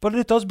 but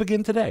it does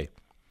begin today.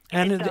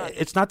 And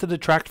it's not to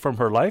detract from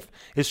her life,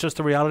 it's just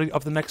the reality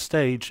of the next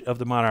stage of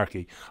the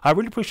monarchy. I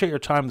really appreciate your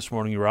time this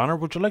morning, Your Honour.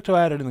 Would you like to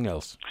add anything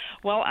else?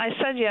 Well, I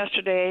said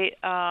yesterday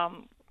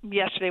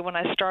when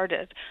I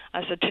started,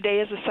 I said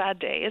today is a sad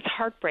day. It's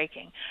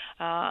heartbreaking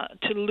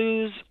to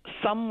lose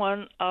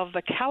someone of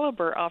the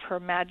caliber of Her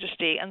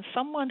Majesty, and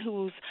someone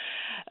who's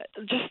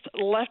just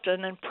left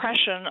an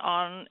impression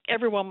on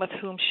everyone with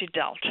whom she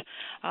dealt.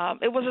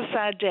 It was a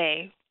sad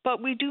day, but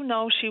we do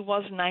know she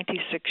was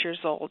 96 years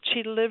old.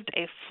 She lived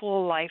a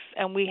full life,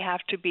 and we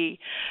have to be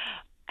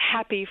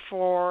happy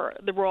for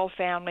the royal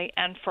family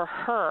and for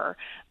her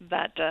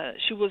that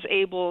she was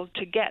able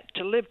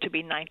to live to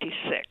be 96.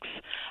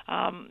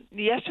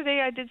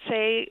 Yesterday I did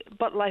say,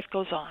 but life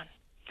goes on.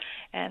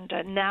 And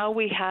now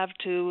we have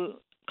to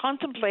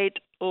contemplate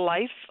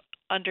life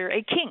under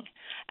a king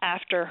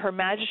after Her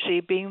Majesty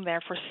being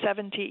there for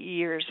 70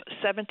 years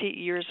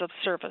of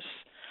service.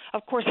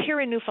 Of course, here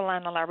in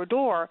Newfoundland and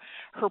Labrador,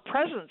 her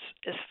presence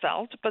is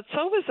felt, but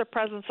so is the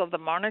presence of the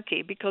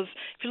monarchy, because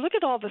if you look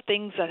at all the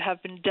things that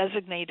have been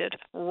designated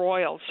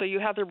royal, so you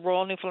have the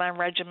Royal Newfoundland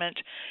Regiment,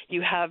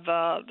 you have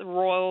the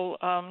Royal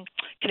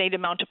Canadian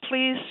Mounted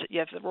Police, you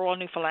have the Royal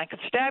Newfoundland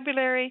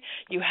Constabulary,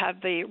 you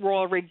have the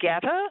Royal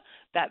Regatta,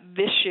 that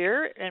this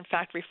year, in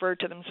fact,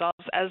 referred to themselves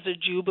as the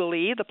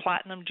Jubilee, the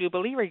Platinum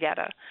Jubilee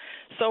Regatta.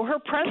 So her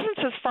presence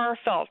is far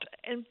felt.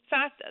 In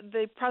fact,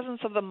 the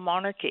presence of the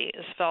monarchy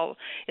is far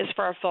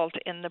felt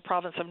in the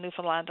province of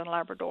Newfoundland and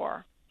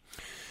Labrador.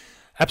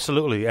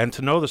 Absolutely, and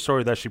to know the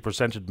story that she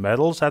presented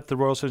medals at the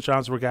Royal St.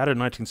 John's Regatta in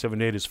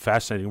 1978 is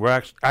fascinating.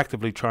 We're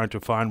actively trying to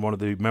find one of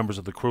the members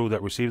of the crew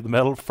that received the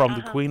medal from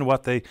the Queen,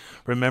 what they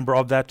remember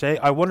of that day.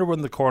 I wonder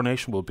when the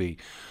coronation will be.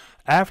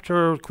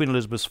 After Queen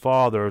Elizabeth's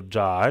father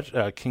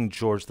died, King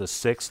George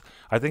VI,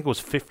 I think it was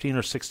 15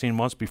 or 16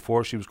 months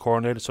before she was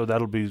coronated, so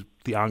that'll be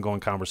the ongoing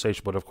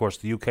conversation. But, of course,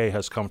 the UK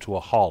has come to a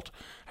halt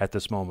at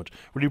this moment.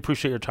 Really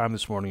appreciate your time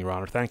this morning, Your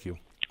Honour. Thank you.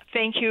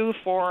 Thank you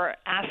for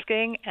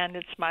asking, and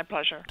it's my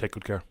pleasure. Take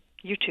good care.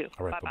 You too.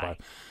 All right, bye-bye.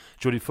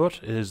 Judy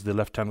Foote is the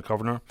Lieutenant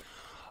Governor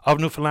of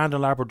Newfoundland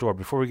and Labrador.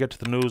 Before we get to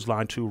the news,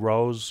 line 2,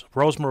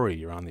 Rosemarie,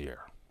 you're on the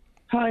air.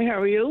 Hi,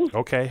 how are you?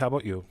 Okay, how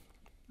about you?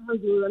 I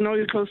know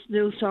you're close to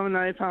news, Tom, and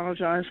I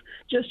apologise.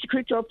 Just a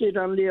quick update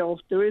on Leo.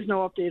 There is no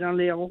update on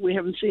Leo. We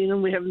haven't seen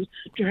him.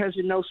 There has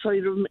been no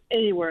sight of him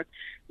anywhere.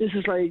 This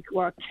is 15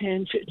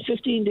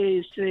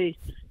 days today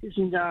he's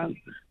been gone.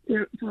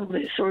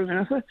 Sorry,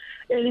 Vanessa.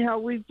 Anyhow,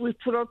 we've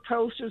put up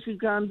posters. We've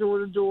gone door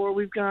to door.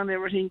 We've gone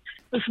everything.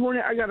 This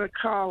morning I got a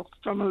call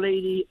from a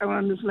lady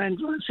around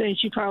Newfoundland saying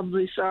she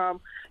probably saw him.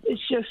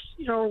 It's just,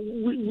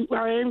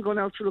 I am going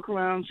out to look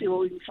around and see what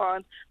we can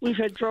find. We've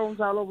had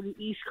drones all over the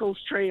East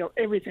Coast Trail,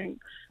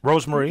 everything.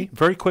 Rosemarie,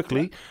 very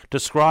quickly,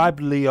 describe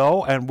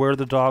Leo and where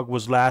the dog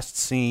was last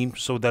seen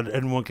so that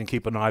anyone can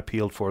keep an eye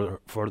peeled for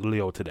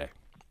Leo today.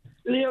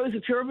 Leo is a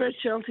purebred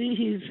Sheltie.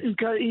 He's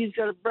got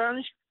a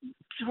brownish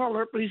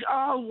color, but he's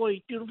all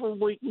white, beautiful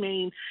white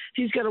mane.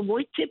 He's got a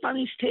white tip on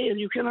his tail.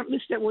 You cannot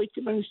miss that white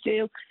tip on his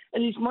tail.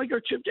 And he's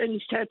microchipped and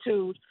he's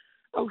tattooed.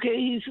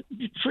 Okay,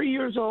 he's 3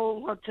 years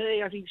old. Well,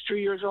 today I think he's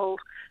 3 years old.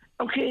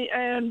 Okay,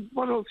 and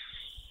what else?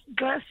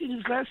 Last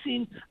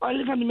seen, I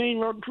live on the main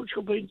road in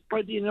Puchco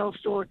by the NL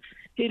store.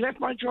 He left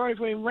my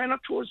driveway and ran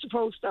up towards the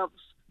post office.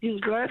 He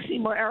was last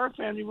seen by our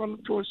family running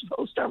up towards the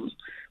post office.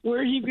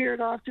 Where he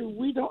veered off to,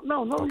 we don't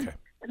know. Okay.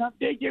 And I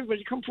begged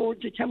everybody to come forward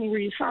to tell me where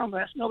you saw him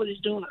last. Nobody's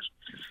doing it.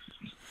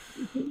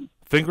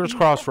 Fingers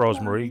crossed,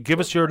 Rosemarie. Give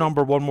us your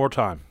number one more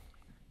time.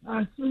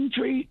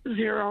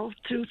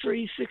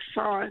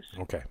 330-2365.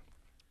 Okay.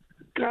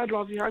 God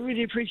love you. I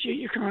really appreciate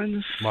your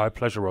kindness. My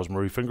pleasure,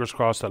 Rosemarie. Fingers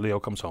crossed that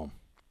Leo comes home.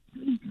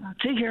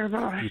 Take care.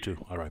 Bye. You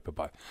too. All right,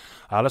 bye-bye.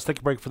 Let's take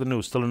a break for the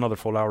news. Still another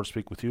full hour to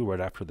speak with you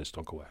right after this.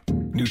 Don't go away.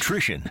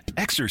 Nutrition,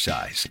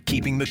 exercise,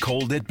 keeping the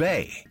cold at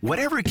bay.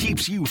 Whatever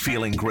keeps you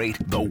feeling great,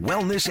 the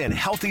Wellness and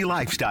Healthy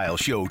Lifestyle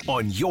Show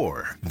on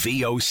your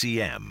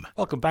VOCM.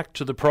 Welcome back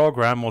to the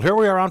program. Well, here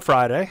we are on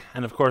Friday,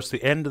 and of course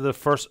the end of the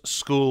first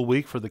school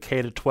week for the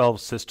K-12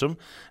 system.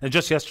 And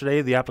just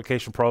yesterday, the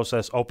application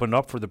process opened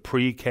up for the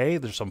pre-K.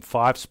 There's some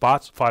 5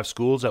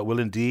 schools that will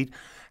indeed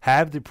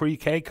have the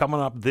pre-K coming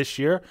up this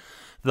year.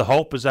 The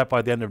hope is that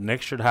by the end of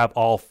next year to have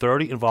all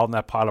 30 involved in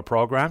that pilot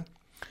program.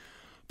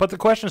 But the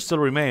questions still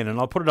remain, and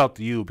I'll put it out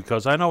to you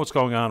because I know what's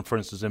going on, for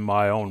instance, in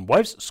my own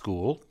wife's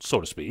school, so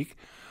to speak.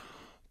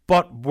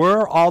 But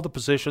were all the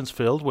positions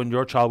filled when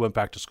your child went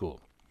back to school?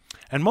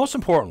 And most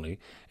importantly,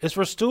 is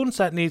for students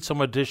that need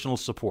some additional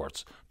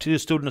supports, to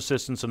student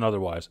assistants and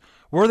otherwise,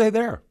 were they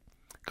there?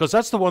 Because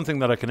that's the one thing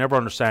that I can never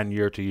understand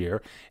year to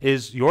year,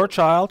 is your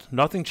child,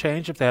 nothing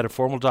changed if they had a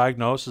formal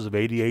diagnosis of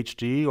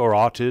ADHD or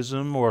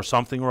autism or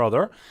something or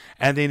other,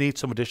 and they need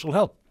some additional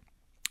help.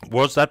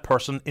 Was that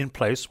person in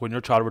place when your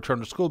child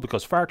returned to school?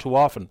 Because far too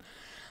often,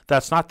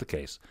 that's not the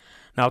case.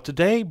 Now,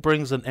 today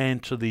brings an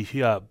end to the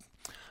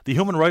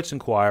Human Rights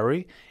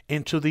Inquiry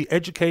into the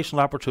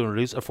educational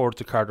opportunities afforded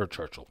to Carter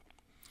Churchill.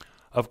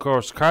 Of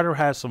course, Carter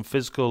has some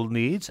physical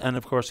needs, and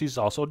of course, he's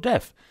also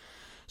deaf.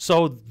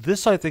 So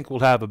this, I think,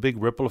 will have a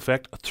big ripple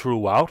effect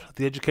throughout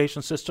the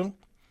education system.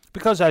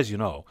 Because, as you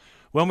know,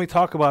 when we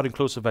talk about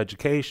inclusive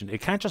education,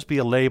 it can't just be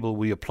a label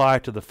we apply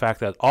to the fact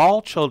that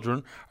all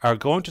children are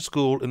going to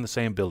school in the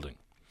same building.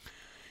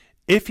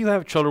 If you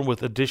have children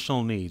with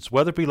additional needs,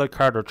 whether it be like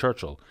Carter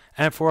Churchill,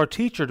 and for a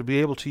teacher to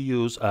be able to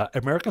use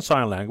American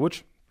Sign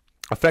Language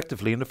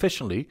effectively and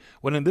efficiently,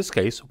 when in this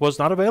case was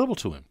not available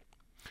to him.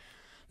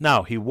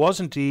 Now, he was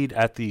indeed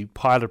at the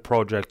pilot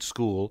project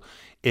school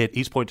at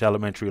East Point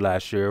Elementary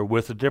last year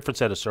with a different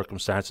set of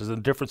circumstances and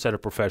a different set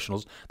of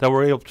professionals that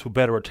were able to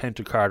better attend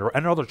to Carter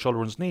and other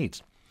children's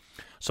needs.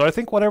 So I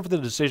think whatever the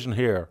decision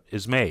here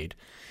is made,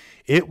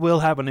 it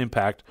will have an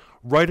impact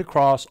right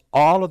across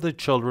all of the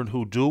children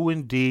who do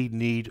indeed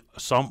need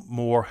some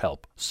more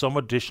help, some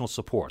additional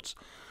supports.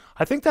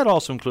 I think that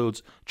also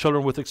includes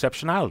children with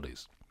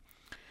exceptionalities.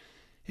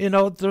 You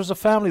know, there's a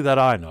family that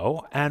I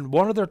know, and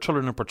one of their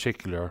children in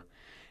particular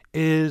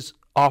is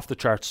off the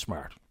charts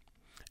smart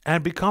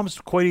and becomes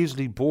quite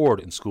easily bored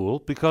in school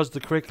because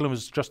the curriculum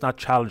is just not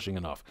challenging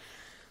enough.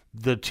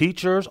 The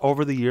teachers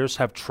over the years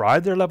have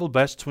tried their level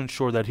best to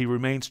ensure that he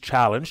remains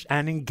challenged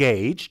and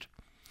engaged,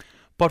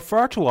 but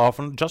far too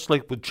often, just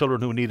like with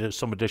children who need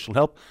some additional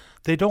help,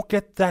 they don't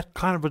get that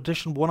kind of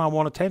additional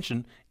one-on-one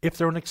attention if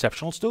they're an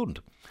exceptional student.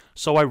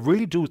 So I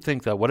really do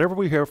think that whatever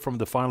we hear from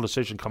the final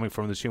decision coming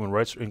from this human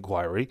rights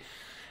inquiry,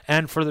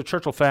 and for the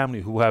Churchill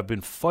family who have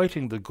been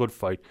fighting the good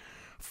fight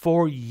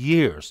for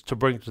years to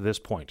bring it to this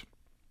point,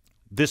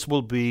 this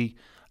will be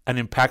an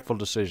impactful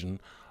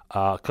decision,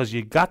 because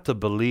you got to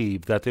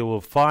believe that they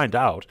will find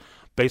out,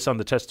 based on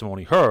the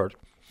testimony heard,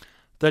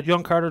 that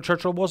young Carter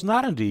Churchill was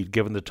not indeed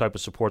given the type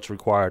of supports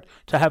required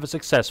to have a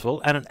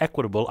successful and an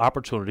equitable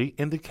opportunity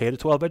in the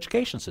K-12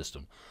 education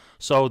system.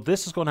 So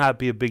this is going to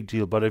be a big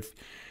deal. But if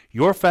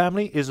your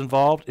family is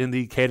involved in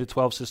the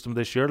K-12 system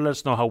this year, let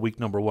us know how week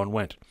number 1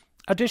 went.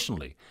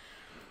 Additionally,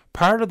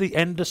 part of the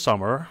end of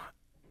summer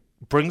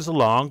brings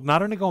along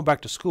not only going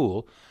back to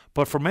school,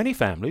 but for many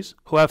families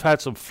who have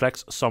had some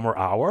flex summer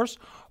hours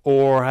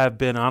or have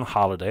been on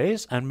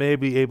holidays and may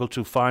be able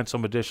to find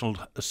some additional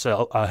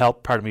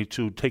help,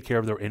 to take care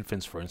of their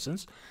infants, for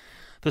instance,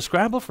 the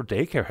scramble for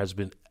daycare has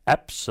been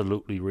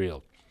absolutely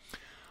real.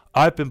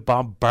 I've been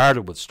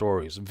bombarded with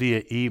stories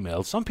via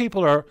email. Some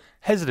people are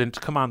hesitant to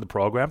come on the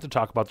program to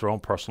talk about their own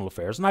personal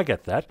affairs, and I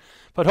get that.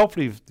 But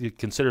hopefully you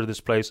consider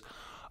this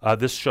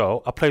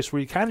show, a place where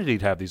you can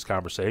indeed have these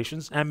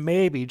conversations, and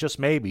maybe, just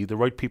maybe, the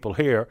right people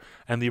here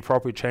and the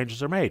appropriate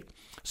changes are made.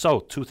 So,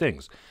 2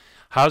 things.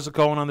 How's it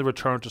going on the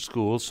return to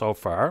school so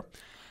far?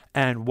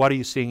 And what are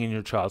you seeing in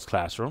your child's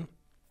classroom?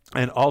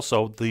 And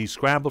also, the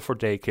scramble for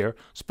daycare,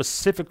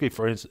 specifically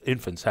for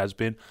infants, has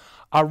been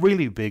a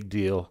really big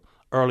deal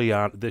early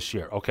on this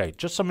year. Okay,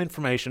 just some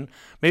information,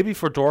 maybe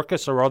for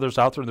Dorcas or others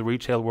out there in the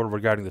retail world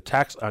regarding the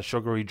tax on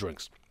sugary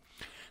drinks.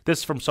 This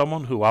is from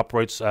someone who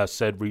operates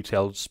said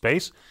retail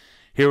space.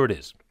 Here it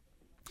is.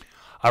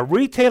 A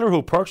retailer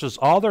who purchases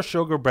all their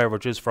sugar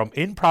beverages from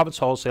in-province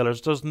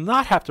wholesalers does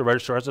not have to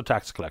register as a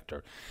tax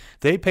collector.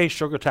 They pay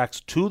sugar tax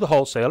to the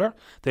wholesaler.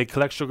 They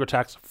collect sugar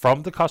tax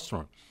from the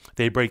customer.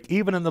 They break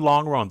even in the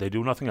long run. They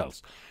do nothing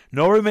else.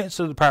 No remittance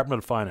to the Department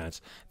of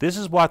Finance. This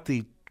is what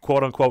the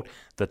quote-unquote,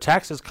 the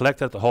tax is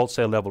collected at the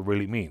wholesale level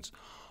really means.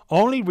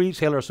 Only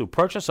retailers who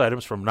purchase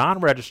items from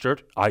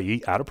non-registered,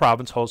 i.e.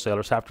 out-of-province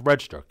wholesalers, have to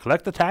register,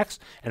 collect the tax,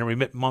 and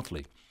remit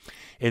monthly.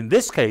 In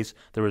this case,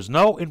 there is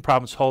no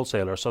in-province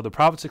wholesaler, so the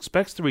province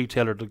expects the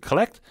retailer to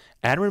collect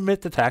and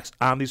remit the tax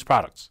on these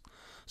products.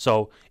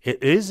 So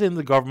it is in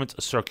the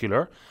government's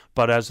circular,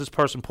 but as this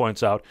person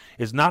points out,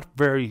 is not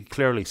very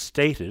clearly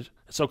stated,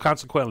 so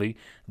consequently,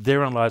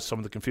 therein lies some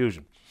of the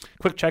confusion.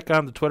 Quick check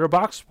on the Twitter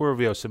box. We're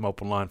VOCM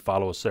Open Line.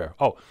 Follow us there.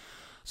 Oh,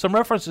 some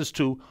references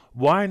to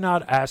why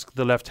not ask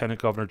the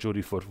Lieutenant Governor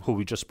Judy Foote, who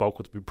we just spoke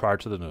with prior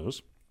to the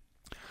news,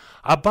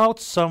 about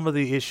some of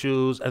the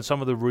issues and some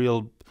of the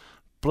real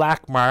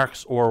black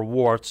marks or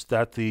warts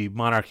that the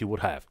monarchy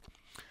would have.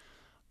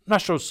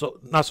 Not so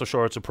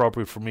sure it's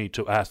appropriate for me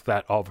to ask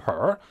that of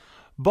her,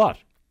 but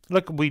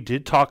look, we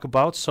did talk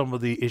about some of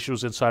the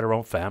issues inside our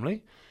own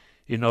family.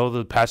 You know,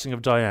 the passing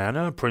of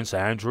Diana, Prince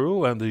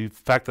Andrew, and the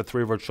fact that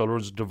 3 of our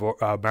children's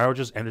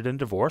marriages ended in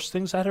divorce,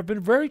 things that have been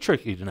very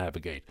tricky to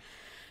navigate.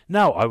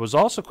 Now, I was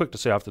also quick to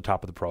say off the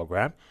top of the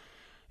program,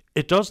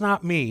 it does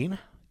not mean,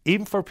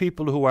 even for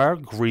people who are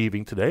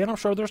grieving today, and I'm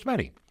sure there's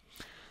many,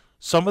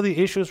 some of the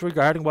issues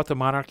regarding what the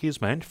monarchy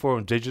has meant for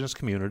indigenous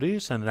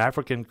communities and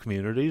African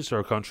communities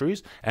or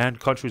countries and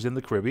countries in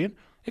the Caribbean,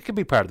 it can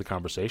be part of the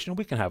conversation.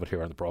 We can have it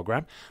here on the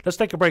program. Let's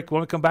take a break. When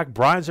we come back,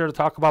 Brian's here to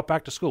talk about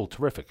back to school.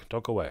 Terrific.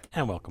 Don't go away.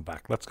 And welcome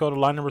back. Let's go to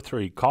line number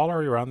 3.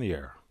 Caller, you're on the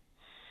air.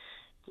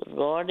 Good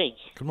morning.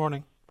 Good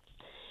morning.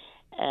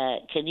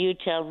 Can you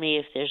tell me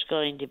if there's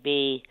going to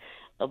be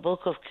a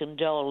book of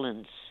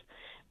condolence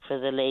for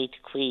the late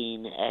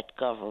Queen at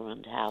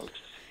Government House?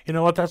 You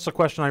know what? That's the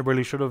question I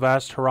really should have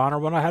asked Her Honor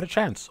when I had a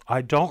chance.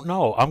 I don't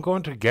know. I'm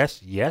going to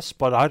guess yes,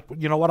 but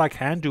you know what I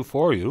can do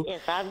for you?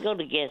 Yes, I'm going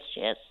to guess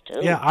yes,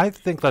 too. Yeah, I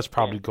think that's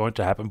probably going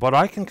to happen, but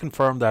I can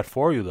confirm that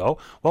for you, though.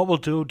 What we'll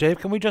do, Dave,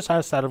 can we just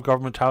ask that of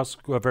Government House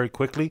very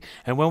quickly?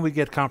 And when we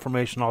get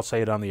confirmation, I'll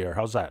say it on the air.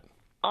 How's that?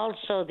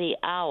 Also, the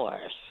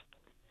hours,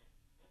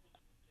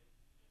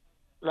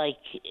 like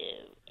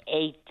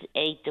 8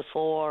 to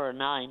 4 or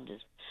 9 to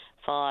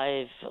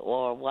 5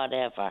 or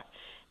whatever.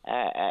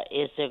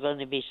 Is there going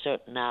to be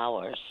certain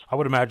hours? I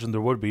would imagine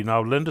there would be.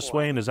 Now, Linda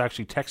Swain is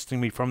actually texting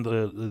me from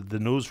the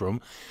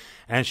newsroom,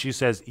 and she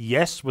says,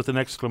 yes, with an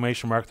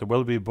exclamation mark, there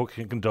will be a book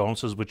of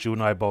condolences, which you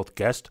and I both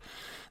guessed.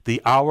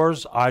 The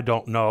hours, I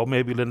don't know.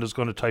 Maybe Linda's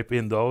going to type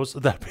in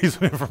that piece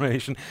of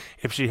information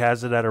if she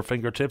has it at her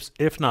fingertips.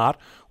 If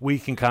not, we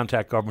can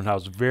contact Government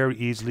House very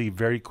easily,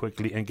 very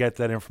quickly, and get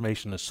that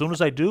information. As soon as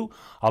I do,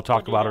 I'll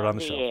talk about it on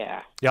the show.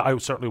 Air. Yeah, I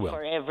certainly will.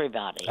 For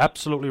everybody.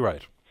 Absolutely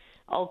right.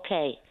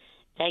 Okay.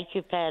 Thank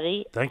you,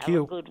 Patty. Thank you. you.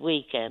 Have a good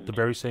weekend. The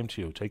very same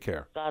to you. Take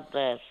care. God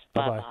bless.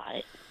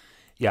 Bye-bye.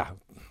 Yeah,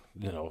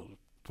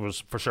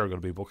 there's for sure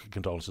going to be a book of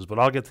condolences, but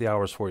I'll get the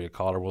hours for you,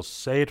 caller. We'll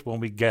say it when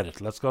we get it.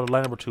 Let's go to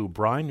line number 2.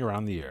 Brian, you're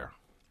on the air.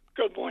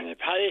 Good morning,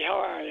 Patty. How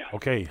are you?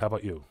 Okay, how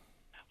about you?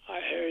 I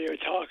hear you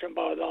talking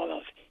about all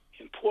those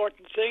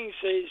important things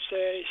these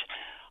days.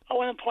 I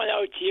want to point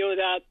out to you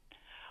that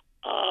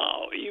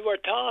you were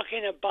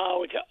talking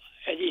about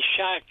Eddie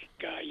Shack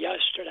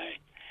yesterday,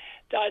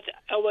 that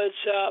it was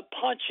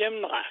Punch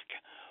Imlach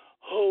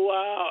who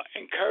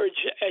encouraged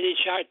Eddie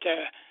Sharp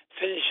to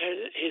finish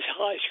his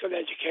high school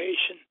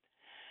education.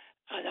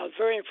 And I was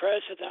very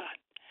impressed with that.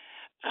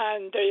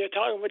 And you're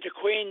talking with the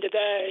Queen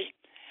today.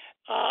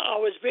 I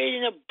was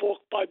reading a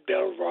book by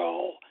Bill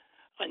Rowe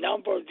a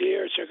number of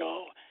years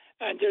ago,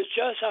 and there's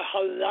just a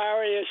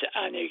hilarious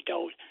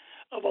anecdote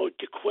about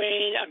the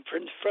Queen and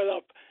Prince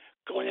Philip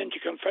going into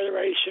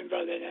Confederation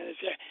building. And if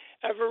you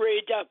ever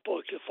read that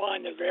book, you'll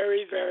find a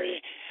very,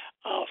 very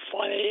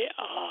funny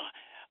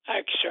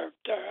excerpt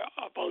there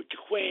about the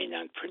Queen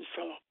and Prince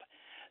Philip.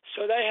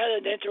 So they had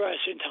an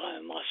interesting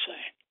time, I must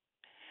say.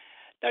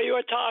 Now, you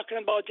were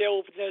talking about the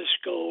opening of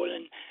school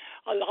and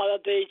a lot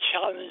of the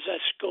challenges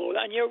at school,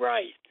 and you're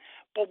right.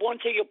 But one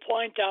thing you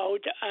point out,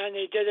 and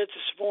he did it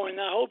this morning,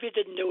 I hope you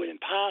didn't do it in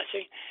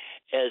passing,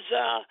 is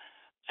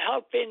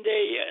helping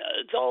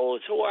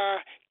those who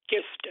are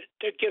gifted,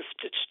 the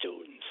gifted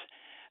students.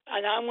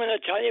 And I'm going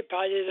to tell you,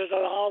 Patty, there's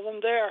a lot of them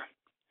there.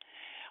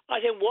 I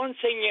think one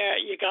thing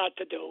you got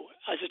to do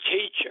as a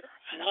teacher,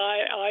 and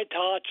I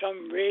taught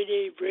some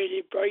really,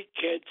 really bright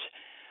kids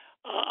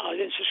out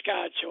in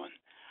Saskatchewan.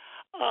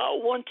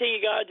 One thing you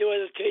got to do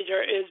as a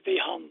teacher is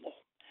be humble.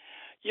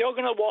 You're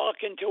going to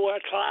walk into a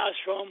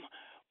classroom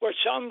where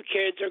some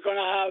kids are going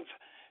to have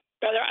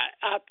better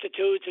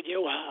aptitudes than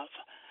you have.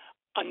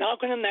 I'm not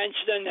going to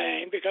mention their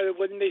name because it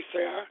wouldn't be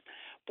fair.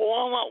 But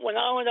when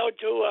I went out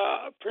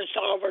to Prince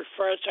Albert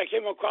first, I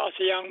came across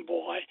a young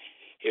boy.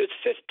 He was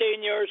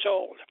 15 years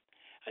old,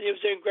 and he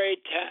was in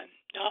grade 10.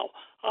 Now,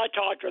 I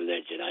taught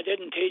religion. I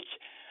didn't teach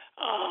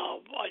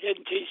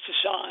the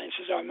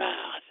sciences or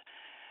math.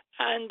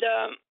 And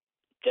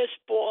this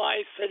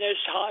boy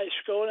finished high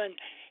school, and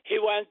he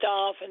went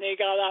off and he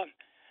got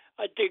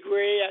a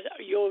degree at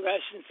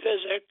UofS in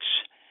physics.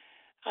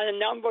 And a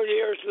number of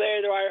years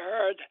later, I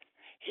heard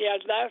he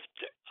had left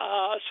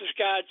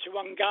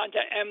Saskatchewan, gone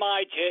to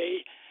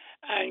MIT,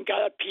 and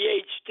got a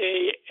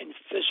PhD in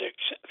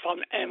physics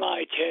from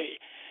MIT.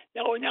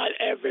 No, not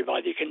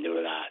everybody can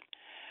do that.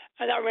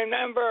 And I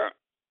remember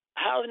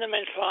having him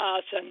in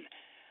class, and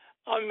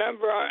I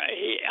remember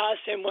he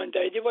asked him one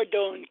day, they were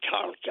doing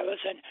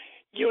calculus, and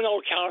you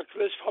know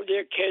calculus, probably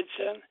your kids,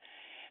 and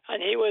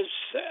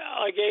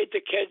I gave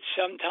the kids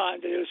some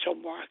time to do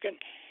some work, and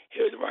he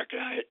was working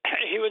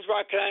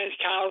on his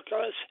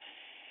calculus,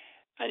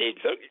 and he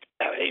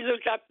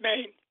looked at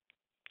me,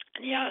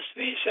 and he asked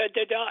me, he said,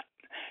 did I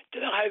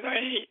have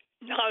any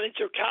knowledge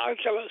of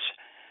calculus?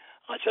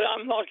 I said,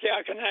 I'm lucky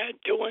I can add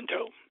 2 and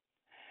 2.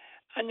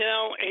 And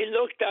he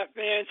looked at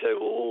me and said,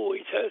 ooh,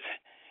 he says,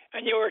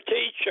 and you're a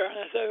teacher. And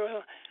I said,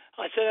 well,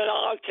 and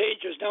all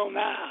teachers know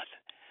math.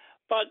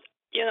 But,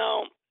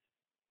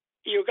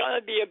 you got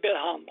to be a bit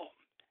humble.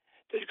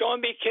 There's going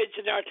to be kids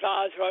in our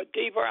class who have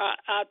deeper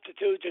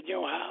aptitudes than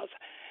you have.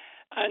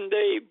 And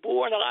the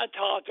board that I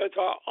taught with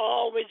are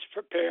always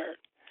prepared.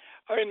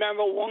 I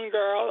remember one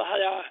girl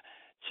had a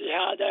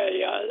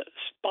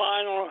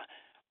spinal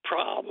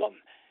problem.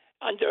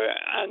 And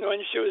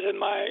when she was in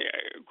my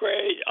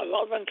grade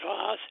 11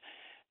 class,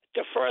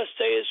 the first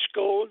day of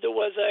school, there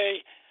was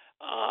a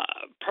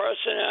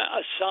person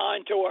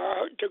assigned to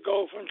her to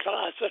go from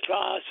class to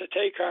class to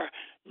take her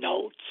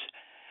notes.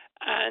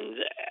 And,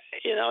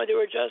 they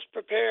were just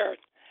prepared.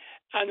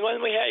 And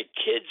when we had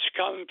kids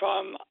come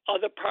from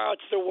other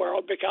parts of the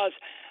world, because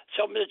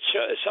some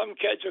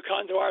kids would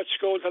come to our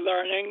school to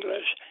learn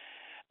English,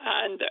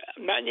 and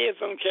many of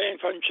them came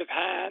from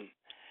Japan,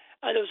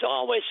 and there was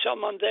always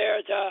someone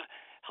there to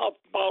help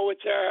them out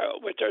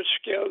with their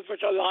skills, with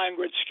their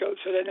language skills,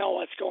 so they know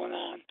what's going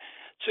on.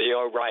 So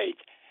you're right.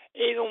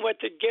 Even with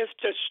the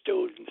gifted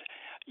students,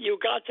 you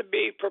got to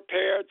be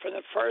prepared for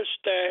the first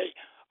day,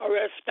 or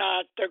if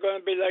not, they're going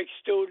to be like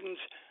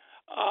students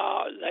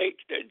like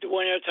the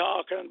one you're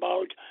talking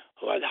about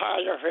who had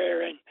hard of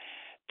hearing.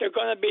 They're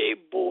going to be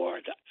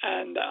bored.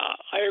 And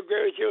I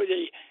agree with you.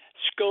 The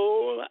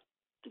school,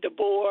 the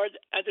board,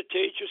 and the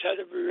teachers had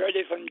to be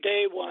ready from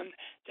day one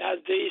to have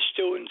these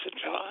students in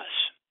class.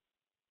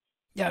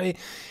 Yeah,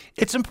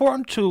 it's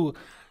important to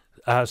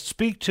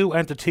speak to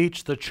and to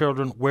teach the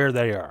children where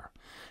they are.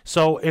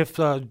 So if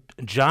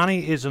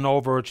Johnny is an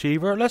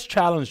overachiever, let's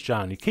challenge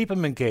Johnny. Keep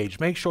him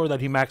engaged. Make sure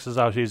that he maxes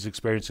out his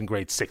experience in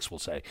grade 6, we'll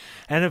say.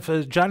 And if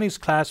Johnny's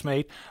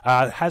classmate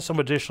has some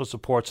additional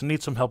supports and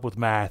needs some help with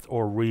math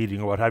or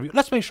reading or what have you,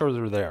 let's make sure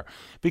they're there.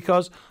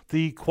 Because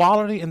the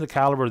quality and the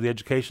caliber of the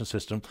education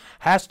system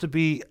has to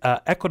be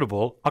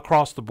equitable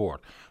across the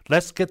board.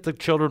 Let's get the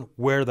children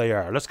where they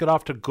are. Let's get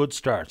off to good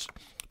starts.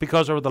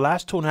 Because over the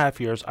last 2.5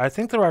 years, I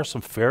think there are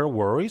some fair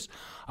worries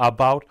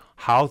about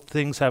how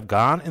things have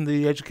gone in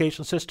the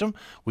education system.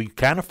 We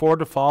can't afford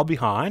to fall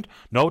behind.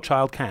 No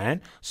child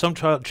can. Some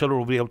children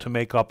will be able to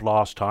make up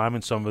lost time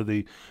and some of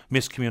the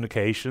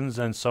miscommunications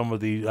and some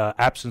of the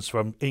absence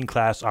from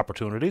in-class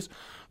opportunities.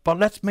 But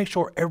let's make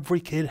sure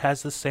every kid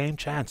has the same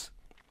chance.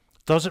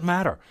 Doesn't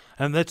matter.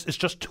 And it's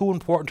just too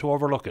important to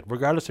overlook it,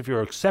 regardless if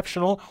you're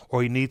exceptional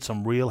or you need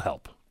some real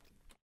help.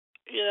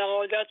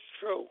 That's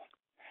true.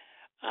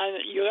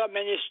 And you have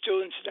many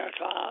students in our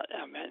class,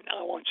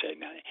 I won't say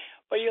many,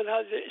 but you'll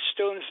have the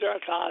students in our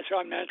class who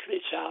are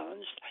mentally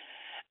challenged.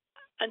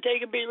 and they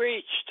can be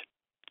reached.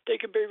 They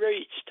can be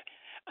reached,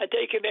 and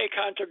they can make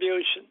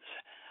contributions.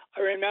 I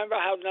remember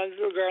having a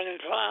little girl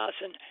in class,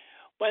 and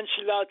when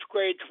she left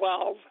grade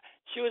 12,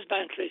 she was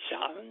mentally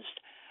challenged.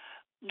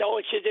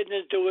 No, she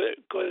didn't do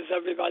it good as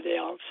everybody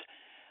else.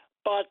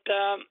 But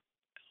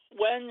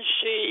when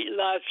she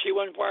left, she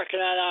went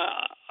working at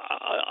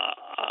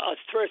a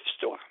thrift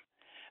store.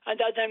 And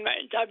that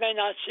may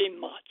not seem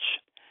much.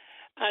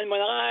 And when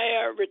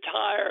I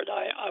retired,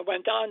 I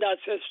went down to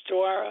that thrift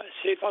store,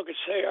 see if I could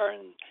see her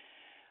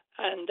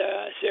and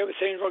see how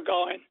things were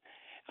going.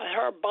 And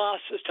her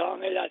boss was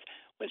telling me that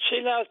when she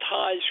left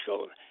high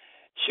school,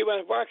 she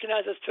went working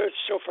at the thrift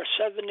store for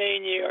 17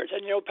 years,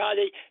 and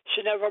Paddy,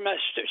 she never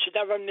missed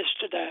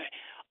a day.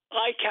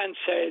 I can't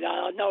say that.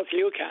 I don't know if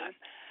you can,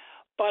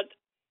 but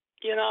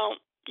you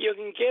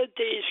can give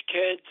these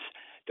kids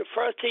the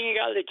first thing you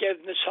got to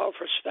give them is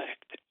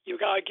self-respect. You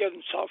got to give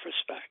them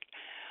self-respect.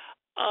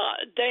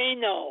 They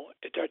know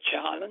if they're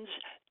challenged.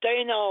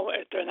 They know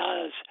if they're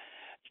not as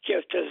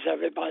gifted as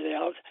everybody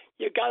else.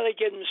 You got to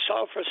give them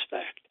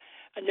self-respect,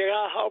 and you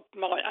got to help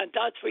them out, and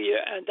that's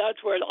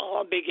where it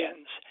all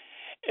begins.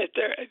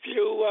 If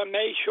you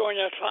make sure in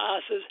your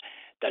classes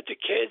that the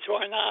kids who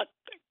are not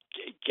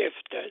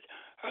gifted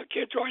or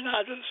kids who are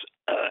not as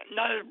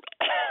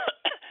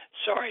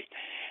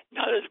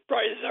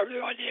bright as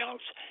everybody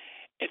else,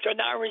 if they're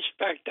not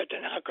respected,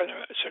 they're not going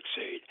to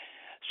succeed.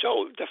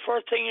 So the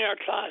first thing in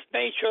your class,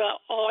 make sure that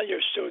all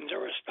your students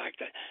are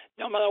respected,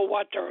 no matter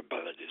what their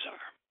abilities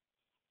are.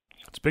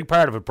 It's a big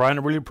part of it, Brian.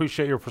 I really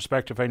appreciate your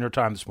perspective and your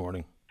time this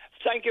morning.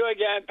 Thank you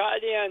again,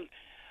 Paddy. And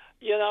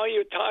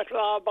you talked a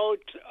lot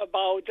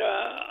about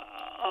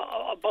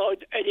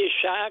Eddie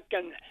Shack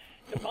and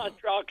the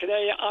Montreal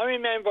Canadiens. I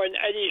remember in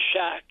Eddie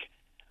Shack,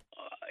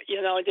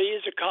 they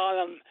used to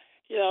call him,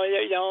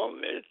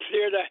 it's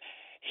clear that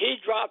he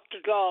dropped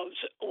the gloves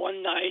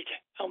one night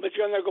and was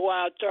going to go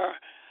after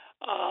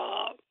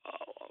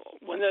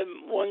one of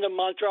the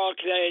Montreal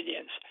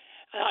Canadiens.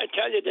 And I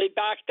tell you, they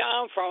backed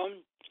down from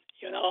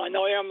him. I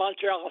know you're a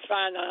Montreal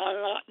fan,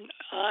 and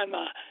I'm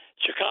a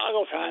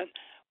Chicago fan.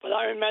 But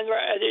I remember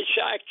Eddie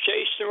Shack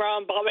chasing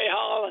around Bobby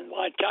Hall, and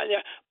I tell you,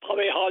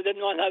 Bobby Hall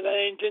didn't want to have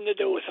anything to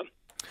do with him.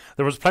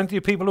 There was plenty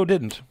of people who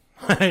didn't.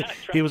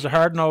 He was a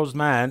hard-nosed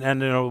man,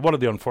 and one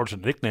of the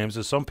unfortunate nicknames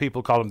is some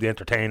people call him the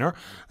Entertainer,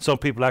 some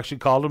people actually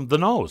call him the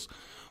Nose.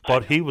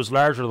 But he was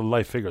larger than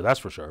life figure, that's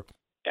for sure.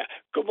 Yeah.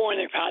 Good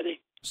morning,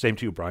 Paddy. Same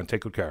to you, Brian.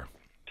 Take good care.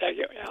 Thank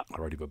you. Yeah.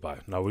 Alrighty,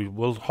 bye-bye. Now we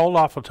will hold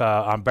off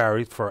on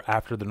Barry for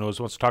after the news.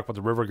 He wants to talk about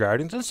the River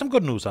Guardians, and some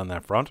good news on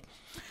that front.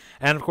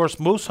 And of course,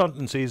 moose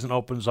hunting season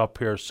opens up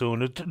here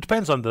soon. It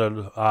depends on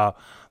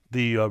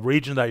the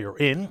region that you're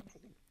in,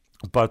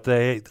 but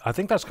I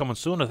think that's coming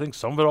soon. I think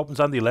some of it opens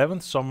on the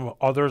 11th. Some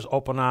others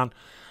open on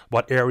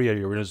what area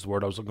you're in is the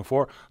word I was looking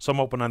for.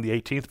 Some open on the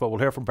 18th, but we'll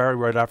hear from Barry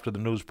right after the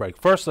news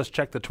break. First, let's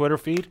check the Twitter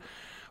feed.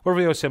 We're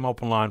VOCM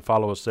Open Line.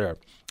 Follow us there.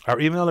 Our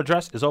email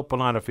address is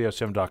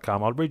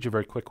openline@vocm.com. I'll read you a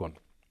very quick one.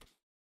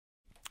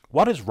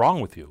 What is wrong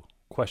with you? ?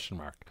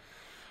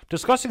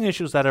 Discussing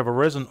issues that have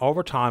arisen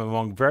over time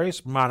among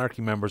various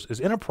monarchy members is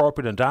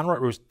inappropriate and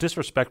downright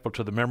disrespectful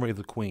to the memory of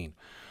the Queen.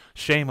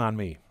 Shame on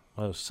me.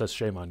 Well, it says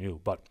shame on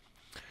you. But,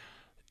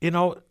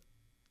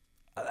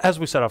 as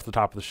we said off the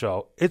top of the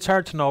show, it's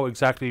hard to know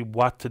exactly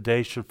what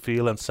today should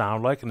feel and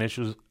sound like and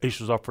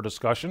issues up for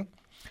discussion.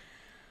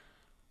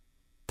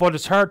 But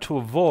it's hard to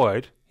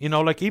avoid,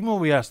 even when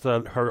we asked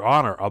Her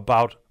Honour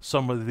about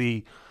some of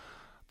the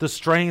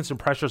strains and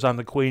pressures on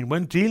the Queen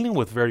when dealing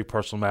with very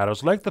personal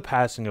matters, like the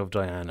passing of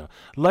Diana,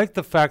 like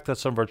the fact that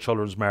some of her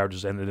children's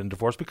marriages ended in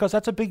divorce, because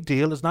that's a big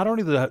deal. It's not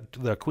only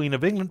the Queen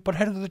of England, but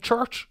head of the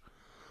church.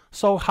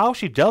 So how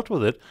she dealt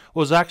with it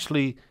was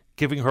actually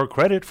giving her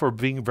credit for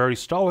being very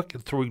stoic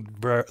through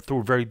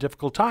very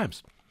difficult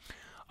times.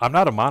 I'm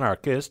not a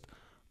monarchist,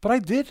 but I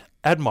did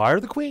admire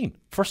the Queen.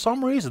 For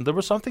some reason, there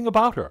was something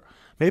about her.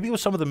 Maybe it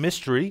was some of the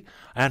mystery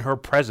and her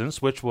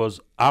presence, which was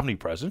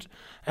omnipresent.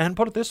 And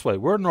put it this way,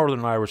 we're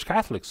Northern Irish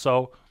Catholics,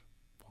 so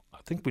I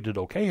think we did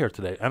okay here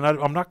today. And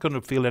I'm not going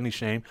to feel any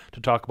shame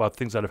to talk about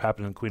things that have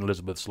happened in Queen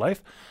Elizabeth's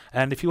life.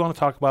 And if you want to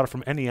talk about it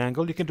from any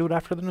angle, you can do it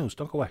after the news.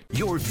 Don't go away.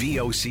 Your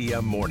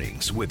VOCM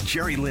mornings with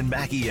Jerry Lynn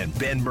Mackey and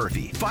Ben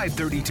Murphy,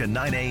 5:30 to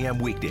 9 a.m.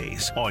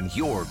 weekdays on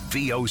your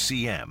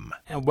VOCM.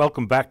 And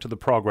welcome back to the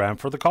program.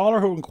 For the caller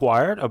who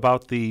inquired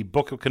about the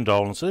Book of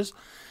Condolences,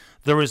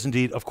 there is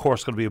indeed, of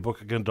course, going to be a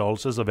Book of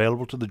Condolences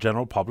available to the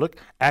general public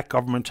at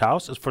Government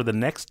House for the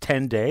next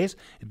 10 days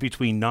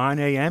between 9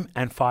 a.m.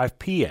 and 5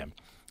 p.m.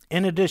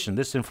 In addition,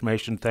 this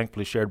information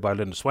thankfully shared by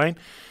Linda Swain,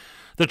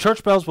 the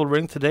church bells will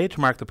ring today to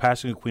mark the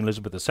passing of Queen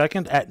Elizabeth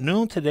II. At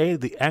noon today,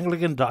 the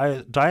Anglican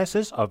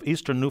Diocese of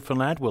Eastern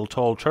Newfoundland will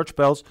toll church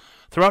bells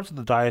throughout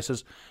the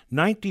diocese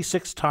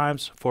 96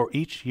 times for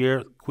each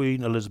year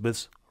Queen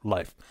Elizabeth's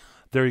life.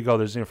 There you go,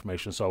 there's the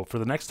information. So for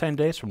the next 10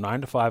 days from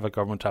 9 to 5 at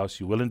Government House,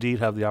 you will indeed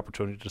have the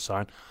opportunity to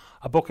sign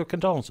a Book of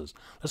Condolences.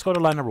 Let's go to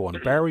line number 1.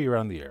 Barry, you're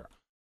on the air.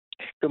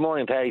 Good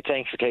morning, Patty.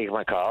 Thanks for taking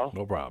my call.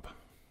 No problem.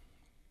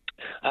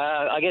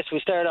 I guess we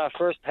start off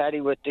first,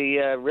 Patty, with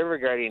the River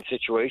Guardian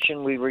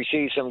situation. We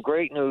received some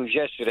great news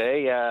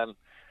yesterday.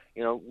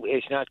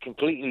 It's not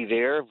completely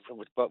there,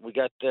 but we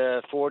got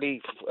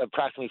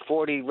approximately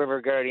 40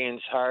 River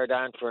Guardians hired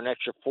on for an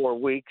extra 4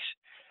 weeks,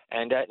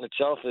 and that in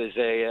itself is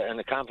an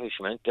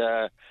accomplishment.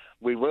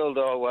 We will,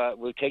 though,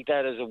 we'll take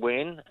that as a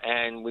win,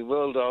 and we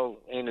will, though,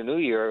 in the new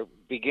year,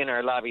 begin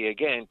our lobby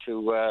again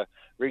to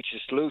reach a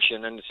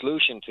solution. And the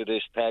solution to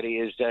this, Patty,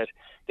 is that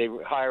they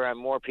hire on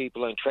more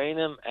people and train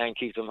them and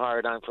keep them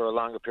hired on for a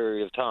longer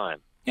period of time.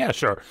 Yeah,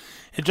 sure.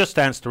 It just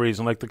stands to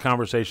reason, like the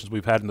conversations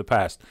we've had in the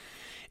past.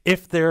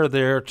 If they're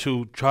there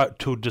to try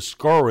to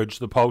discourage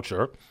the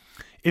poacher,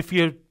 if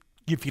you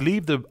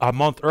leave a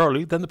month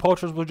early, then the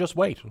poachers will just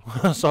wait.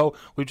 So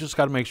we just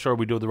got to make sure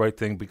we do the right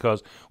thing,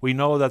 because we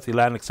know that the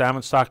Atlantic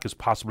salmon stock is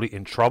possibly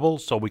in trouble,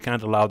 so we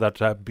can't allow that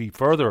to be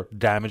further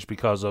damaged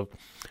because of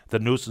the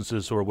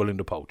nuisances who are willing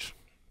to poach.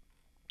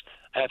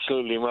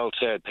 Absolutely well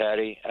said,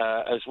 Patty.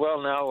 As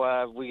well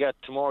now, we got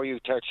tomorrow, you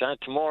touched on.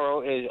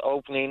 Tomorrow is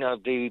opening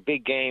of the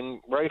big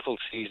game rifle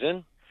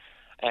season,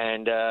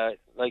 and I'd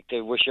like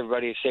to wish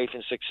everybody a safe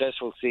and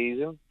successful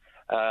season.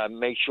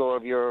 Make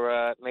sure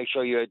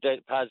you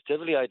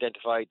positively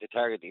identify the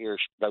target that you're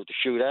about to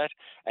shoot at,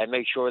 and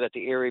make sure that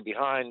the area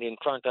behind, in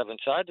front of,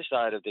 inside the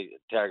side of the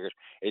target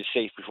is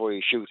safe before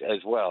you shoot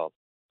as well.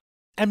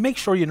 And make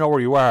sure you know where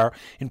you are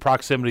in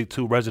proximity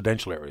to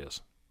residential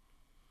areas.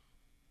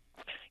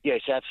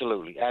 Yes,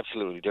 absolutely.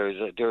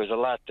 There's a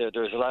lot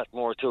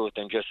more to it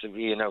than just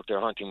being out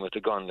there hunting with a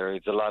gun. There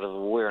is a lot of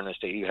awareness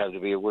that you have to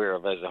be aware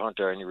of as a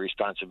hunter, and your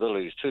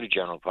responsibilities to the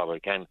general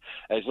public, and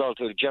as well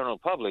to the general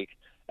public.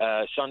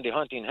 Sunday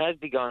hunting has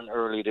begun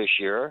early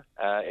this year.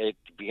 It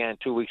began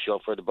 2 weeks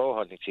ago for the bow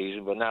hunting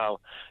season, but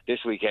now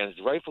this weekend is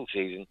the rifle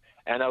season.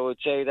 And I would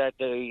say that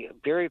the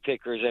berry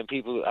pickers and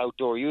people,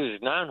 outdoor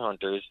users,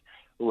 non-hunters,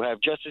 who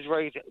have just as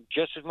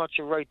much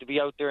a right to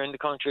be out there in the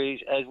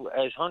country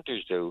as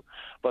hunters do,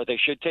 but they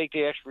should take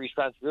the extra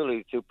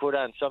responsibility to put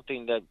on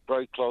something that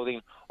bright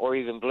clothing or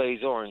even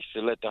blaze orange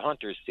to let the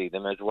hunters see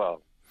them as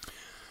well.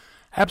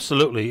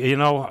 Absolutely.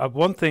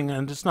 One thing,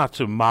 and it's not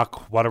to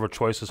mock whatever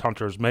choices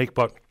hunters make,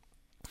 but,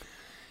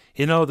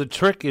 the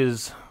trick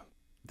is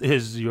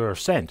your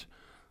scent.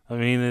 I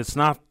mean, it's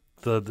not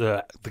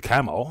the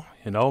camo,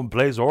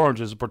 Blaze orange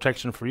is a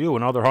protection for you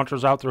and other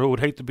hunters out there who would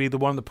hate to be the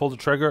one that pulled the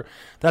trigger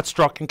that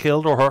struck and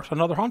killed or hurt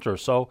another hunter.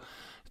 So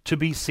to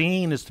be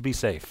seen is to be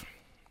safe.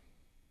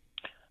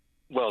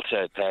 Well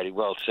said, Patty.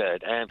 Well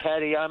said. And,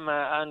 Patty, I'm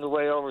on the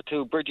way over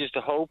to Bridges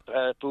to Hope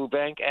Food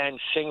Bank and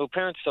Single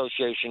Parent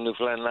Association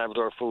Newfoundland and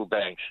Labrador Food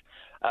Banks.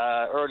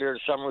 Earlier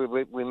this summer,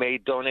 we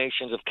made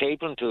donations of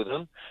capelin to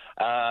them.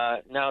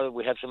 Now that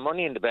we have some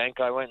money in the bank,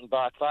 I went and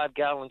bought 5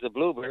 gallons of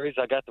blueberries.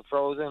 I got them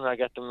frozen. I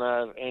got them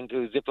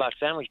into Ziploc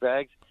sandwich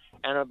bags.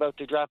 And I'm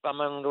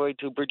on the way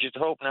to Bridges to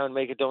Hope now to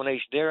make a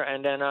donation there,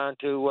 and then on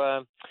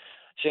to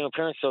Single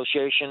Parent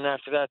Association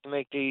after that to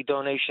make the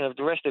donation of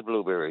the rest of the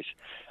blueberries.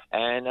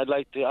 And I'd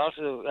like to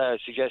also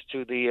suggest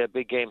to the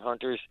big game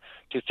hunters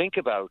to think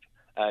about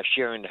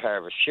Sharing the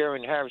Harvest.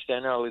 Sharing the Harvest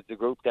NL is the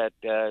group that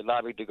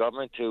lobbied the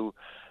government to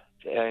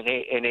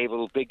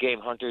enable big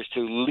game hunters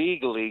to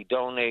legally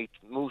donate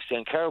moose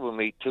and caribou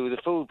meat to the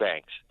food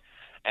banks.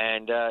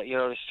 And,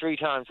 there's 3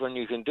 times when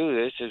you can do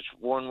this. There's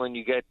one when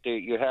you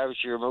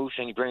harvest your moose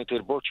and you bring it to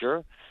the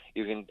butcher.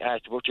 You can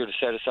ask the butcher to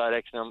set aside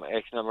X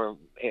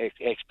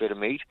bit of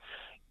meat.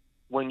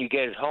 When you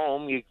get it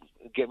home, you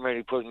get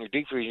ready to put it in your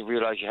deep freezer and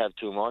realize you have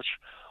too much.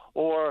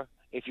 Or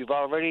if you've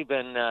already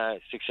been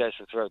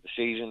successful throughout the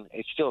season,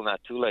 it's still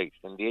not too late.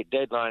 And the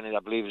deadline, I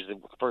believe, is the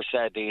first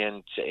Saturday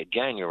in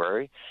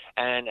January.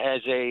 And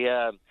as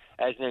an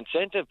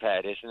incentive,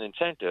 Pat, I'm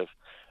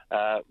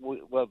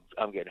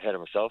getting ahead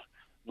of myself.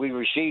 We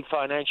receive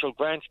financial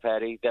grants,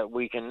 Patty, that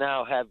we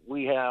now have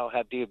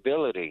the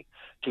ability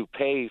to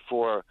pay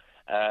for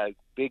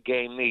big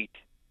game meat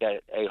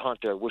that a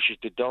hunter wishes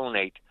to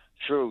donate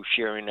through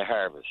Sharing the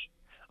Harvest.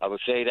 I would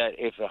say that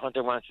if a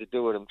hunter wants to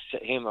do it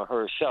him or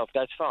herself,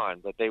 that's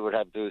fine, but they would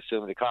have to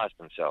assume the cost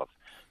themselves.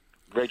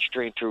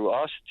 Registering through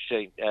us,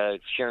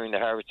 Sharing the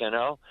Harvest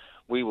NL,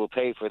 we will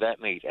pay for that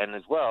meat. And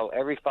as well,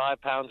 every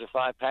 5 pounds or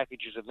 5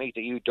 packages of meat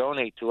that you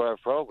donate to our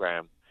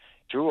program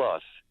through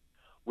us,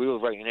 we will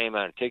write your name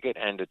on a ticket,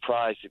 and the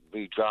prize to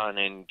be drawn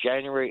in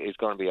January is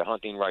going to be a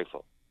hunting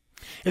rifle.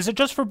 Is it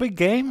just for big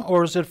game,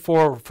 or is it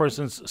for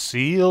instance,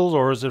 seals,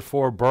 or is it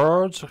for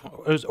birds,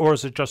 or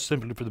is it just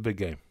simply for the big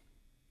game?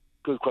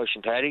 Good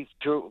question, Patty.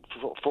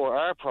 For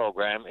our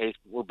program,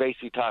 we're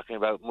basically talking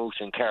about moose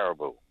and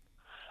caribou.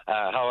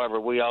 However,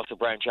 we also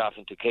branch off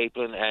into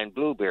capelin and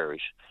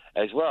blueberries.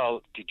 As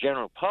well, the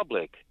general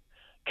public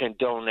can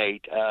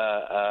donate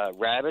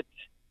rabbit,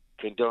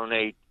 can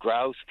donate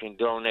grouse, can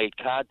donate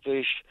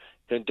codfish,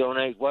 can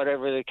donate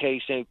whatever the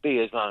case may be,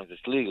 as long as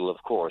it's legal,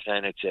 of course,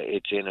 and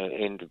it's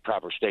in the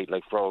proper state,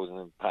 like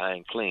frozen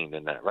and cleaned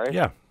and that, right?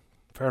 Yeah,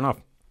 fair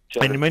enough. So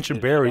and you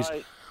mentioned berries.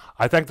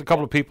 I thanked a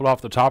couple of people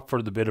off the top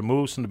for the bit of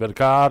moose and the bit of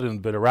cod and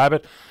the bit of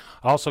rabbit.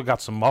 I also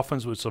got some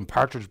muffins with some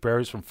partridge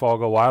berries from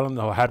Fogo Island.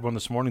 I had one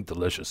this morning.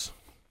 Delicious.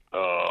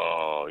 Oh,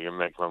 you're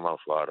making my mouth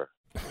water.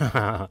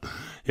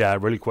 Yeah,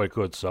 really quite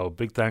good. So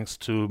big thanks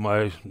to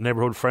my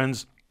neighbourhood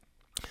friends,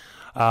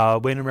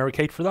 Wayne and Mary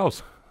Kate, for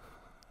those.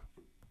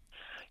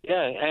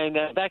 Yeah,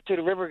 and back to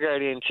the River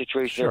Guardian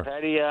situation, Sure.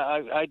 Paddy.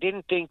 I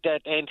didn't think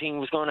that anything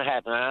was going to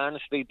happen. I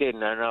honestly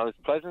didn't, and I was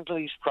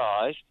pleasantly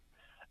surprised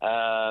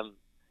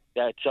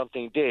that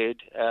something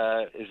did.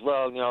 As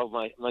well,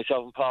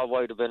 myself and Paul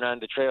White have been on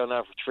the trail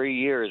now for 3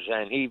 years,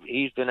 and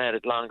he's been at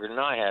it longer than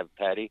I have,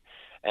 Paddy.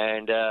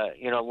 And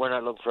we're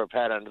not looking for a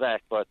pat on the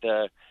back, but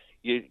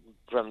you,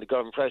 from the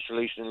government press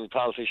release and the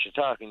politicians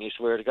talking, you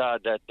swear to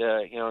God that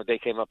they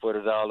came up with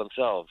it all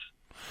themselves.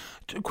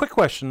 Quick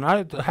question.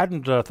 I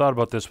hadn't thought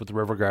about this with the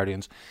River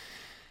Guardians.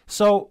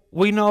 So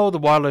we know the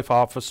wildlife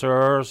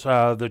officers,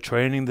 the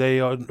training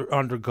they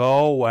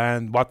undergo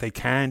and what they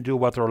can do,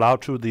 what they're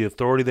allowed to, the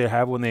authority they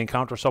have when they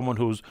encounter someone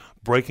who's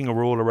breaking a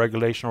rule or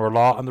regulation or a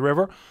law on the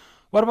river.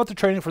 What about the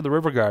training for the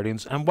River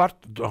Guardians? And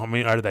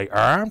are they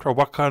armed, or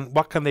what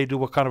can they do?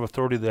 What kind of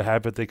authority do they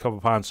have if they come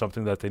upon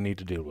something that they need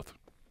to deal with?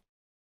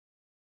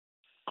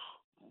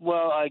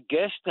 Well, I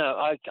guess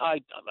now,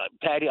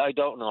 Paddy, I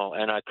don't know,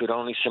 and I could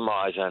only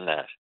surmise on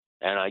that.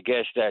 And I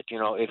guess that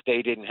if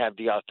they didn't have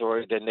the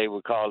authority, then they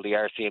would call the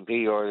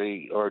RCMP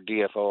or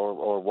DFO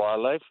or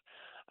wildlife.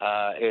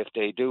 If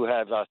they do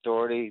have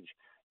authority,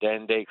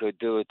 then they could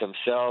do it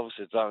themselves,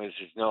 as long as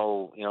there's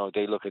no,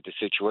 they look at the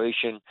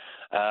situation.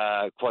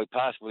 Quite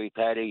possibly,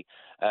 Paddy,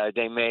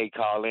 they may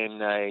call in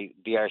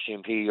the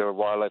RCMP or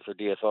wildlife or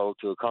DFO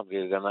to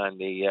accompany them on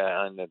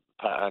the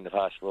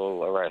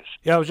possible arrest.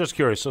 Yeah, I was just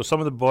curious. So some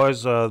of the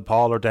boys,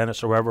 Paul or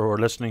Dennis or whoever, who are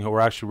listening, who are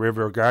actually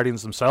River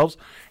Guardians themselves,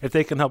 if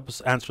they can help us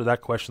answer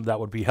that question, that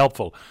would be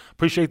helpful.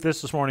 Appreciate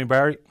this morning,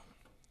 Barry.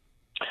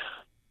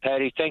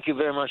 Paddy, thank you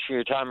very much for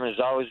your time.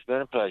 It's always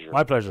been a pleasure.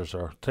 My pleasure,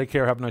 sir. Take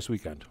care. Have a nice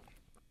weekend.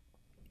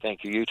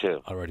 Thank you. You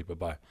too. Alrighty,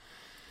 bye-bye.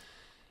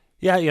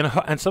 Yeah,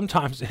 and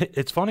sometimes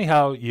it's funny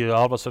how you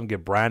all of a sudden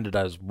get branded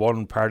as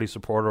one party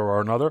supporter or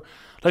another.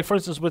 Like, for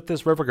instance, with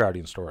this River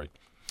Guardian story.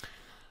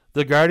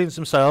 The Guardians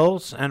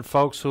themselves and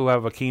folks who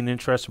have a keen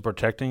interest in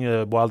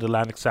protecting wild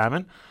Atlantic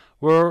salmon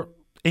were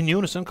in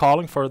unison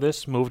calling for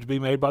this move to be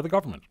made by the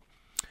government.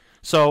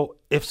 So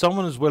if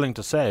someone is willing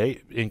to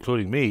say,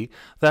 including me,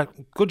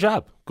 that good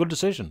job, good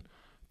decision,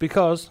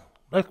 because,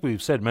 like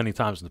we've said many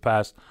times in the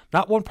past,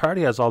 not one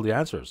party has all the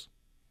answers.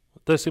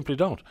 They simply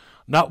don't.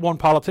 Not one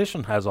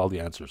politician has all the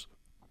answers.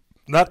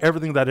 Not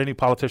everything that any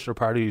politician or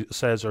party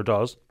says or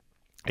does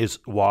is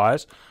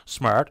wise,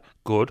 smart,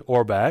 good,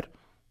 or bad,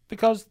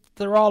 because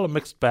they're all a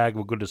mixed bag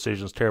of good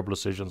decisions, terrible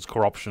decisions,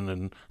 corruption,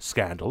 and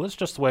scandal. It's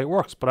just the way it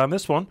works. But on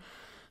this one,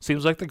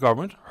 seems like the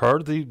government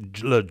heard the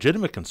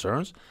legitimate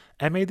concerns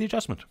and made the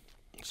adjustment.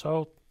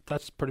 So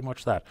that's pretty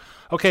much that.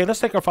 Okay, let's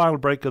take our final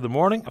break of the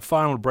morning, a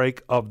final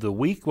break of the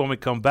week. When we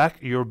come back,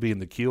 you'll be in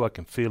the queue. I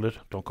can feel it.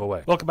 Don't go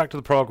away. Welcome back to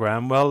the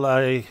program. Well,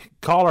 a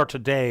caller to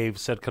Dave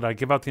said, could I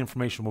give out the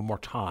information one more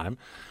time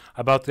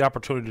about the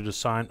opportunity to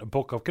sign a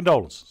book of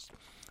condolences,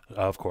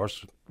 of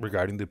course,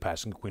 regarding the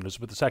passing of Queen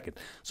Elizabeth II.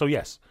 So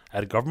yes,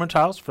 at a government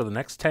house for the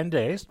next 10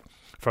 days,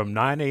 from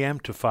 9 a.m.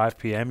 to 5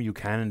 p.m., you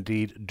can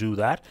indeed do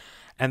that.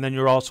 And then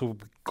you're also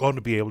going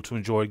to be able to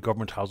enjoy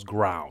Government House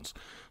grounds.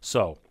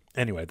 So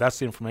anyway, that's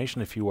the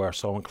information if you are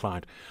so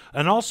inclined.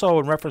 And also,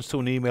 in reference to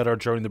an emailer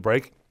during the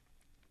break,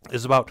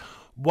 is about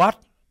what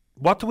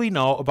do we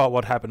know about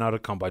what happened out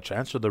at Come By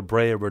Chance, or the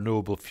Brea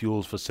Renewable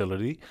Fuels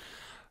Facility?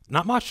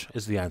 Not much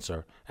is the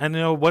answer.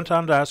 And, went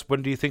on to ask,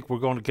 when do you think we're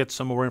going to get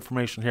some more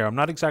information here? I'm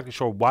not exactly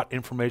sure what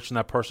information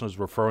that person is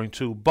referring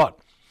to, but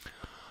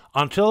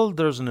until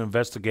there's an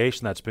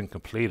investigation that's been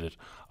completed,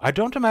 I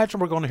don't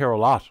imagine we're going to hear a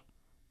lot.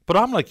 But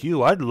I'm like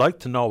you. I'd like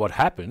to know what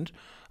happened.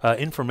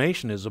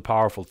 Information is a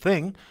powerful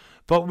thing,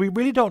 but we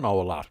really don't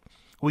know a lot.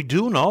 We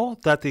do know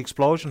that the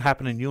explosion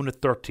happened in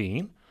Unit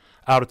 13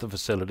 out at the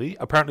facility.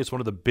 Apparently, it's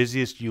one of the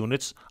busiest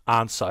units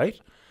on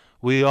site.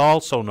 We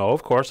also know,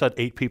 of course, that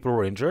 8 people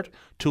were injured.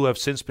 2 have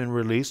since been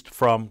released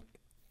from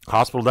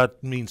hospital.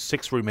 That means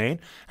 6 remain.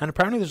 And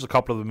apparently, there's a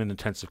couple of them in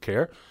intensive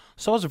care.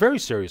 So it's a very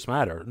serious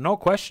matter, no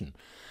question.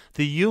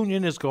 The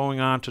union is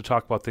going on to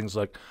talk about things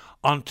like,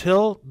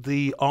 until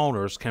the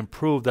owners can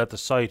prove that the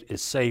site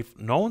is safe,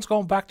 no one's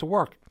going back to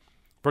work,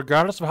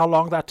 regardless of how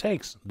long that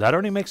takes. That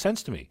only makes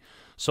sense to me.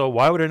 So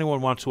why would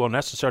anyone want to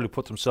unnecessarily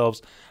put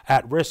themselves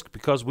at risk?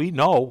 Because we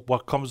know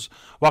what comes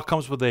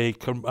with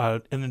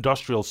an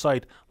industrial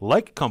site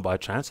like Come By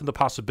Chance, and the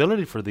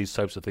possibility for these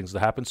types of things to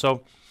happen.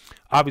 So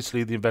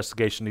obviously the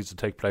investigation needs to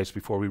take place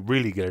before we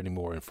really get any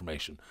more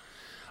information.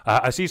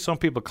 I see some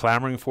people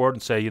clamoring for it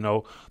and say,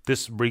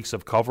 this reeks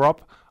of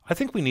cover-up. I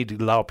think we need to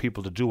allow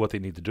people to do what they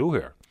need to do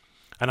here.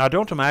 And I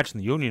don't imagine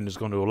the union is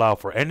going to allow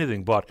for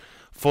anything but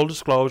full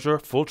disclosure,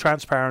 full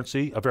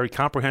transparency, a very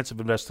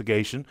comprehensive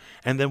investigation,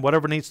 and then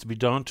whatever needs to be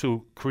done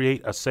to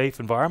create a safe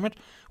environment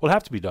will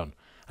have to be done.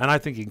 And I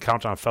think you can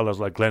count on fellows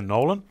like Glenn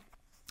Nolan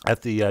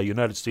at the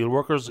United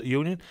Steelworkers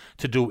Union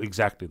to do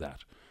exactly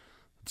that.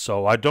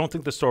 So I don't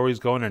think the story is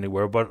going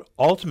anywhere, but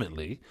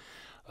ultimately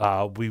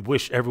we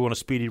wish everyone a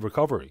speedy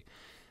recovery.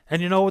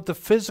 And the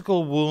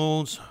physical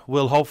wounds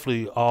will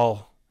hopefully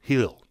all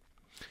heal.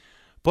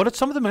 But it's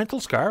some of the mental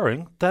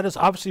scarring that is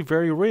obviously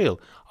very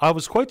real. I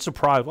was quite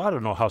surprised, well, I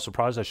don't know how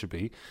surprised I should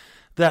be,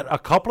 that a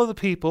couple of the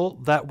people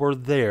that were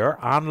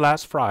there on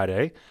last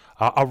Friday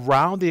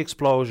around the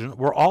explosion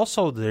were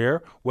also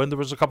there when there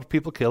was a couple of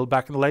people killed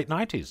back in the late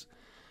 90s.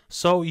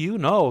 So you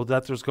know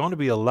that there's going to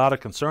be a lot of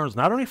concerns,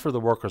 not only for the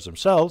workers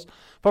themselves,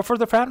 but for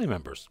their family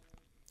members.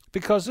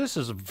 Because this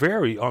is a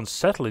very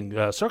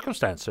unsettling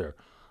circumstance here.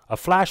 A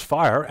flash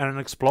fire and an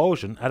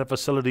explosion at a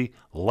facility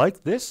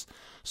like this.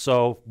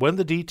 So when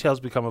the details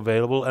become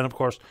available, and of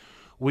course,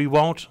 we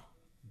won't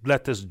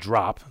let this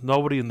drop.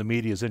 Nobody in the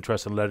media is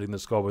interested in letting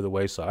this go by the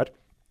wayside.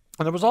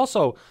 And there was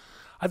also,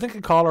 I think,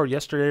 a caller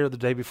yesterday or the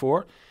day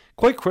before,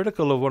 quite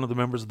critical of one of the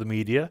members of the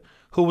media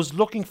who was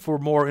looking for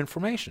more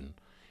information.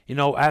 You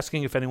know,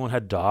 asking if anyone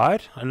had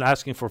died and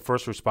asking for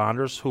first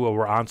responders who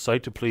were on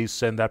site to please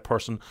send that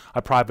person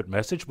a private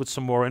message with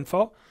some more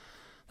info.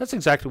 That's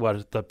exactly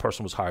what the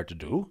person was hired to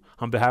do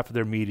on behalf of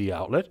their media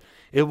outlet.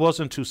 It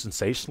wasn't to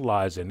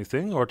sensationalize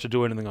anything or to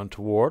do anything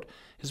untoward.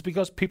 It's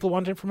because people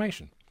want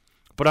information.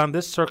 But on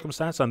this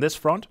circumstance, on this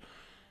front,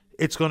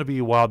 it's going to be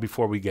a while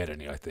before we get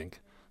any, I think.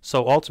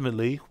 So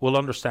ultimately, we'll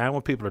understand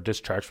when people are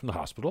discharged from the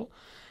hospital.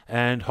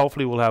 And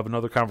hopefully we'll have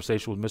another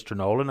conversation with Mr.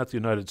 Nolan at the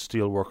United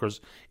Steelworkers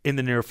in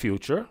the near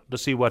future to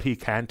see what he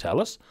can tell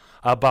us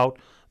about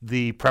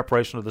the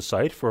preparation of the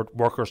site for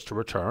workers to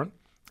return.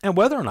 And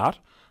whether or not,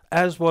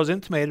 as was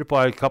intimated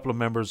by a couple of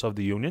members of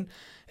the union,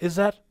 is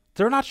that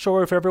they're not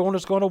sure if everyone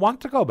is going to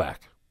want to go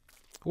back,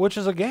 which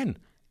is, again,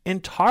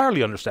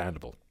 entirely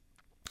understandable.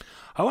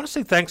 I want to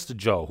say thanks to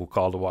Joe, who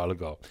called a while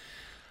ago,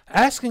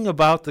 asking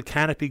about the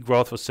Canopy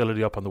Growth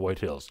facility up on the White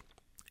Hills.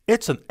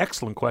 It's an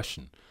excellent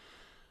question.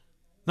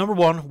 Number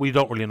one, we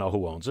don't really know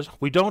who owns it.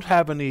 We don't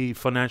have any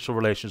financial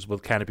relations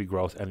with Canopy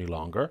Growth any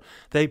longer.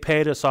 They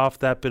paid us off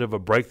that bit of a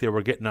break they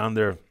were getting on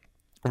their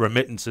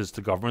remittances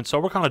to government, so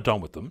we're kind of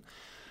done with them.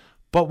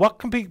 But what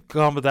can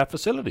become of that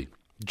facility?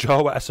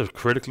 Joe asked a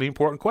critically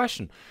important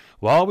question.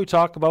 Well, we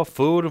talk about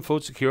food and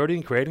food security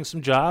and creating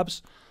some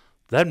jobs.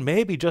 Then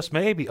maybe, just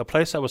maybe, a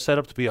place that was set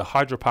up to be a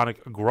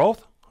hydroponic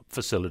growth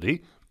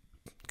facility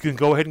can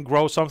go ahead and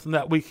grow something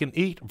that we can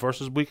eat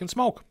versus we can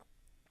smoke.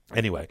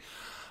 Anyway,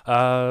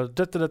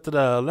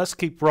 let's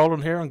keep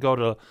rolling here and go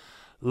to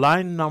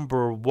line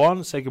number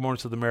 1. Say good morning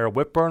to the Mayor of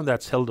Whitburn.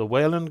 That's Hilda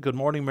Whalen. Good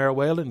morning, Mayor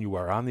Whalen. You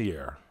are on the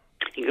air.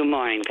 Good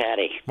morning,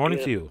 Patty. Morning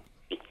to you.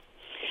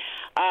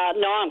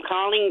 No, I'm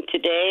calling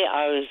today.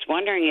 I was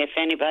wondering if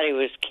anybody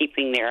was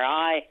keeping their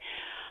eye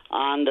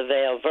on the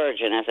Vale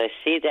Virgin. As I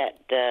see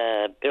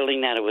that building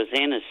that it was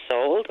in is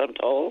sold, I'm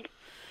told.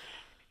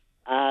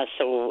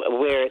 So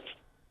where is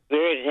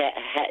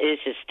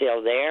it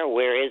still there?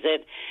 Where is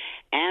it?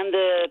 And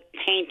the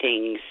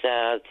paintings,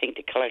 I think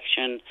the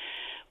collection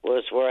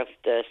was worth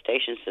the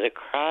Stations to the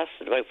Cross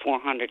about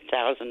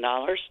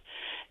 $400,000,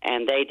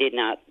 and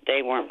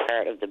they weren't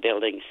part of the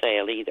building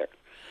sale either.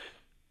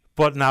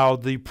 But now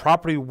the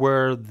property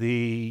where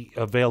the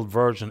Veiled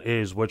Virgin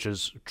is, which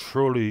is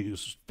truly a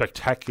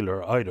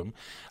spectacular item,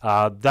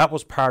 that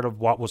was part of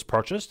what was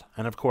purchased.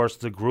 And of course,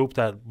 the group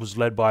that was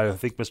led by, I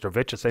think, Mr.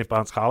 Vitch at St.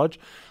 Bond's College.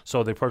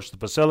 So they purchased the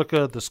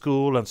Basilica, the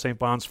school, and St.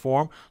 Bond's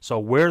Forum. So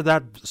where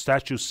that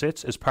statue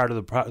sits is part of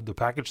the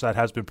package that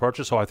has been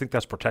purchased. So I think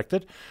that's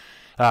protected.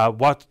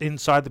 What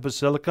inside the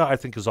Basilica, I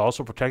think, is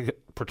also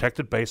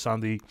protected based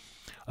on the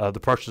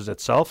purchase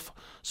itself.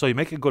 So you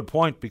make a good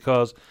point,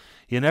 because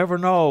you never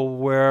know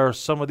where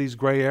some of these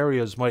gray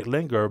areas might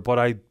linger, but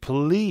I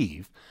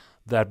believe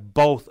that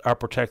both are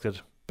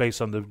protected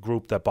based on the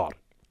group that bought it.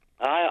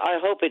 I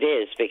hope it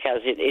is,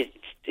 because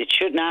it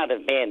should not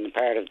have been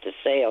part of the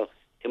sale,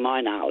 to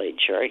my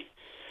knowledge, right?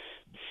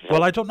 So.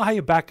 Well, I don't know how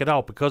you back it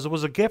out, because it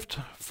was a gift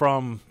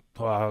from,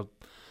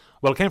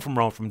 it came from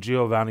Rome, from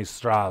Giovanni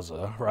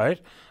Strazza,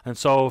 right? And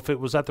so if it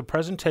was at the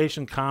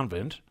Presentation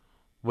Convent,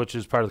 which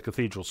is part of the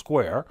Cathedral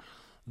Square,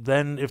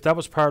 then if that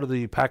was part of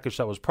the package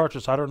that was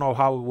purchased, I don't know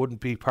how it wouldn't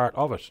be part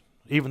of it,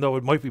 even though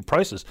it might be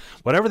prices.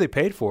 Whatever they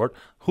paid for it,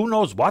 who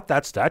knows what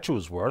that statue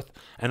is worth,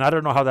 and I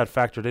don't know how that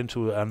factored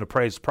into an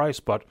appraised price,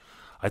 but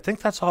I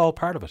think that's all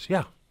part of it,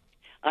 yeah.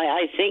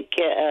 I think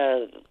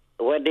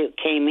when it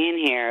came in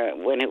here,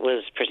 when it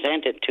was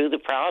presented to the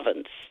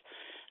province,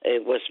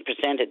 it was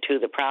presented to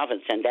the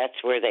province, and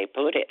that's where they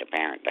put it,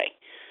 apparently.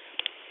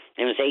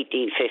 It was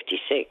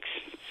 1856,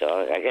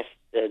 so I guess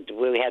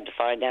we had to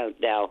find out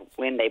now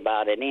when they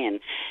bought it in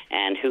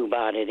and who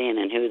bought it in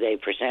and who they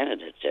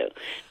presented it to.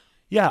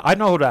 Yeah, I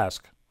know who to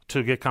ask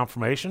to get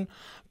confirmation.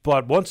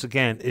 But once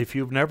again, if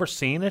you've never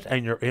seen it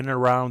and you're in and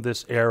around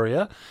this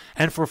area,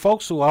 and for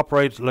folks who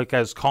operate like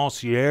as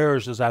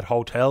concierges at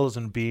hotels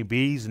and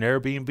B&Bs and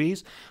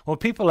Airbnbs, when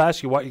people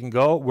ask you what you can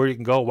go, where you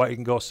can go, what you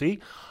can go see,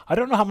 I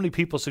don't know how many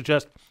people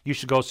suggest you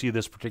should go see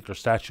this particular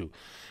statue.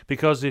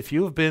 Because if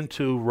you've been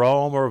to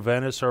Rome or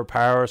Venice or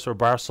Paris or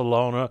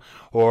Barcelona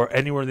or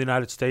anywhere in the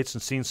United States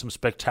and seen some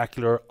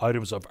spectacular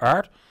items of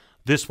art,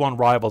 this one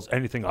rivals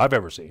anything I've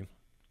ever seen.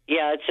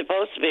 Yeah, it's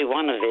supposed to be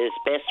one of his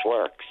best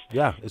works.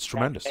 Yeah, it's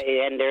tremendous.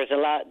 And there's a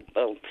lot,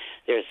 well,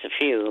 there's a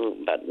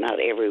few, but not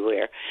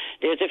everywhere.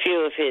 There's a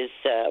few of his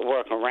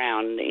work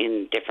around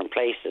in different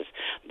places,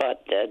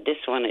 but this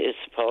one is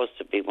supposed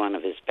to be one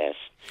of his best.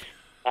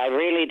 I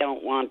really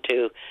don't want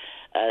to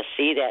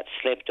see that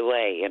slipped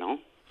away, you know?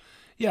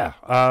 Yeah,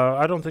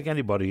 I don't think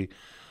anybody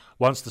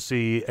wants to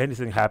see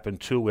anything happen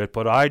to it,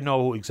 but I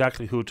know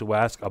exactly who to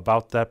ask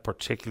about that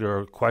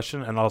particular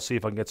question, and I'll see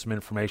if I can get some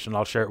information.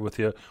 I'll share it with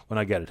you when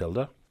I get it,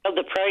 Hilda. Well,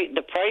 the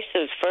price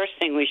of first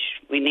thing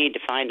we need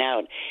to find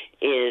out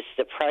is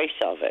the price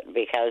of it,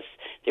 because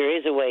there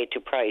is a way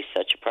to price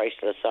such a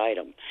priceless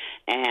item,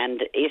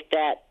 and if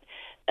that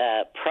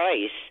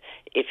price,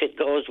 if it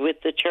goes with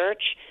the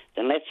church,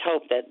 then let's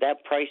hope that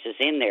that price is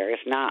in there. If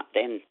not,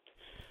 then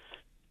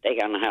they're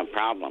going to have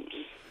problems.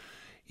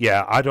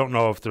 Yeah, I don't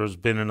know if there's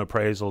been an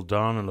appraisal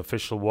done, an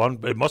official one,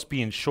 but it must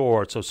be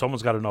insured, so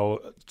someone's got to know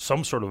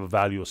some sort of a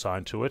value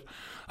assigned to it.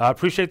 I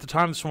appreciate the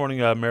time this morning,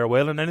 Mayor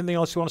Whalen. Anything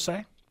else you want to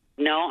say?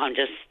 No, I'm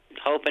just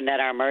hoping that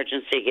our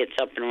emergency gets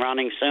up and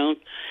running soon.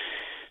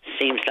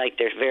 Seems like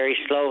they're very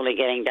slowly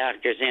getting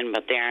doctors in,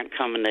 but they aren't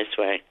coming this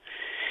way.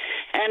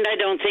 And I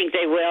don't think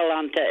they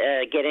will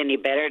get any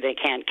better. They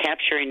can't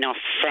capture enough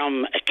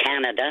from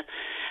Canada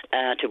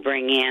to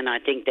bring in. I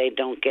think they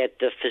don't get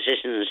the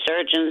physicians and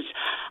surgeons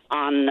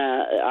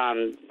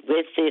on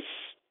with this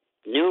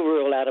new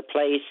rule out of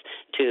place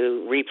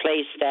to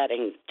replace that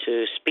and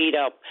to speed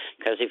up.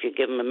 Because if you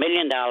give them $1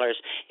 million,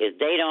 if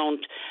they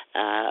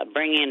don't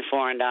bring in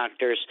foreign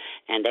doctors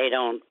and they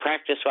don't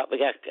practice what we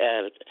got,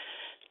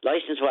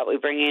 license what we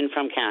bring in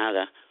from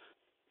Canada,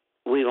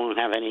 we won't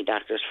have any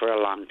doctors for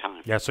a long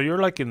time. Yeah, so you're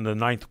like in the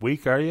 9th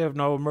week, are you, of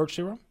no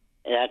emergency room?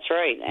 That's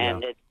right,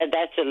 and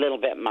that's a little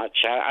bit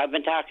much. I've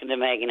been talking to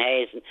Megan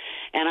Hayes,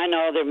 and I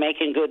know they're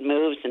making good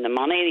moves, and the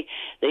money,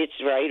 it's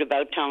right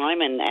about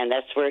time, and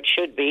that's where it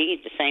should be,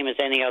 the same as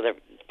any other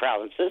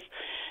provinces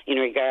in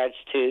regards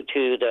to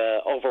the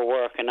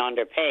overwork and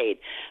underpaid.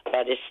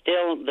 But it's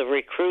still the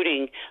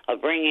recruiting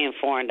of bringing in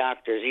foreign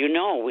doctors. You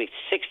know,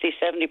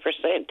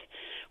 60-70%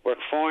 work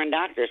foreign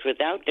doctors.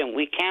 Without them,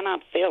 we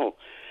cannot fill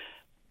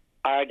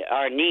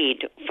our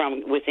need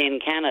from within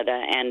Canada.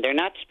 And they're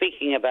not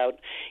speaking about,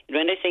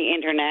 when they say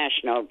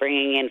international,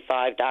 bringing in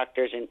 5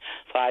 doctors in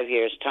 5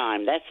 years'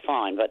 time, that's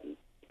fine. But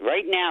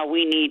right now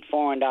we need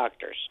foreign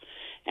doctors.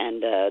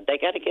 And they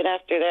got to get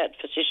after that,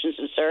 physicians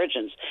and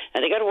surgeons.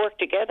 And they got to work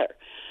together.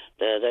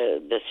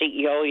 The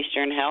CEO,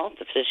 Eastern Health,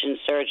 the physician,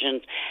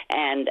 surgeons,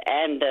 and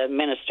the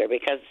minister,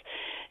 because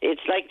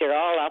it's like they're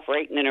all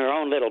operating in their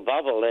own little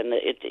bubble, and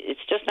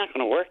it's just not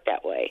going to work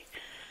that way.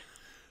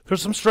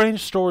 There's some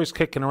strange stories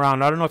kicking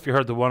around. I don't know if you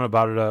heard the one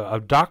about it. A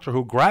doctor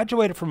who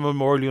graduated from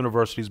Memorial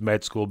University's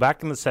med school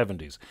back in the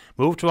 70s,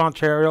 moved to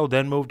Ontario,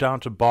 then moved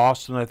down to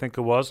Boston, I think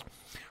it was,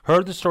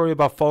 heard the story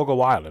about Fogo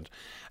Island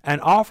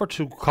and offered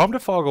to come to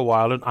Fogo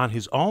Island on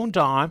his own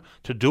dime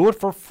to do it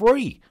for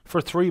free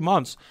for 3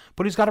 months,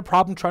 but he's got a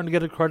problem trying to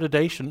get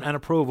accreditation and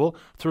approval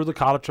through the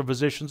College of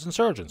Physicians and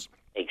Surgeons.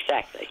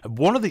 Exactly.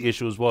 One of the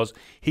issues was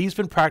he's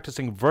been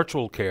practicing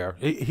virtual care.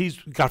 He's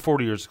got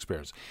 40 years'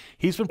 experience.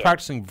 He's been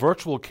practicing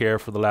virtual care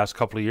for the last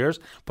couple of years,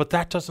 but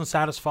that doesn't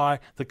satisfy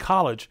the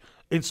college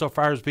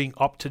insofar as being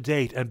up to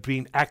date and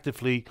being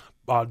actively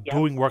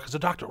doing work as a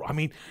doctor. I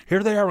mean,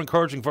 here they are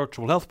encouraging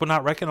virtual health, but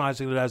not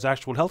recognizing it as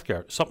actual health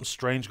care. Something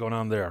strange going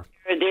on there.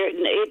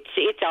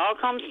 It all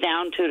comes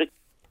down to the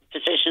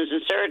physicians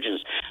and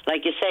surgeons.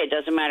 Like you say, it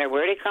doesn't matter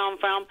where they come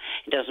from.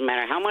 It doesn't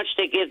matter how much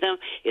they give them.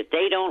 If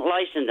they don't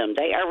license them,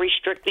 they are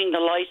restricting the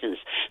license.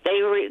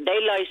 They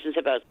license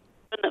about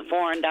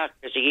foreign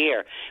doctors a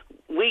year.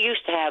 We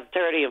used to have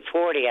 30 and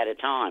 40 at a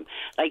time.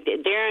 Like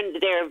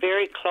they're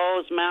very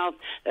closed mouth.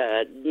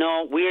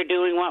 No, we're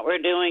doing what we're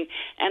doing,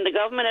 and the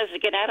government has to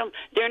get at them.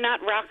 They're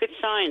not rocket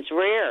science.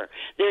 Rare.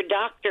 They're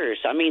doctors.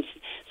 I mean,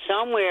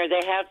 somewhere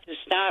they have to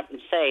stop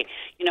and say,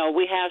 you know,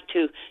 we have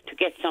to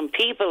get some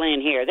people in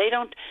here.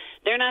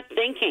 They're not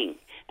thinking,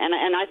 and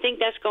I think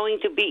that's going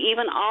to be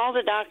even all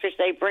the doctors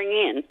they bring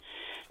in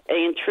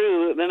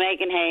through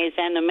Megan Hayes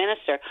and the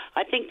minister.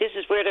 I think this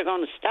is where they're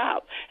going to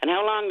stop, and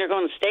how long they're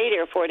going to stay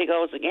there before it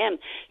goes again,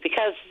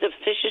 because the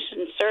physicians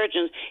and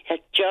surgeons are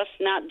just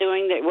not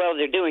doing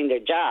they're doing their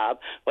job,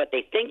 what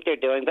they think they're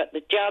doing, but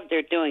the job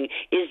they're doing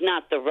is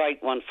not the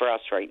right one for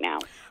us right now.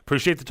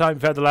 Appreciate the time.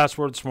 You've had the last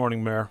word this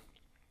morning, Mayor.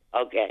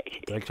 Okay.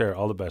 Take care.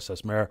 All the best.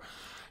 That's Mayor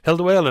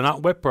Hilda Whalen out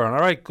in Whitburn. All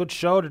right, good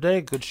show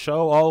today. Good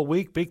show all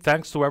week. Big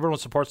thanks to everyone who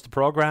supports the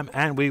program,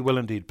 and we will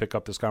indeed pick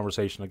up this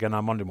conversation again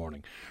on Monday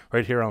morning,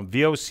 right here on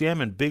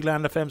VOCM and Big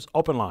Land FM's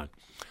Open Line.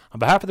 On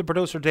behalf of the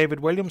producer, David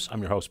Williams,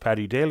 I'm your host,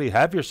 Paddy Daly.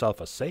 Have yourself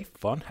a safe,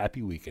 fun,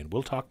 happy weekend.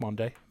 We'll talk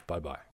Monday. Bye-bye.